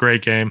had a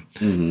great game,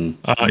 even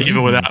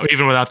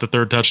without the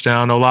 3rd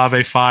touchdown.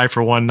 Olave 5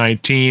 for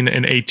 119,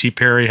 and A.T.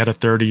 Perry had a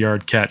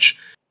 30-yard catch.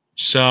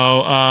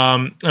 So,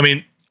 on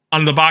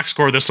the box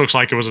score, this looks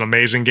like it was an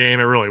amazing game.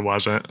 It really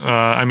wasn't.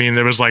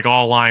 It was like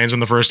all Lions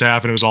in the first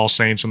half, and it was all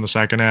Saints in the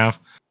second half.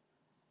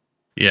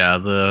 Yeah,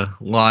 the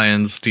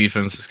Lions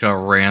defense just got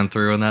ran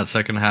through in that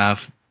second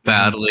half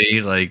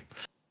badly. Like,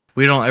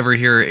 we don't ever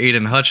hear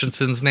Aiden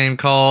Hutchinson's name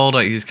called.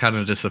 Like, he's kind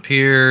of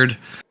disappeared.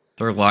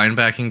 Their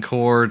linebacking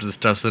core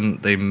just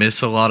doesn't. They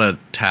miss a lot of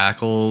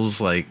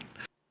tackles. Like,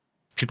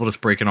 people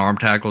just breaking arm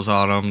tackles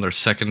on them. Their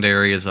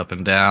secondary is up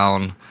and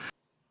down.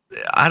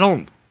 I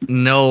don't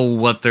know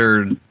what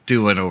they're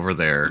doing over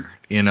there?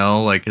 You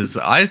know, like, cause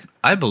I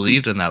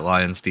believed in that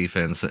Lions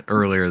defense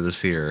earlier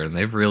this year, and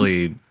they've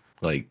really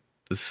like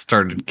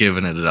started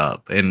giving it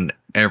up in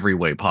every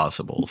way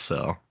possible.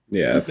 So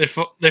Yeah,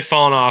 They've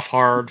fallen off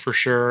hard for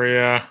sure.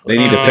 Yeah, they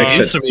need to they fix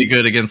used it. to be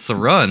good against the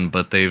run,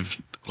 but they've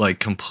like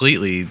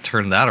completely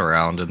turned that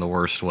around in the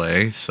worst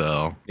way.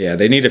 So Yeah,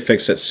 they need to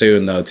fix it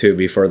soon though too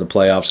before the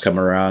playoffs come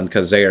around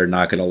because they are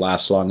not going to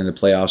last long in the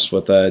playoffs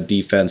with a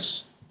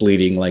defense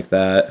bleeding like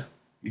that.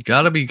 you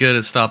got to be good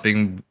at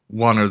stopping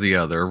one or the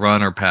other,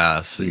 run or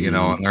pass. You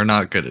know, and they're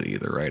not good at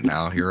either right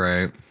now. You're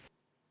right.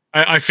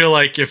 I feel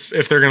like if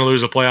they're going to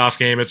lose a playoff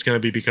game, it's going to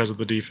be because of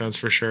the defense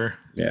for sure.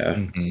 Yeah.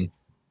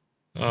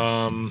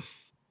 Mm-hmm.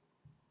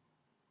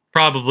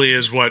 Probably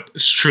is what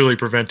is truly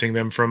preventing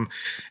them from.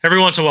 Every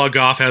once in a while,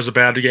 Goff has a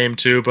bad game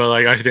too, but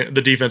like I think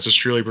the defense is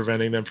truly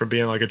preventing them from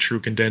being like a true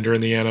contender in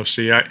the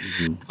NFC.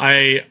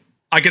 I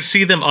could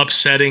see them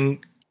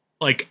upsetting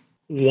like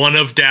one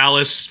of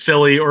Dallas,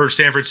 Philly, or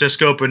San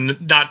Francisco,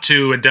 but not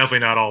two, and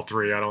definitely not all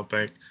three. I don't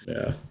think.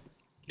 Yeah.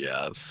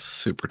 Yeah, it's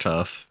super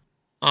tough.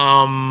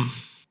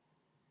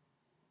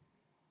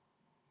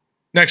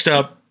 Next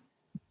up,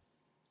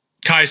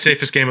 Kai's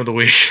safest game of the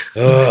week.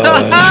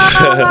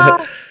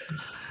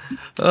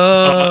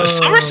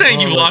 Some are saying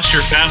you've lost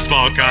your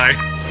fastball, Kai.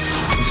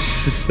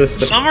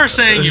 Some are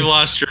saying you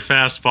lost your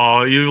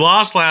fastball. You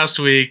lost last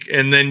week,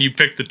 and then you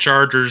picked the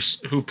Chargers,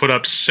 who put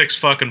up 6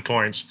 fucking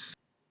points.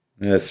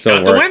 Yeah, it still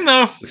Got the win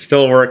though. It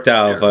still worked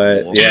out,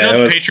 but Did yeah, you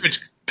know it the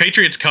was...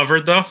 Patriots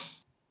covered though?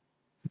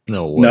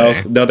 No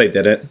way. No, they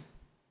didn't.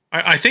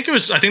 I think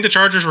the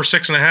Chargers were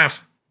 6.5.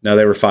 No,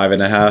 they were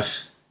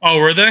 5.5. Oh,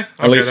 were they?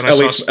 Okay,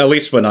 at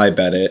least when I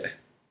bet it.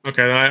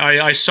 Okay, then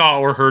I saw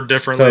or heard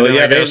differently. So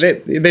yeah,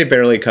 they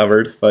barely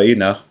covered, but you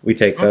know, we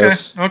take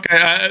those.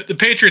 Okay. The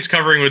Patriots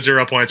covering with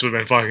 0 points would have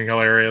been fucking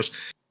hilarious.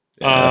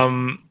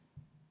 Yeah.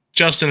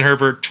 Justin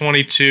Herbert,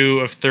 22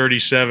 of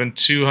 37,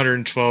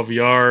 212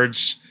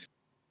 yards.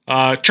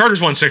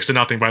 Chargers won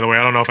 6-0, by the way.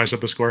 I don't know if I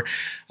said the score.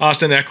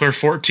 Austin Eckler,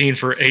 14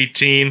 for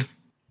 18.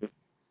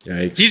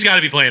 Yikes. He's got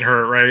to be playing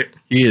hurt, right?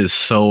 He is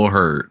so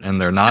hurt,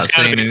 and they're not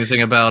saying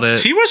anything about it.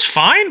 He was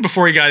fine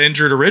before he got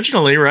injured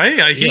originally,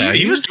 right?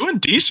 He was doing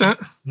decent.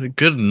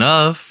 Good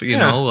enough, you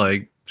know,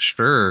 like,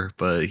 sure,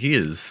 but he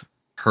is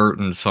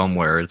hurting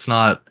somewhere. It's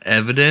not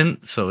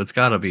evident, so it's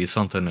got to be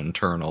something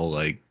internal.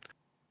 Like,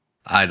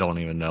 I don't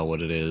even know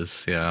what it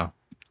is. Yeah.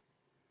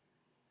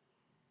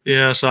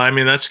 Yeah, so I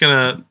mean, it's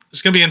gonna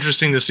be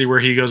interesting to see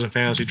where he goes in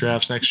fantasy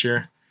drafts next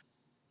year.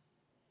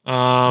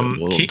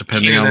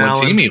 Depending on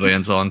what team he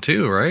lands on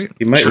too, right?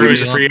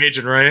 He's a free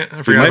agent, right?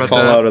 He might fall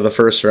out of the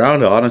first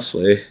round,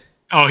 honestly.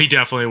 Oh, he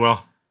definitely will.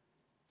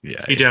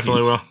 Yeah, he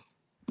definitely will.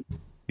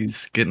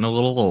 He's getting a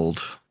little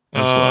old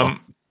as well.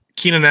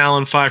 Keenan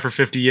Allen, 5 for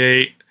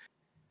 58.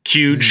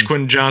 Huge.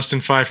 Quentin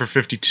Johnston, 5 for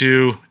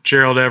 52.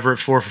 Gerald Everett,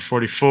 4 for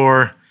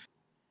 44.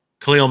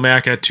 Khalil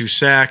Mack had 2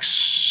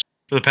 sacks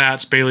for the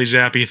Pats. Bailey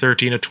Zappi,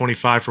 13 of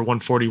 25 for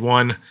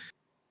 141.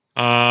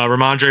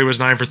 Ramondre was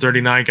 9 for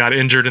 39, got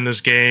injured in this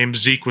game.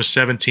 Zeke was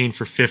 17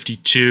 for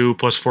 52,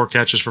 plus 4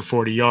 catches for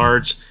 40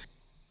 yards.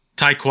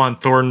 Tyquan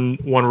Thornton,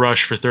 1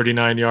 rush for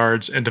 39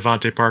 yards, and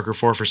Devontae Parker,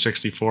 4 for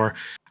 64.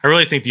 I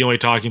really think the only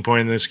talking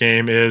point in this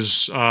game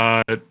is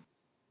what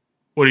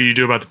do you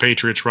do about the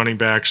Patriots running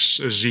backs?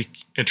 Is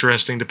Zeke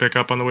interesting to pick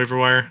up on the waiver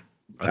wire?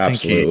 I think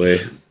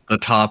he's the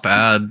top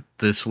ad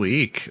this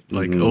week,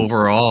 like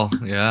overall.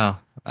 Yeah,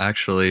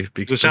 actually.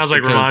 Because it sounds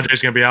like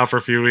Ramondre's going to be out for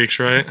a few weeks,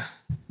 right?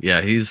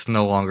 Yeah, he's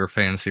no longer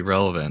fantasy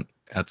relevant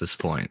at this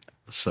point.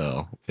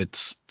 So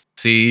it's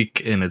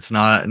Zeke, and it's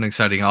not an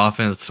exciting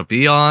offense to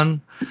be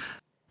on,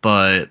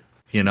 but,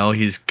 you know,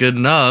 he's good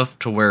enough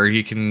to where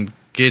he can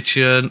get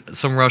you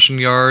some rushing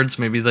yards.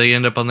 Maybe they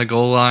end up on the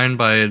goal line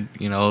by,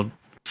 you know,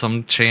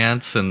 some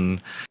chance,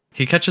 and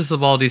he catches the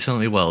ball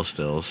decently well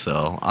still.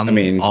 So I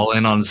mean, all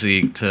in on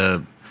Zeke.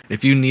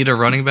 If you need a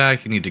running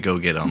back, you need to go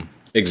get him.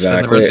 Exactly.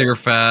 Spend the rest of your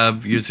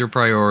fab, use your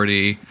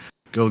priority,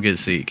 go get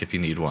Zeke if you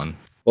need one.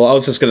 Well, I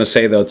was just going to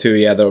say, though, too,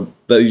 yeah,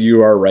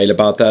 you are right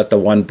about that. The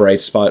one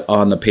bright spot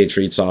on the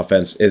Patriots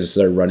offense is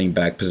their running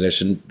back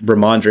position.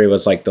 Ramondre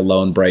was like the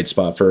lone bright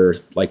spot for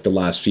like the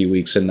last few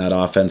weeks in that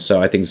offense,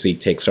 so I think Zeke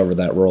takes over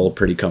that role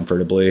pretty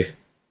comfortably.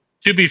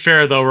 To be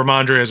fair, though,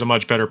 Ramondre is a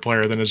much better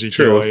player than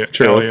Ezekiel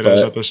Elliott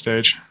is at this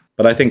stage.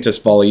 But I think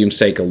just volume's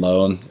sake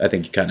alone, I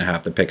think you kind of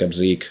have to pick up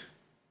Zeke.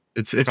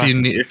 It's if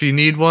you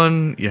need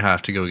one, you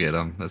have to go get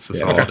him. That's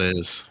just all it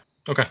is.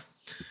 Okay.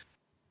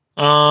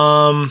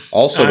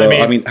 Also, though,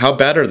 I mean, how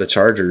bad are the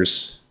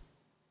Chargers?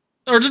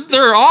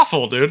 They're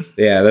awful, dude.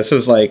 Yeah, this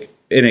is like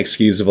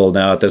inexcusable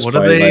now at this point.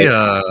 What are they?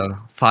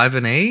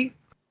 5-8? Is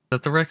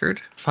that the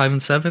record?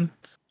 5-7?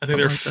 I think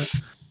they're like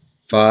that.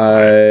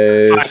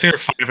 5. I think they're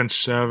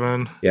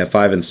 5-7. Yeah,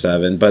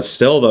 5-7. But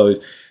still, though,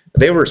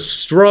 they were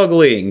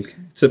struggling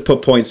to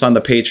put points on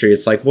the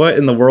Patriots. Like, what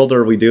in the world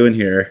are we doing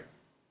here?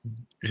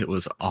 It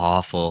was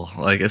awful.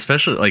 Like,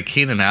 especially like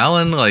Keenan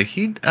Allen. Like,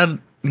 he had,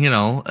 you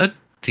know, a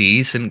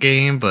decent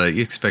game, but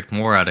you expect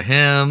more out of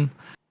him.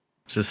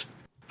 Just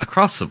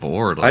across the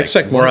board. Like, I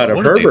expect more out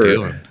of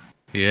Herbert.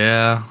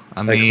 Yeah,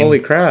 I Like, mean, holy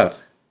crap.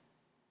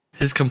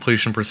 his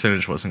completion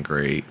percentage wasn't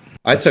great.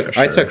 I took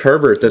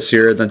Herbert this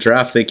year in the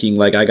draft thinking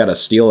like I got to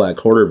steal at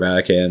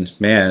quarterback, and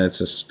man, it's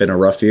just been a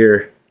rough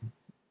year.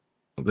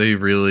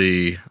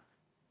 The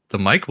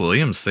Mike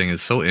Williams thing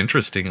is so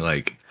interesting.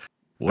 Like,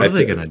 what I are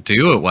they thi- gonna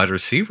do at wide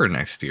receiver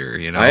next year?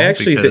 You know, I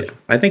actually because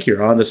I think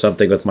you're onto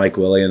something with Mike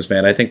Williams,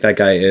 man. I think that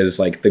guy is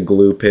like the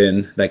glue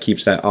pin that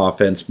keeps that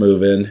offense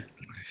moving.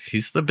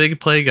 he's the big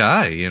play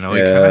guy. You know,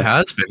 he kind of Yeah,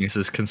 has been. He's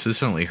just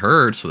consistently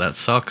hurt, so that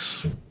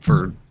sucks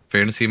for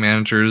fantasy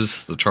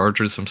managers, the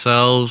Chargers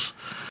themselves.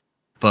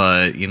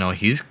 But you know,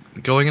 he's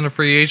going into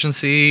free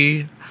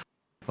agency.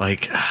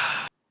 Like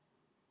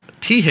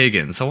T.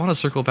 Higgins, I want to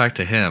circle back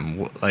to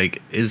him.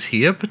 Like, is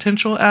he a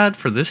potential ad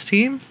for this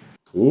team?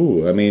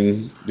 ooh, I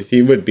mean,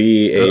 he would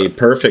be a Uh,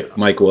 perfect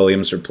Mike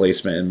Williams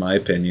replacement in my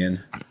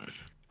opinion.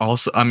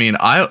 Also, I mean,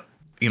 I'm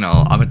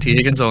a T.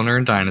 Higgins owner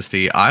in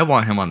Dynasty. I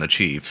want him on the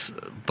Chiefs,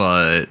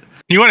 but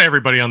You want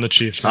everybody on the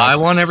Chiefs. I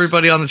want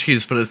everybody on the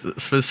Chiefs, but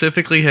it's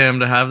specifically him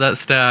to have that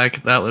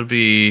stack. I would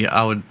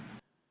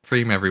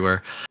free him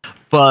everywhere.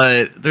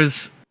 But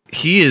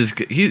he's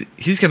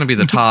going to be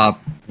the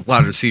top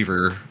wide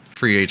receiver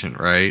free agent,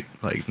 right?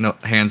 Like, no,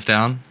 hands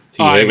down.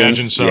 T. I Higgins,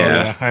 imagine so.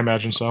 Yeah, I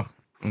imagine so.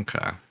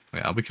 Okay.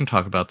 Yeah, we can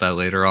talk about that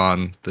later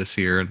on this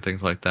year and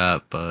things like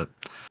that, but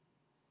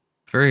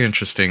very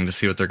interesting to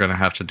see what they're going to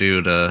have to do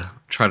to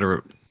try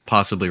to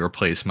possibly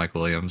replace Mike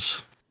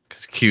Williams,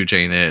 because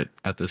QJ ain't it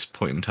at this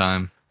point in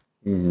time.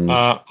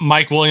 Mhm.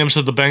 Mike Williams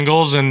of the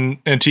Bengals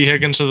and T.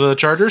 Higgins of the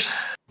Chargers.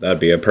 That'd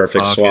be a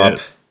perfect Fuck swap.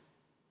 it.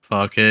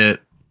 Fuck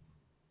it.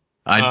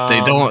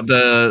 They don't.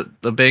 The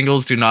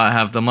Bengals do not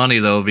have the money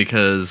though,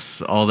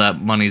 because all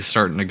that money's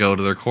starting to go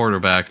to their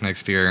quarterback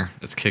next year.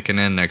 It's kicking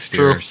in next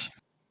True. year.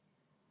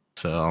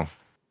 So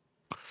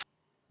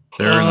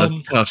they're in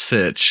a tough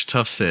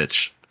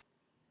sitch.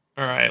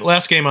 All right,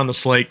 last game on the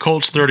slate: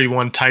 Colts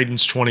 31,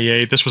 Titans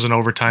 28. This was an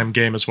overtime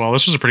game as well.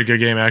 This was a pretty good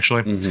game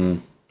actually. Hmm.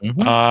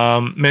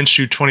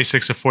 Minshew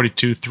 26 of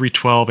 42,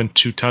 312 and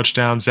 2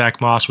 touchdowns. Zach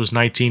Moss was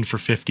 19 for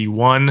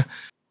 51.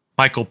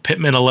 Michael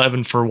Pittman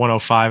 11 for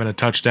 105 and a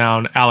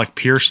touchdown. Alec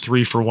Pierce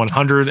 3 for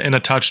 100 and a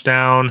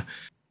touchdown.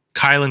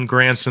 Kylan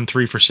Granson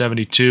 3 for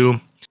 72.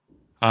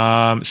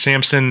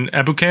 Samson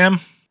Ebukam,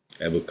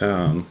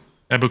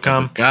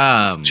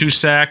 God. 2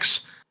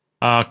 sacks.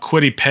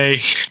 Quiddy Pay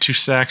 2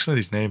 sacks. What are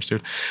these names,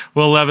 dude?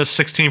 Will Levis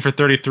 16 for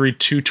 33,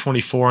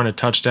 224 and a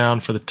touchdown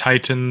for the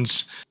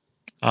Titans.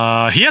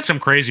 He had some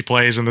crazy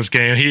plays in this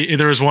game.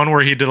 There was one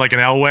where he did like an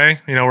Elway,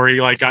 where he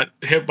like got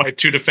hit by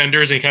 2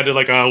 defenders and he kind of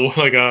did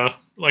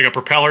like a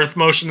propeller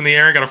motion in the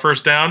air and got a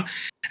first down.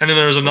 And then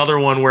there was another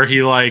one where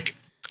he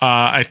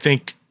I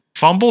think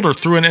fumbled or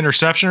threw an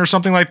interception or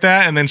something like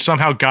that, and then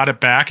somehow got it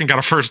back and got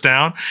a first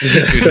down.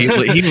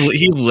 Dude,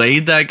 he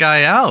laid that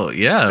guy out.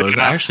 Yeah, it was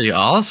actually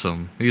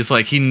awesome.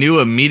 He knew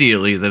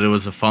immediately that it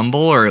was a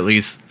fumble, or at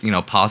least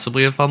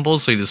possibly a fumble,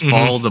 so he just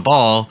followed the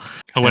ball.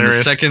 Hilarious. And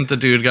the second the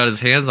dude got his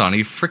hands on it,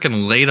 he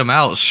freaking laid him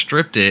out,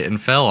 stripped it, and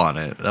fell on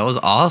it. That was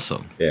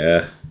awesome.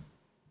 Yeah.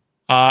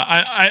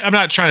 I'm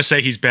not trying to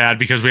say he's bad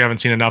because we haven't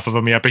seen enough of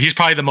him yet, but he's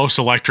probably the most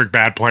electric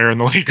bad player in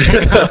the league.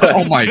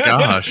 Oh my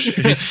gosh,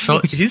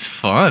 he's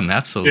fun.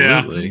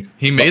 Absolutely, yeah.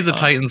 He made the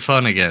Titans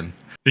fun again.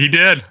 He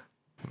did.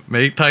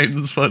 Make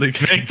Titans fun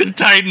again. Make the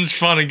Titans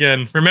fun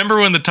again. Remember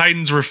when the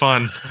Titans were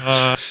fun?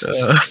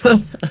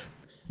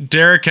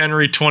 Derrick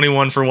Henry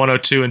 21 for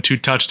 102 and 2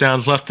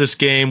 touchdowns, left this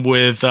game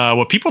with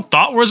what people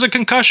thought was a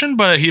concussion,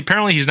 but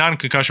he's not in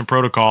concussion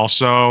protocol.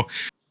 So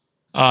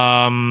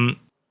I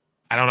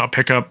don't know.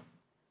 Pick up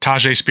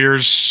Tajay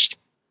Spears,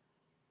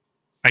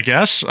 I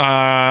guess.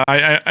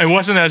 It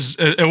wasn't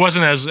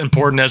as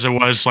important as it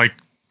was like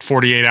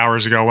 48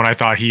 hours ago when I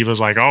thought he was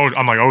like,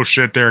 oh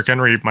shit, Derrick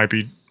Henry might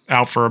be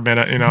out for a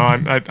minute.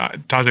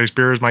 Tajay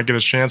Spears might get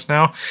his chance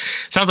now.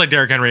 Sounds like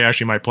Derrick Henry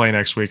actually might play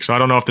next week. So I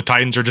don't know if the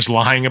Titans are just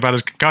lying about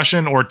his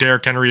concussion or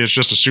Derrick Henry is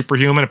just a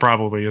superhuman. It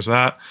probably is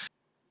that.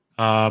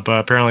 But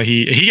apparently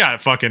he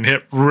got fucking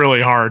hit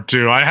really hard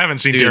too. I haven't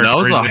seen Derrick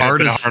Henry hit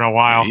hard in a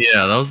while.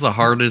 Yeah, that was the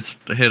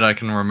hardest hit I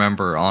can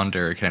remember on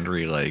Derrick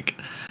Henry.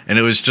 And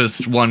it was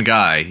just one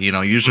guy.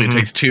 Usually it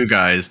takes 2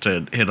 guys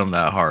to hit him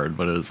that hard,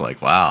 but it was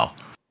like, wow,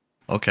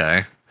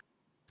 okay.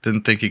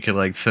 Didn't think he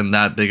could send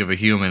that big of a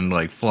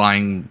human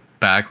flying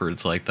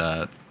backwards like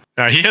that.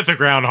 Yeah, he hit the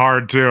ground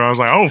hard too. I was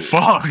like, "Oh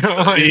fuck!"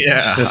 Yeah,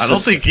 I don't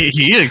think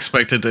he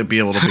expected to be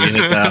able to be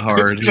hit that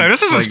hard. He's like,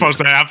 this isn't supposed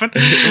to happen,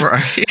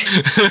 right?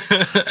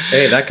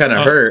 Hey, that kind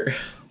of hurt.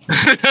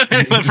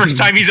 The first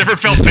time he's ever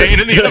felt pain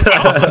in the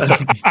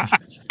NFL.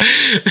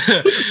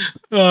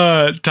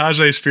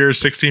 Tajay Spears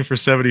 16 for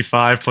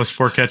 75 plus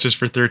 4 catches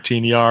for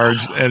 13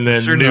 yards, and then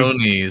Mr. No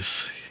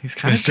Knees. He's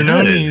kind of Mr.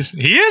 No Knees.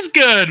 He is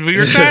good. We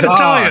were trying to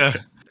tell you.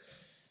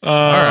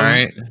 All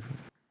right.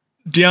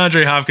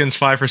 DeAndre Hopkins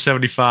 5 for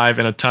 75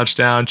 and a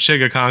touchdown.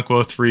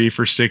 Chigakonkwo 3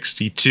 for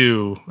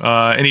 62.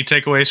 Any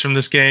takeaways from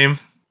this game?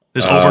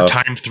 This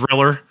overtime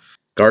thriller.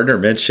 Gardner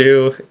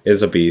Minshew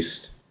is a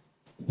beast.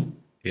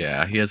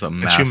 Yeah, he has a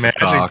massive Minshew magic,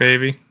 cock.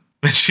 baby.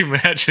 Minshew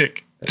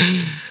magic.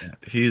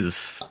 He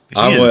is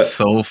I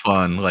so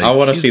fun. Like I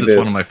want to he's see just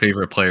one of my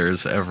favorite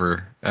players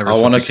ever. I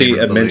want to see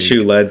a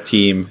Minshew-led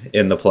team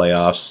in the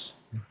playoffs.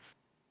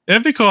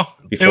 It'd be cool.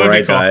 Before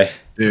I die,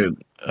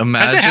 dude.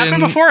 Imagine. Has it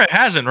happened before? It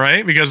hasn't,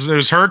 right? Because it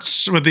was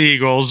Hurts with the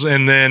Eagles,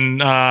 and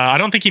then I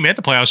don't think he made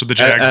the playoffs with the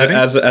Jags. Did he?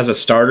 As a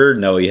starter,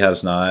 no, he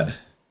has not.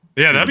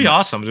 Yeah, that'd be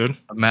awesome, dude.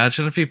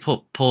 Imagine if he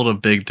pulled a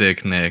big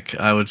dick Nick.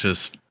 I would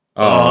just.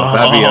 Oh,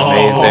 that'd be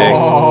amazing.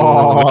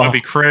 Oh, that'd be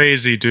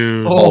crazy,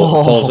 dude.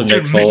 Foles and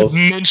Nick Foles.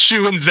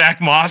 Minshew and Zach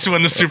Moss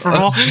win the Super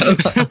Bowl.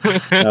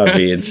 That'd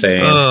be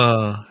insane.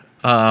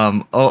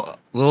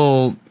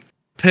 Little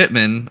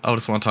Pittman. I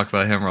just want to talk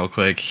about him real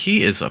quick.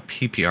 He is a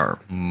PPR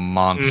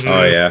monster.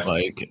 Oh yeah.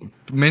 Like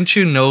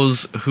Minshew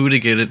knows who to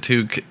get it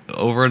to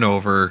over and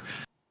over.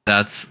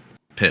 That's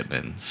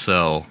Pittman.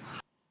 So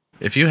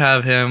if you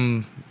have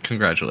him,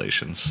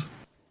 congratulations.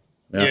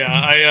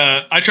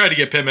 Yeah, I tried to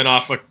get Pittman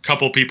off a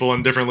couple people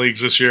in different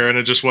leagues this year, and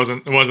it just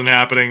wasn't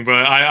happening.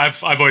 But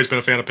I've always been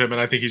a fan of Pittman.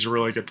 I think he's a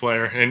really good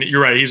player, and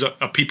you're right, he's a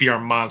PPR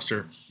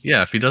monster.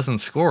 Yeah, if he doesn't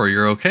score,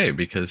 you're okay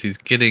because he's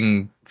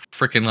getting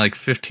freaking like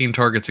 15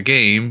 targets a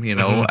game. You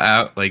know,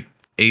 at like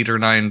 8 or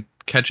 9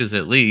 catches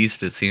at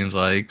least. It seems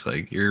like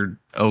you're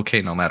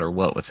okay no matter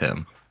what with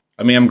him.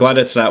 I mean, I'm glad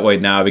it's that way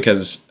now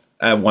because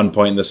at one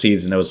point in the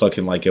season, it was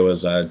looking like it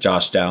was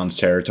Josh Downs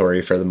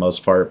territory for the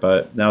most part,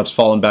 but now it's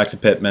fallen back to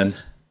Pittman.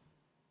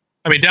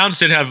 I mean, Downs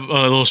did have a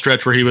little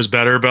stretch where he was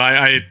better, but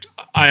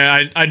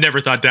I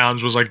never thought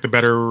Downs was like the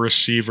better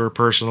receiver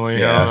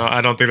personally. Yeah.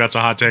 I don't think that's a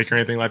hot take or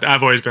anything like that.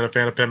 I've always been a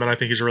fan of Pittman. I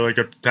think he's a really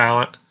good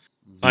talent.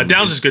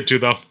 Downs is good too,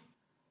 though.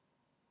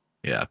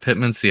 Yeah,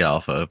 Pittman's the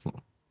alpha,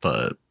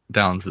 but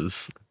Downs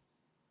is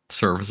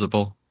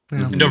serviceable.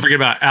 Yeah. And don't forget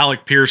about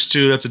Alec Pierce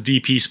too. That's a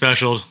DP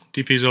special.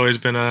 DP's always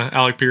been a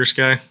Alec Pierce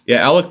guy. Yeah,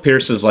 Alec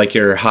Pierce is like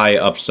your high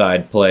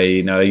upside play.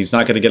 You know, he's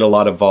not going to get a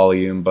lot of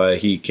volume, but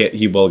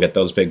he will get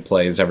those big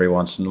plays every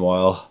once in a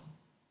while.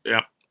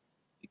 Yep.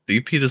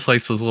 DP just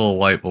likes those little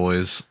white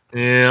boys.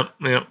 Yep.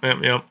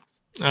 Yeah,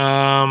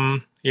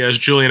 is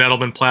Julian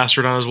Edelman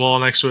plastered on his wall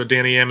next to a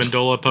Danny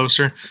Amendola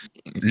poster?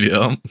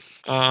 Yep.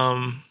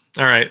 All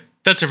right.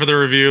 That's it for the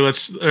review.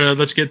 Let's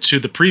get to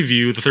the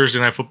preview, the Thursday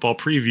Night Football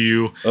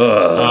preview.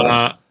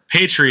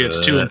 Patriots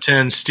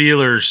 2-10,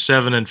 Steelers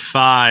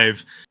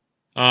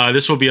 7-5.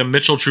 This will be a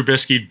Mitchell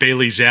Trubisky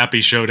Bailey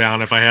Zappi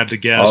showdown, if I had to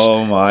guess.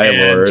 Oh my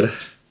lord!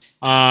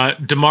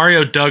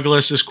 Demario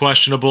Douglas is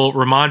questionable.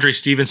 Ramondre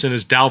Stevenson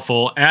is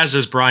doubtful, as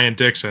is Brian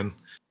Dixon.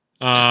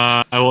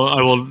 I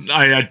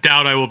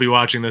doubt I will be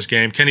watching this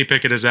game. Kenny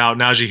Pickett is out.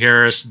 Najee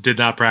Harris did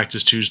not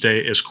practice Tuesday,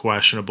 is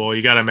questionable.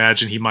 You got to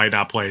imagine he might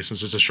not play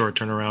since it's a short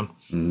turnaround.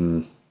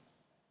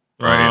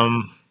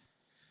 Right.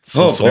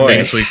 Some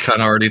things we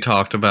kind of already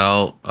talked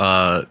about.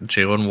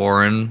 Jalen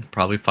Warren,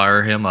 probably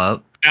fire him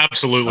up.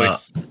 Absolutely.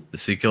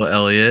 Ezekiel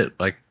Elliott,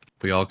 like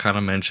we all kind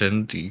of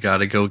mentioned, you got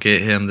to go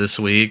get him this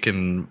week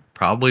and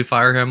probably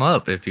fire him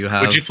up if you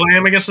have. Would you play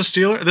him against the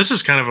Steelers? This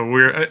is kind of a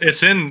weird.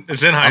 It's in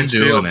Heinz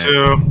Field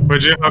too.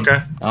 Would you? Okay.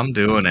 I'm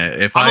doing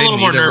it. If I'm a little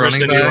more nervous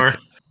than you are.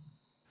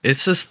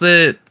 It's just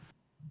that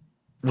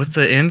with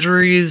the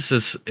injuries,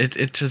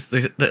 it just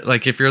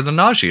like if you're the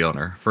Najee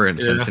owner, for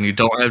instance, and you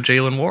don't have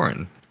Jalen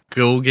Warren,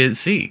 go get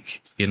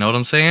Zeke. You know what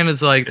I'm saying?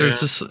 It's like there's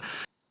just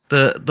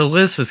the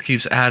list just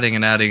keeps adding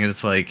and adding, and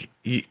it's like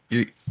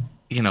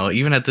you know,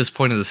 even at this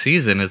point of the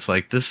season, it's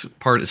like this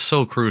part is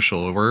so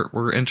crucial.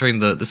 We're entering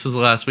this is the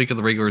last week of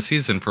the regular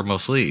season for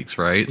most leagues,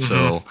 right?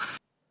 So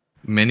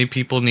many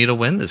people need a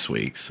win this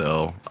week.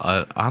 So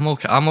I'm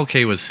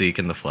okay with Zeke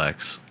in the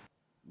flex.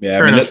 Yeah,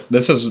 I mean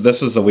this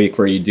is a week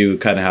where you do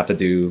kind of have to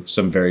do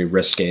some very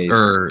risque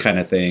kind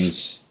of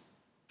things.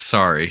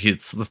 Sorry,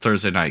 it's the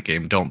Thursday night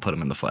game. Don't put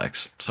him in the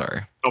flex.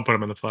 Sorry. Don't put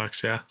him in the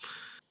flex. Yeah.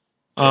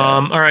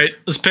 All right,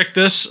 let's pick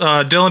this.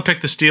 Dylan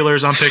picked the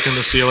Steelers. I'm picking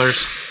the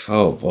Steelers.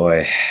 Oh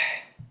boy.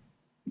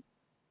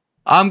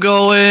 I'm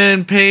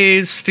going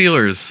paid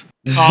Steelers.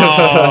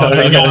 Oh,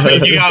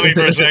 you got me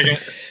for a second.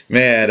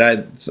 Man,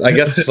 I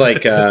guess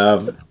like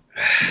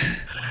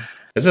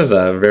this is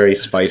a very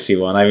spicy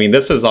one. I mean,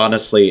 this is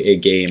honestly a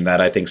game that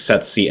I think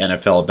sets the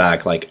NFL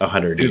back like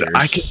 100 years.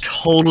 I could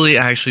totally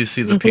actually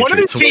see the Patriots. One of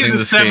these teams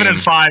is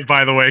 7-5,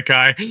 by the way,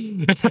 Kai.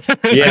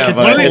 Yeah,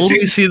 but I could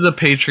totally see the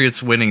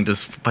Patriots winning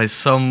just by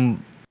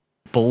some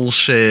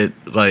bullshit.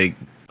 Like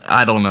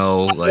I don't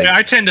know. Like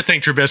I tend to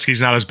think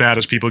Trubisky's not as bad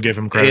as people give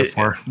him credit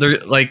for. They're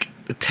like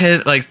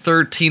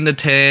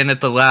 13-10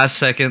 at the last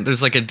second.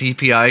 There's like a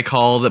DPI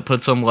call that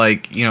puts them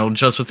like, you know,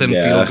 just within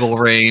field goal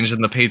range,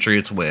 and the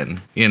Patriots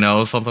win. You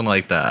know, something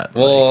like that.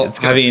 Well,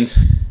 like, I mean,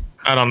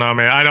 I don't know,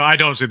 man. I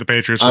don't see the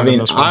Patriots. I mean,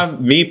 this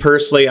one. me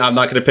personally, I'm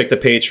not going to pick the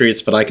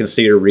Patriots, but I can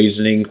see your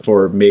reasoning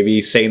for maybe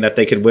saying that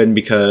they could win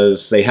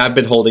because they have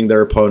been holding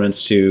their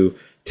opponents to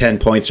 10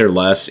 points or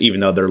less, even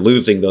though they're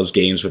losing those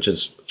games, which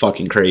is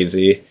fucking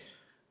crazy.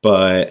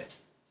 But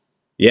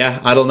yeah,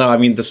 I don't know. I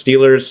mean, the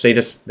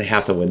Steelers, they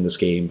have to win this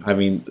game. I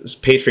mean,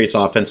 Patriots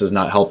offense is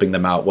not helping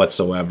them out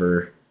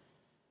whatsoever.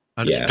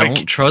 I just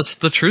don't trust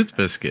the Truth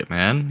Biscuit,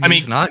 man. I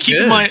mean, keep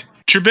in mind,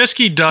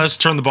 Trubisky does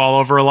turn the ball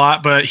over a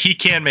lot, but he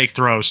can make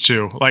throws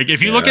too. Like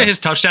if you look at his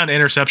touchdown to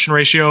interception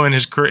ratio in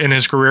his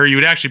career, you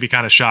would actually be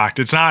kind of shocked.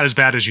 It's not as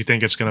bad as you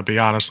think it's going to be.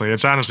 Honestly,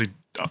 it's honestly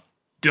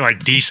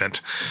like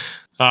decent.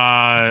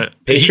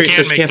 Patriots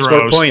just can't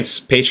score points.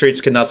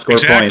 Patriots cannot score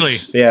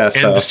points. Yeah,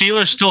 so. And the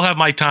Steelers still have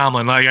Mike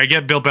Tomlin. Like I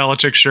get Bill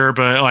Belichick, sure,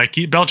 but like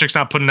Belichick's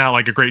not putting out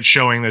like a great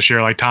showing this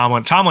year. Like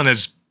Tomlin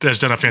has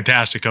done a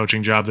fantastic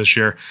coaching job this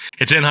year.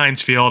 It's in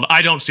Heinz Field.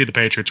 I don't see the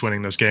Patriots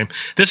winning this game.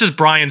 This is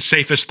Brian's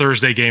safest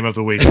Thursday game of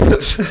the week.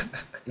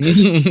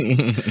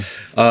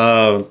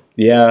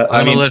 Yeah,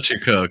 I'm gonna let you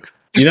cook.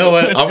 You know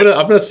what? I'm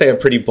gonna say a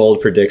pretty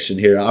bold prediction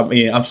here. I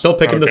mean, I'm still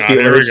picking the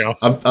Steelers.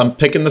 I'm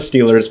picking the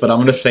Steelers, but I'm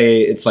gonna say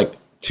it's like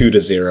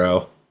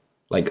 2-0,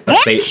 like a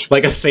safety.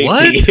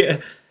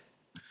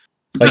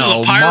 This is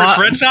a Pirates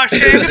Red Sox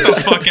game. Get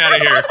the fuck out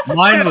of here.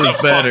 Mine was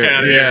better.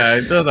 Yeah,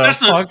 that's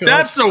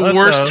the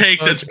worst take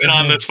that's been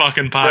on this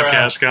fucking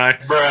podcast, guy.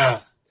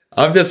 Bruh.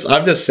 I'm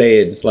just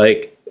saying,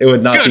 like it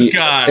would not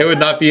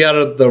be out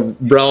of the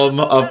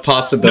realm of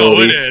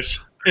possibility. No, it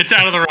is. It's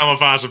out of the realm of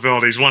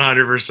possibilities,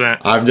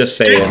 100%. I'm just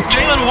saying.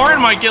 Jalen Warren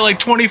might get like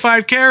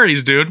 25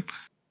 carries, dude.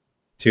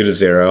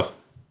 2-0.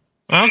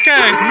 Okay.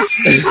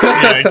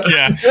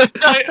 yeah.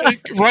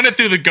 Run it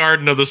through the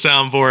garden of the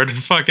soundboard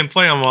and fucking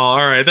play them all.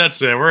 All right,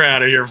 that's it. We're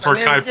out of here before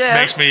Kai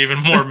makes me even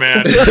more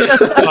mad.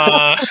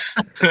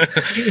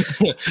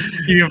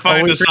 You can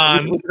find us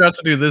on. We forgot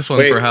to do this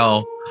one for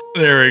Hal.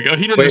 There we go.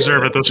 He didn't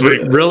deserve it this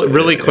week.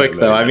 Really quick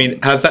though. I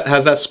mean, has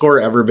that score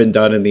ever been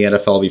done in the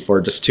NFL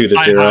before? Just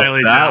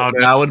 2-0.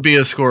 That would be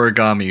a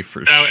scoregami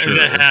for sure.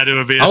 That had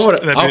to be.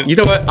 You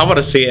know what? I want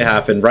to see it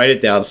happen. Write it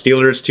down.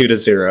 Steelers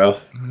 2-0.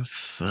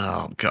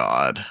 Oh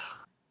God.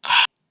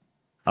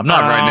 I'm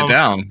not writing it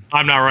down.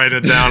 I'm not writing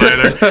it down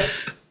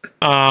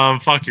either.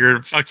 Fuck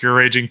your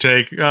raging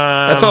take.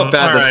 That's how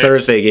bad this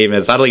Thursday game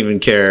is. I don't even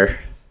care.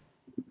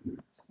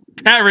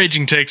 At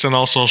Raging Takes on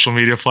all social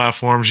media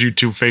platforms: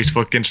 YouTube,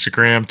 Facebook,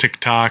 Instagram,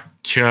 TikTok.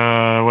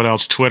 What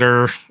else?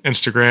 Twitter,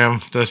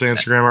 Instagram. Did I say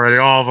Instagram already?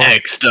 All of them.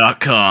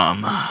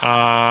 X.com.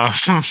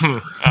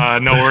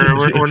 No,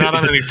 we're not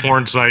on any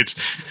porn sites.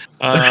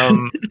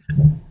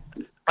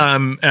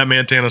 I'm at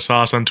Montana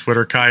Sauce on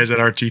Twitter. Kai is at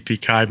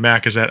RTP Kai.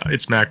 Mac is at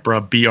It's Mac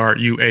Bruh,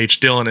 BRUH.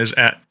 Dylan is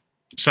at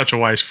Such a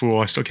Wise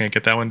Fool. I still can't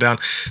get that one down.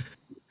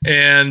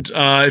 And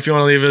if you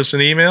want to leave us an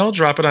email,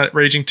 drop it at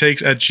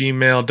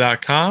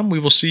ragingtakes@gmail.com. We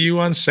will see you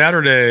on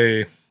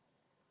Saturday.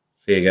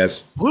 See you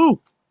guys. Woo.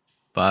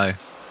 Bye.